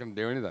 Not going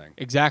to do anything.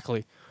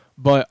 Exactly.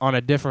 But on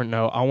a different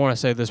note, I want to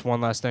say this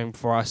one last thing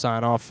before I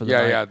sign off for the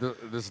night. Yeah.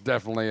 This is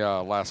definitely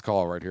last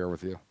call right here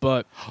with you.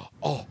 But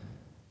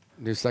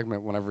new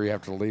segment whenever you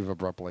have to leave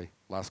abruptly.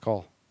 Last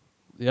call.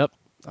 Yep.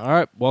 All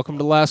right. Welcome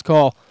to Last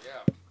Call.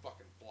 Yeah,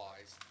 fucking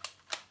flies.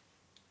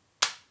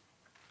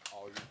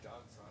 Oh, you're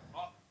done,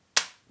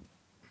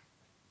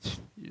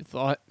 son. You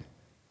thought?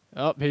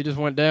 Oh, he just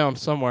went down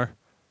somewhere.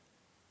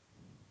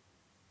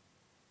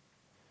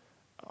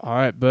 All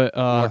right, but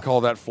I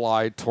call that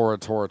fly Tora.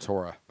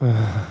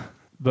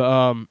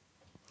 But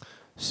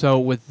so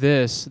with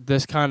this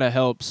kind of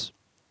helps.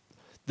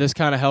 This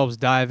kind of helps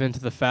dive into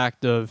the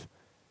fact of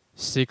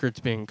secrets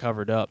being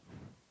covered up.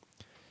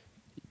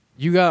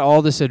 You got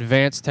all this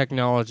advanced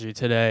technology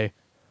today,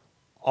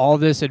 all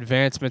this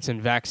advancements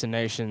in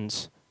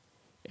vaccinations,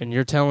 and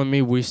you're telling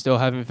me we still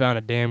haven't found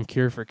a damn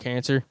cure for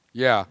cancer?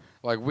 Yeah,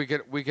 like we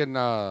can.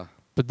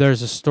 But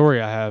there's a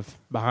story I have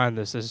behind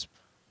this.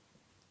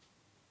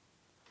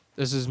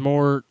 This is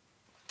more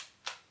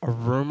a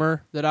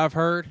rumor that I've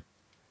heard.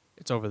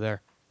 It's over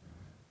there.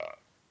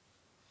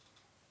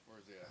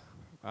 Where's he at?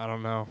 I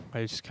don't know.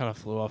 I just kind of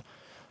flew off.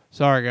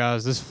 Sorry,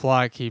 guys. This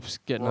fly keeps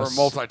getting us.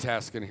 We're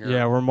multitasking here.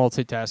 Yeah, we're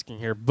multitasking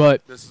here.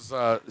 But this is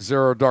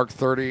 0 Dark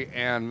 30,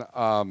 and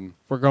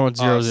we're going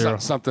 0-0.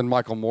 Something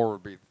Michael Moore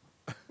would be.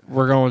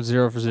 We're going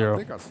 0 for 0. I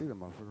think I see the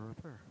motherfucker right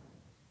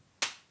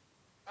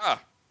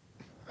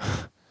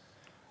there.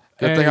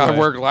 Good thing I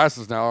wear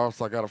glasses now,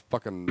 else I got a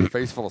fucking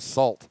face full of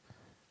salt.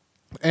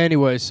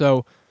 Anyway,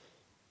 so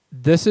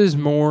this is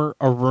more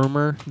a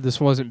rumor.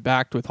 This wasn't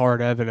backed with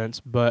hard evidence,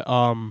 but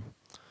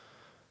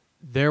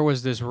there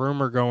was this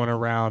rumor going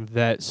around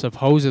that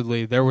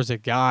supposedly there was a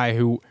guy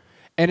who,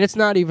 and it's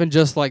not even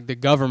just like the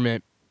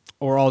government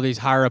or all these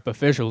higher up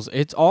officials.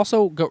 It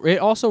also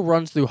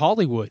runs through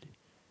Hollywood.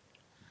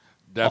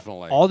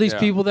 Definitely. All these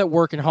people that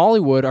work in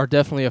Hollywood are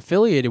definitely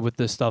affiliated with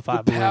this stuff,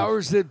 I believe.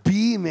 Powers that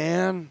be,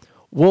 man.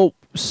 Well,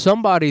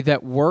 somebody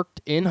that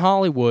worked in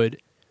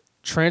Hollywood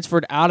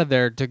transferred out of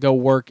there to go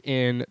work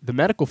in the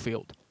medical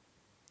field.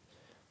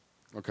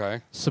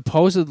 Okay.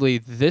 Supposedly,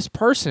 this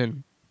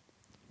person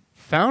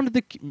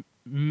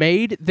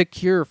made the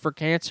cure for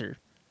cancer.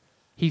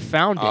 He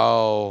found it.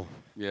 Oh,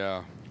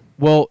 yeah.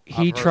 Well,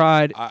 he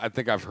tried. I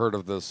think I've heard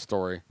of this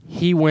story.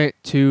 He went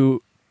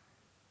to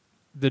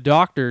the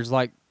doctors,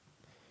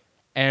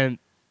 and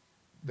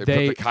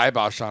they put the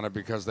kibosh on it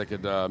because they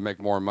could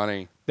make more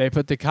money. They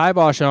put the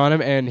kibosh on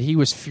him, and he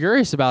was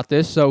furious about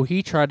this, so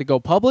he tried to go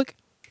public.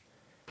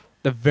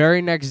 The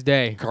very next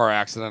day. Car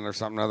accident or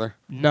something or other?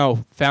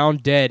 No,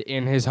 found dead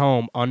in his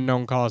home,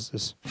 unknown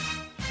causes.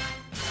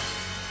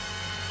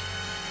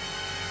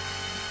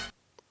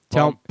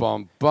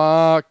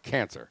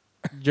 Cancer.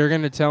 You're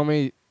going to tell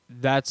me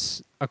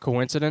that's a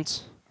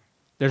coincidence?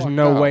 There's Fuck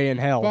no way in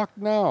hell. Fuck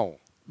no.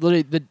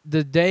 Literally,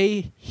 the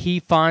day he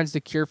finds the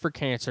cure for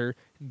cancer,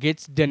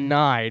 gets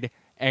denied,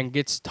 and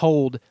gets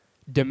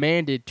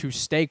demanded to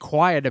stay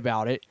quiet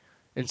about it,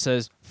 and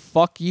says,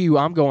 fuck you,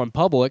 I'm going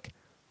public,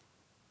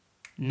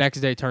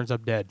 next day turns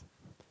up dead.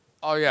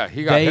 Oh, yeah,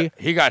 he got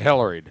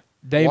Hillaried.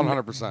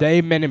 100%.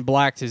 They Men in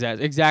Blacked his ass.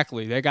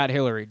 Exactly, they got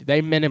Hillaried.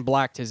 They Men in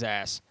Blacked his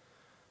ass.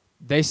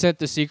 They sent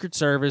the Secret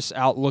Service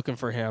out looking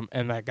for him,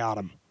 and they got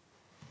him.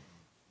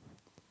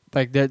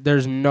 Like,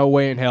 there's no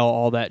way in hell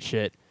all that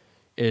shit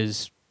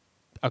is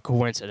a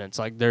coincidence.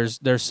 Like, there's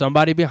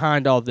somebody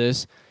behind all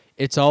this.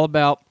 It's all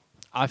about,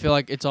 I feel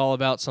like it's all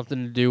about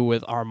something to do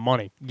with our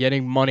money,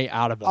 getting money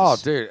out of us. Oh,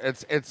 dude,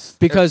 it's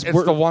because it's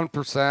the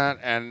 1%,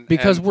 and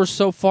because we're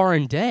so far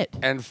in debt.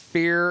 And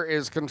fear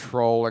is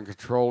control, and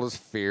control is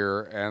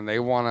fear, and they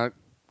want to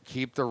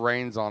keep the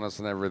reins on us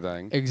and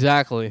everything.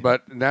 Exactly.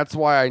 But that's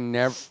why I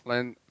never,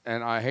 and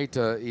I hate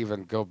to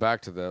even go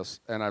back to this,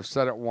 and I've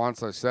said it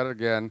once, I said it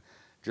again,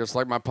 just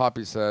like my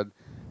poppy said.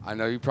 I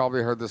know you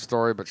probably heard this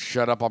story, but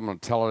shut up, I'm going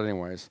to tell it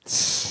anyways.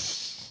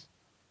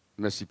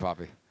 Miss you,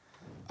 Poppy.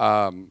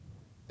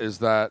 Is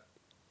that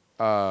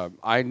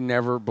I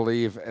never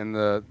believe in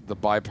the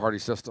bi-party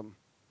system.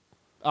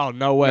 Oh,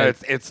 no way.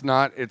 It's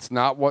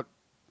not what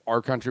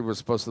our country was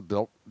supposed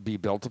to be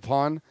built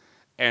upon.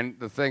 And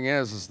the thing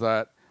is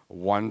that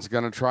one's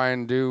going to try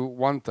and do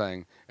one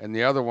thing, and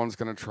the other one's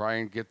going to try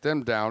and get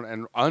them down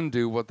and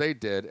undo what they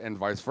did, and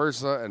vice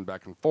versa, and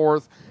back and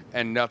forth,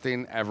 and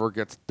nothing ever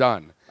gets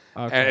done.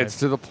 Okay. And it's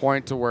to the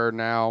point to where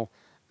now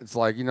it's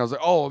like, it's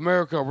like, oh,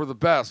 America, we're the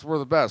best. We're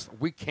the best.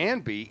 We can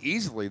be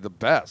easily the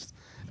best.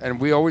 And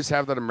we always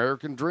have that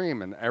American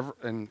dream.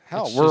 And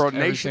hell, we're a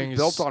nation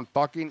built on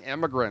fucking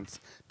immigrants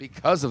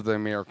because of the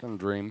American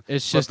dream.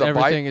 It's just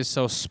everything is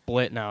so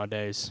split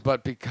nowadays.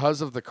 But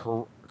because of the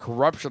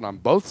corruption on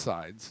both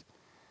sides,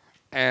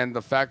 and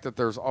the fact that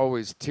there's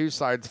always two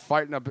sides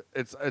fighting up,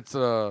 it's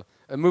a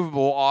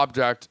immovable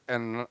object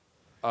and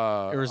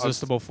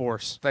irresistible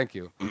force. Thank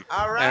you.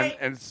 All right.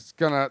 And it's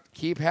gonna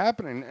keep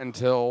happening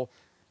until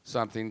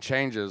something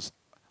changes,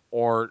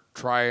 or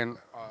try and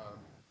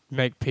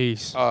make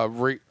peace.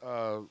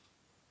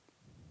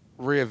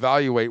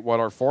 Reevaluate what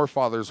our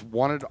forefathers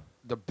wanted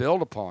to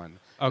build upon.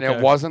 Okay. And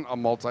it wasn't a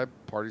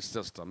multi-party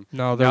system.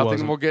 No, there Nothing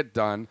wasn't. will get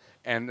done.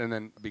 And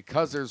then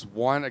because there's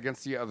one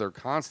against the other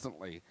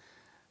constantly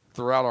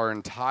throughout our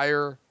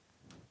entire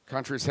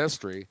country's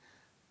history,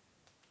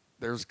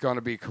 there's going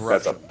to be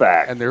corruption. That's a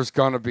fact. And there's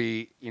going to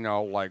be,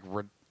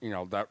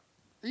 that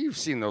you've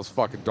seen those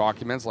fucking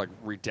documents like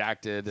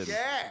redacted and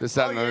this,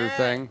 that, and the other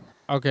thing.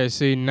 Okay,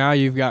 see, now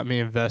you've got me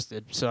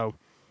invested. So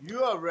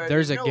You already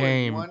there's a know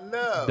game One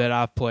Love. that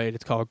I've played.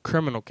 It's called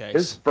Criminal Case.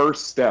 His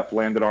first step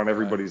landed on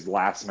everybody's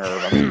last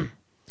nerve. I mean,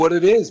 what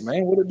it is,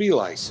 man. What it be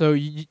like? So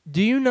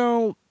do you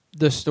know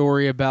the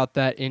story about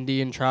that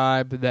Indian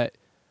tribe that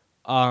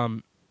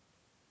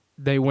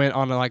they went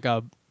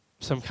on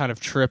some kind of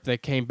trip? They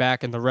came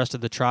back and the rest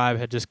of the tribe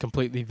had just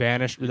completely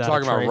vanished without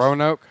You're talking a trace? about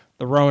Roanoke?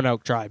 The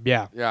Roanoke tribe,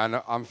 yeah. Yeah, I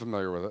know, I'm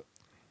familiar with it.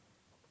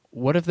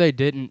 What if they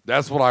didn't?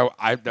 That's what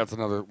that's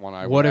another one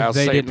I What would if ask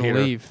they St. didn't Peter.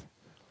 leave?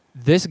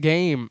 This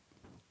game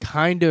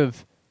kind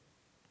of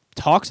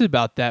talks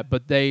about that,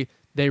 but they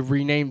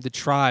renamed the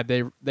tribe.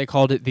 They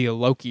called it the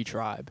Aloki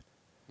tribe.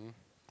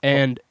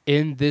 And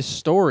in this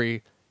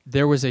story,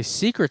 there was a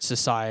secret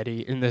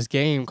society in this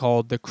game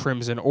called the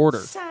Crimson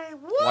Order.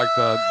 Like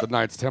the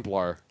Knights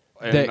Templar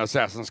and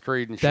Assassin's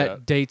Creed and shit.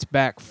 That dates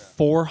back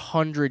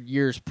 400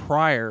 years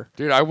prior.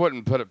 Dude, I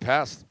wouldn't put it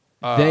past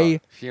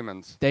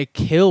humans. They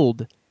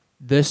killed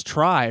this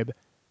tribe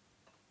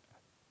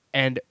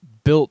and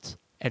built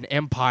an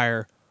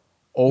empire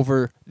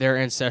over their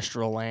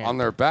ancestral land. On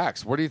their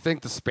backs. What do you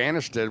think the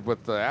Spanish did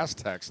with the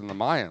Aztecs and the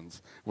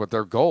Mayans with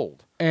their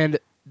gold? And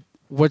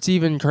what's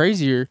even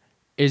crazier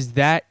is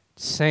that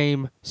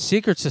same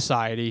secret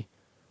society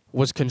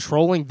was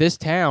controlling this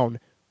town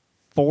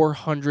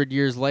 400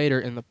 years later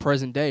in the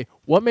present day.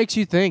 What makes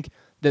you think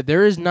that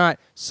there is not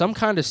some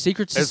kind of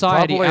secret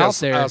society out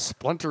there? A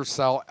splinter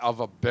cell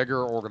of a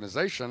bigger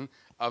organization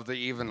of the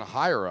even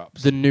higher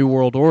ups. The New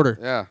World Order.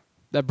 Yeah.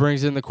 That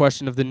brings in the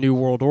question of the New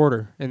World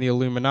Order and the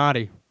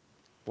Illuminati.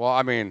 Well,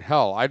 I mean,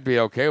 hell, I'd be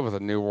okay with a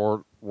New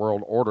World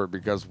Order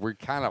because we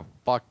kind of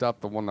fucked up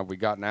the one that we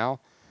got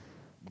now,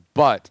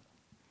 but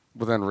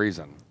within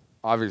reason.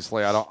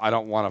 Obviously, I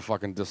don't want a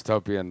fucking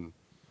dystopian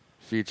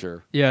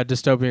future. Yeah,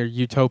 dystopian or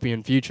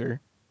utopian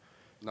future.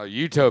 No,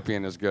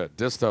 utopian is good.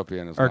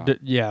 Dystopian is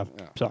not. Yeah,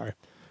 sorry.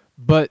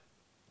 But,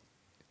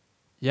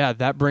 yeah,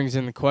 that brings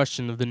in the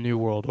question of the New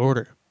World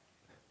Order.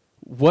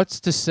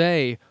 What's to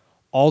say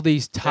all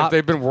these top... If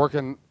they've been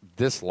working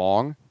this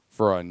long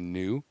for a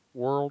new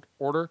world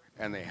order,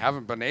 and they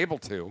haven't been able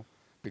to,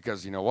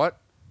 because you know what?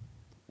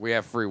 We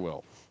have free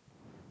will.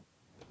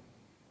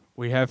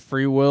 We have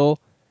free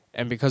will,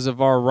 And because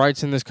of our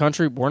rights in this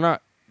country,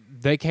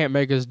 they can't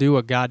make us do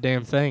a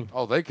goddamn thing.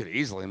 Oh, they could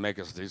easily make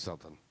us do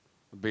something.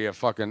 Be a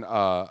fucking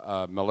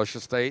militia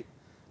state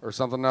or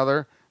something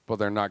other, but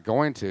they're not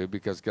going to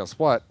because guess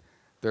what?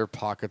 Their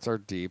pockets are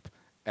deep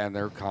and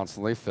they're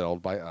constantly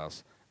filled by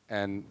us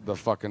and the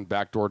fucking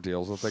backdoor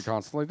deals that they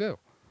constantly do.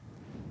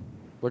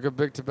 Look at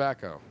Big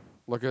Tobacco.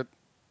 Look at,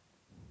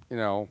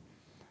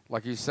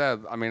 like you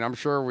said, I mean, I'm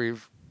sure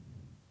we've,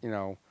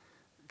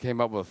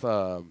 came up with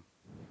a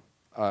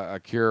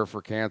cure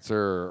for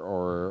cancer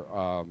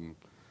or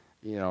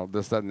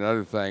this, that, and the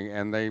other thing,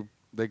 and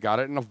they got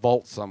it in a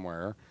vault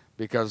somewhere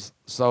because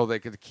so they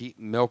could keep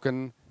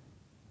milking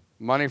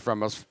money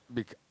from us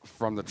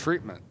from the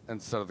treatment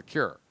instead of the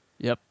cure.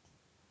 Yep.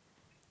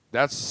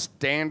 That's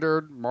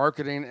standard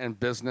marketing and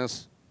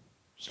business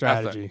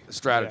strategy.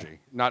 Strategy,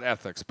 not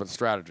ethics, but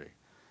strategy.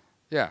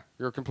 Yeah,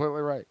 you're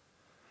completely right.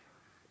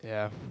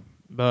 Yeah,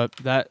 but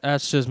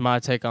that's just my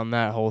take on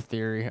that whole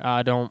theory.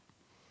 I don't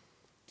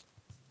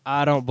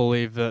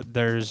believe that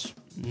there's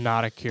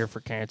not a cure for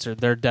cancer.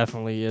 There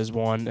definitely is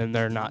one, and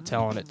they're not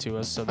telling it to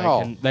us, so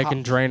they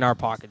can drain our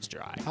pockets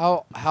dry.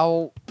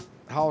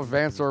 How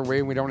advanced are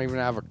we? We don't even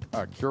have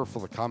a cure for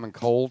the common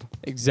cold.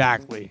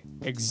 Exactly.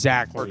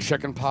 Or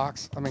chicken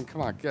pox. I mean,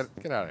 come on,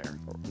 get out of here.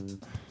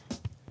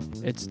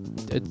 It's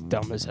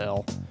dumb as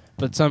hell.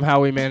 But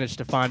somehow we managed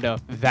to find a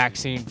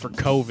vaccine for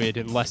COVID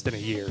in less than a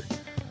year.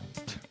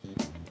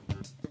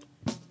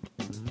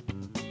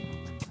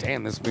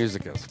 Damn, this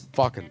music is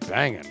fucking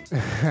banging.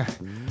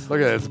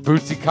 Look at it, it's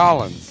Bootsy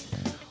Collins.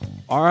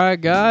 All right,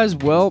 guys.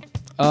 Well,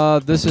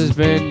 this has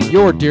been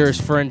your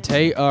dearest friend,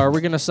 Tate. Are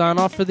we going to sign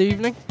off for the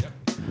evening? Yep.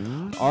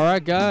 All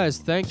right, guys.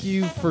 Thank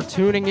you for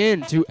tuning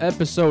in to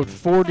episode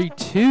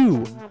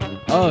 42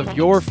 of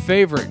your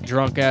favorite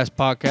drunk-ass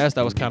podcast.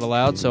 That was kind of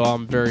loud, so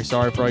I'm very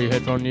sorry for all you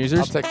headphone users.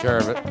 I'll take care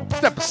of it.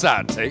 Step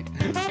aside, Tate.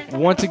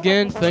 Once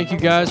again, thank you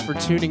guys for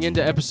tuning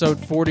into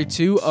episode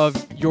 42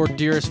 of your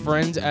dearest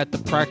friends at the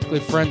Practically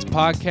Friends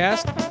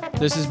podcast.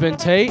 This has been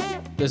Tate.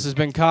 This has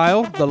been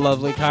Kyle, the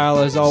lovely Kyle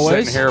as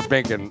always. Sitting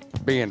here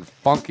being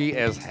funky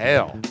as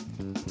hell.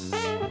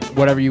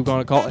 Whatever you're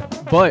going to call it.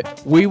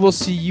 But we will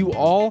see you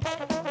all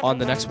on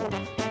the next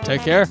one.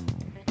 Take care.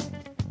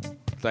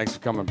 Thanks for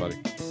coming, buddy.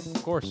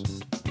 Of course.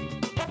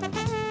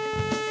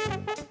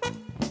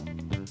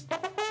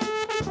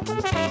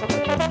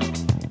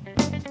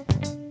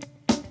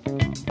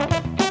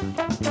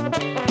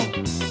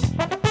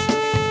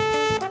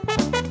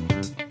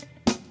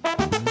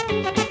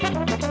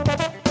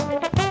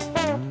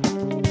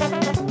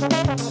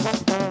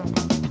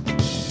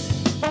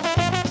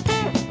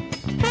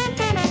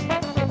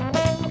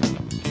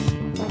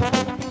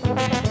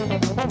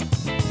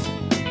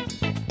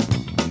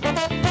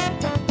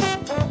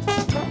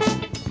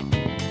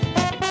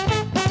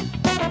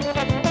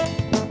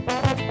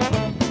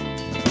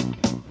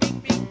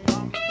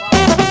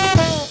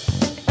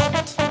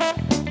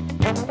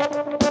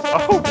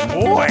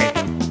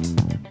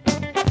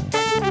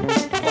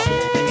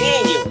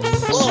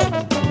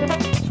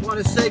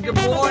 Say good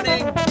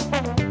morning.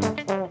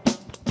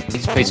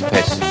 It's a piece of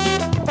piss.